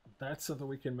 That's something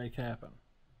we can make happen.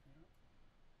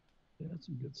 Yeah, that's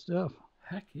some good stuff.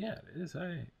 Heck yeah, it is.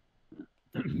 Hey.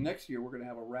 Next year we're going to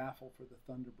have a raffle for the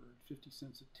Thunderbird, 50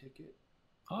 cents a ticket.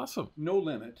 Awesome. No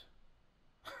limit.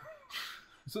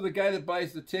 So the guy that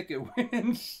buys the ticket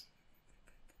wins.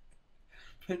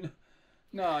 But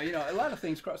no, you know, a lot of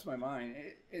things cross my mind.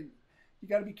 You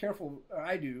got to be careful.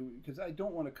 I do, because I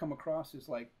don't want to come across as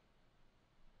like,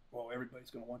 well, everybody's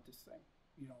going to want this thing.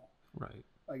 You know, Right.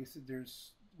 like I said,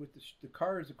 there's with the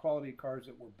cars, the quality of cars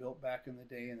that were built back in the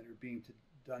day and that are being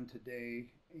done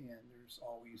today, and there's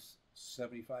always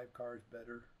 75 cars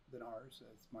better than ours.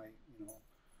 That's my, you know,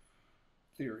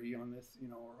 theory on this, you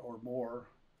know, or more,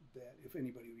 that if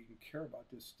anybody would even care about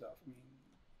this stuff, I mean,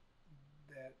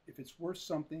 that if it's worth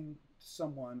something to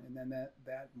someone, and then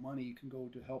that money can go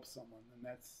to help someone, then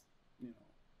that's, you know,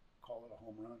 call it a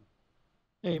home run.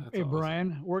 Hey, That's hey, awesome.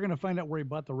 Brian, we're gonna find out where he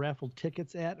bought the raffle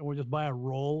tickets at, and we'll just buy a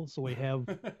roll so we have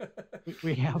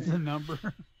we have the number.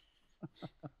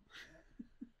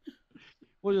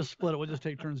 We'll just split it. We'll just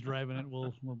take turns driving it.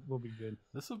 We'll be good.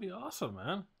 This will be awesome,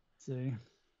 man. See.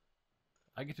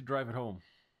 I get to drive it home.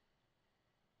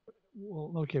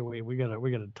 Well, okay, wait. We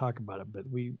gotta talk about it, but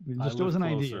we I just it was live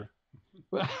an closer.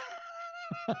 idea.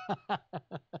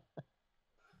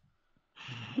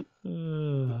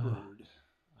 Bird.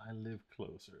 I live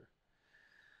closer.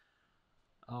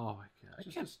 Oh my god! I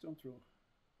Just can't. a stone throw.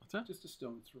 What's that? Just a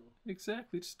stone throw.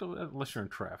 Exactly. Just don't, unless you're in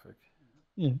traffic.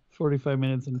 Yeah, 45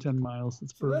 minutes and 10 miles.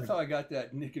 It's So that's perfect. how I got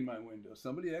that nick in my window.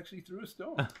 Somebody actually threw a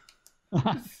stone.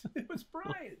 It was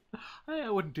Brian. I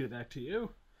wouldn't do that to you.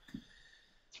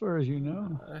 As far as you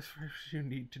know. As far as you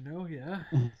need to know, yeah.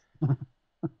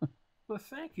 Well,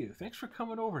 thank you. Thanks for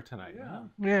coming over tonight. Yeah.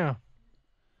 Man. Yeah.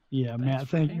 Yeah, Thanks Matt, for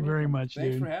thank you hanging very out. much,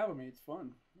 Thanks dude. for having me. It's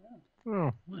fun. Yeah.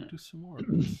 Oh, We'll do some more of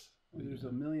this. There's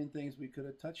a million things we could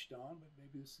have touched on, but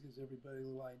maybe this gives everybody a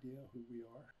little idea who we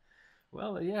are.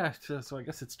 Well, yeah. So I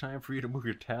guess it's time for you to move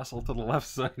your tassel to the left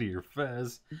side of your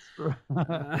fez.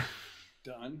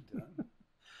 Done.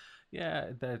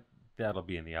 Yeah, that'll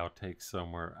be in the outtakes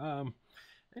somewhere.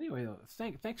 Anyway,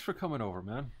 thanks for coming over,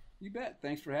 man. You bet.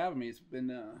 Thanks for having me. It's been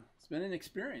an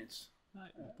experience.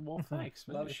 Well, thanks,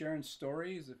 man. Love sharing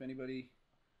stories. If anybody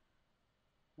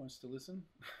wants to listen.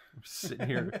 sitting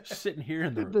here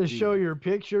in to show your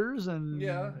pictures and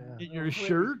Yeah. get your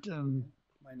shirt and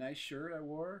My nice shirt I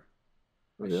wore.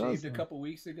 I Pretty shaved awesome. a couple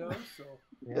weeks ago, so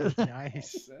yeah,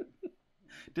 nice. that's it.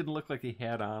 Didn't look like he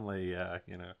had on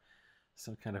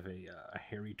some kind of a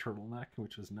hairy turtleneck,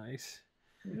 which was nice.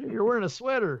 you're wearing a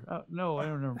sweater. Oh, no, I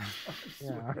don't know.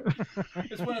 Yeah.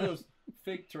 It's one of those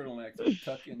fake turtlenecks that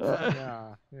tuck in.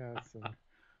 Yeah. Yeah. So.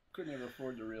 Couldn't ever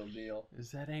afford the real deal.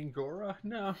 Is that Angora?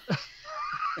 No.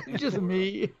 Just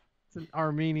me. It's an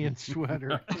Armenian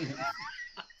sweater.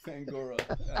 Angora.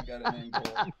 I got an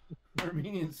Angora.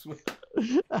 Armenian sweat.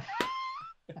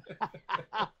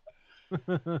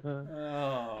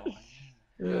 Oh.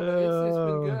 It's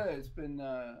been good. It's been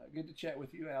good to chat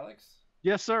with you, Alex.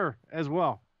 Yes, sir. As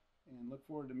well. And look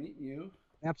forward to meeting you.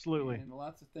 Absolutely. And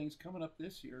lots of things coming up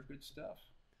this year. Good stuff.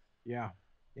 Yeah.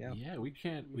 Yeah. Yeah, we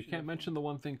can't We should can't have mention the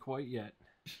one thing quite yet.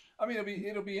 I mean,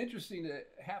 it'll be interesting that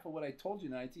half of what I told you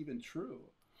tonight's even true.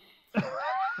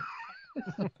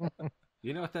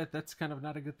 You know what? That's kind of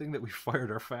not a good thing that we fired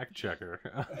our fact checker.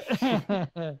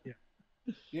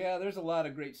 Yeah, there's a lot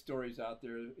of great stories out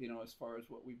there, you know, as far as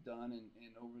what we've done and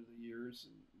over the years,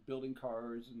 and building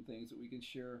cars and things that we can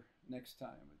share next time.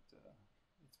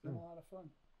 It's been a lot of fun.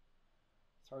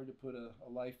 It's hard to put a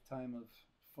lifetime of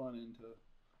fun into,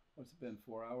 what's it been,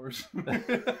 4 hours? I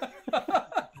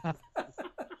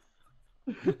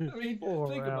mean, 4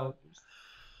 think about it.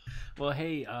 Well,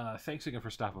 hey, thanks again for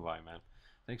stopping by, man.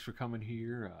 Thanks for coming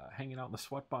here, hanging out in the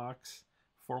Sweatbox,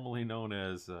 formerly known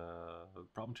as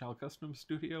Problem Child Kustoms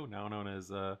Studio, now known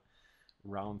as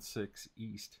Round 6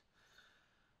 East.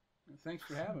 Thanks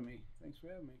for having me. Of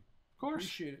course.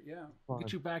 Appreciate it, yeah. We'll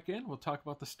get you back in. We'll talk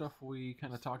about the stuff we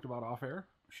kind of talked about off air.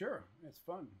 Sure, it's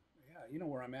fun. Yeah, you know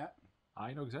where I'm at.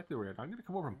 I know exactly where you're at. I'm going to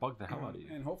come over and bug the hell out of you.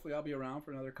 And hopefully I'll be around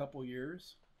for another couple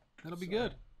years. That'll be So,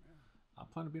 good. I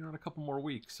plan to be around a couple more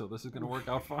weeks, so this is going to work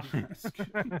out fine.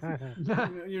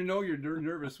 You know you're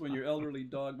nervous when your elderly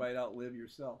dog might outlive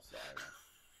yourself. So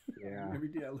Yeah. every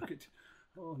day I look at,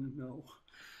 oh no.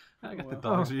 I got Oh, the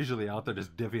well. dogs usually out there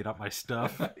just divvying up my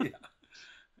stuff.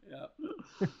 Yeah.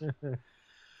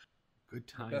 Good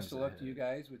times. Best of luck to you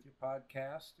ahead. guys with your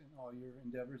podcast and all your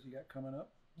endeavors you got coming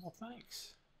up. Well,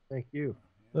 thanks. Thank you.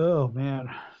 Oh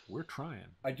man. We're trying.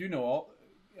 I do know all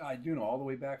the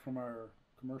way back from our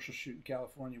commercial shoot in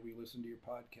California. We listened to your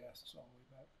podcasts all the way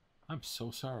back. I'm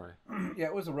so sorry. Yeah,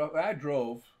 it was a rough. I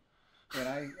drove, and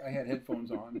I had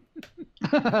headphones on.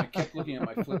 I kept looking at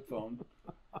my flip phone.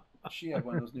 She had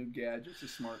one of those new gadgets, a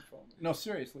smartphone. No,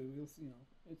 seriously, it's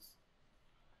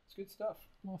good stuff.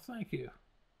 Well, thank you.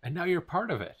 And now you're part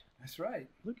of it. That's right.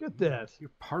 Look at that.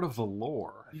 You're part of the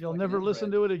lore. You'll never listen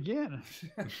to it again.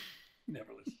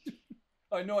 Never listen.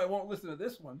 I know I won't listen to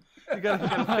this one. You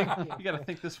gotta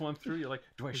think this one through. You're like,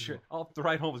 do I share? The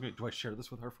ride home is me. Do I share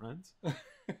this with our friends? Do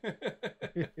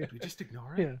we just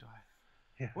ignore it?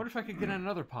 Yeah. What if I could get on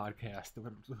another podcast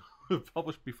that would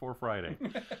publish before Friday?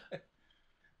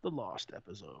 The lost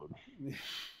episode.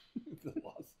 The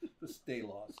stay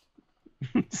lost.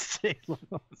 Stay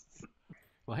lost.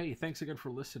 Well, hey, thanks again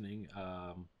for listening.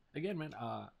 Again, man,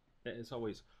 as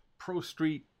always, Pro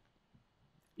Street,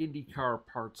 IndyCar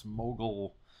Parts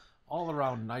Mogul, all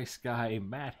around nice guy,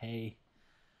 Matt Hay,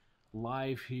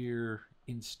 live here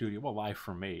in studio. Well, live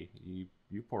from me. You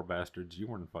poor bastards, you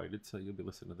weren't invited, so you'll be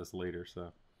listening to this later.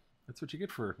 So that's what you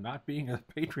get for not being a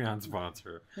Patreon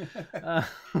sponsor.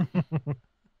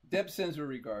 Deb sends her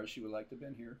regards. She would like to have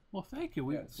been here. Well, thank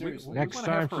you. Seriously. Next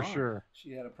time for sure.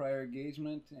 She had a prior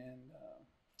engagement,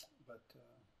 but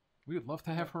we would love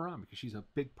to have her on because she's a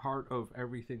big part of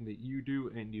everything that you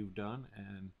do and you've done,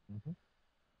 and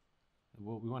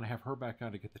we want to have her back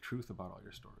on to get the truth about all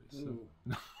your stories. So.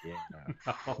 Yeah.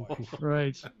 No.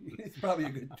 Right. It's probably a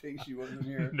good thing she wasn't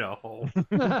here. No.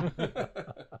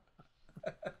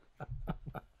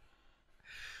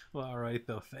 Well, all right,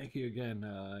 though. Thank you again.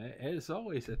 As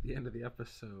always, at the end of the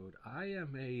episode, I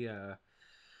am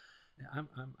I'm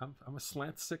a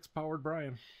slant six powered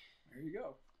Brian. There you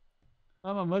go.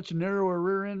 I'm a much narrower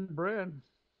rear end Brad.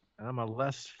 I'm a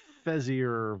less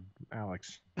fezzier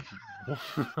Alex.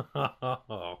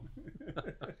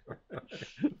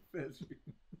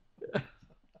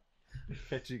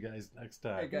 Catch you guys next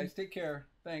time. All right, guys, take care.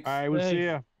 Thanks. All right, we'll see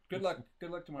you. Good luck. Good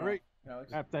luck tomorrow. All right.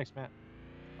 Alex. Thanks, Matt.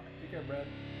 Take care, Brad.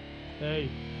 Hey.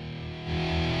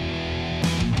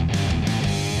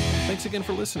 Thanks again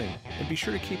for listening, and be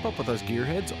sure to keep up with us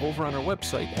gearheads over on our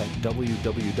website at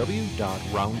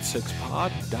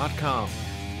www.round6pod.com.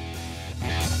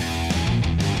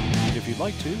 If you'd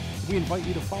like to, we invite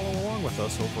you to follow along with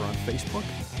us over on Facebook,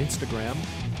 Instagram,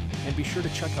 and be sure to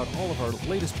check out all of our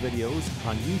latest videos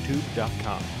on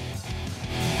youtube.com.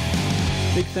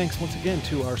 Big thanks once again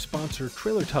to our sponsor,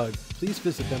 Trailer Tug. Please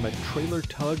visit them at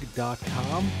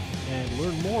trailertug.com and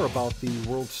learn more about the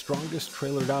world's strongest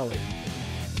trailer dolly.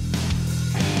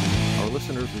 Our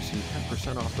listeners receive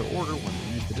 10% off their order when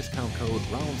they use the discount code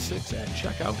ROUND6 at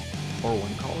checkout or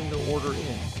when calling their order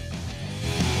in.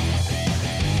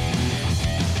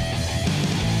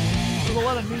 There's a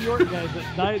lot of New York guys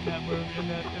that died in that movie, in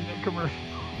that commercial. I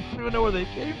don't even know where they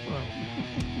came from.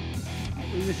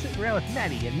 We were sitting around with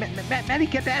Maddie, and Maddie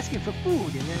kept asking for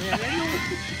food.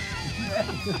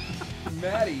 And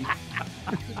Maddie.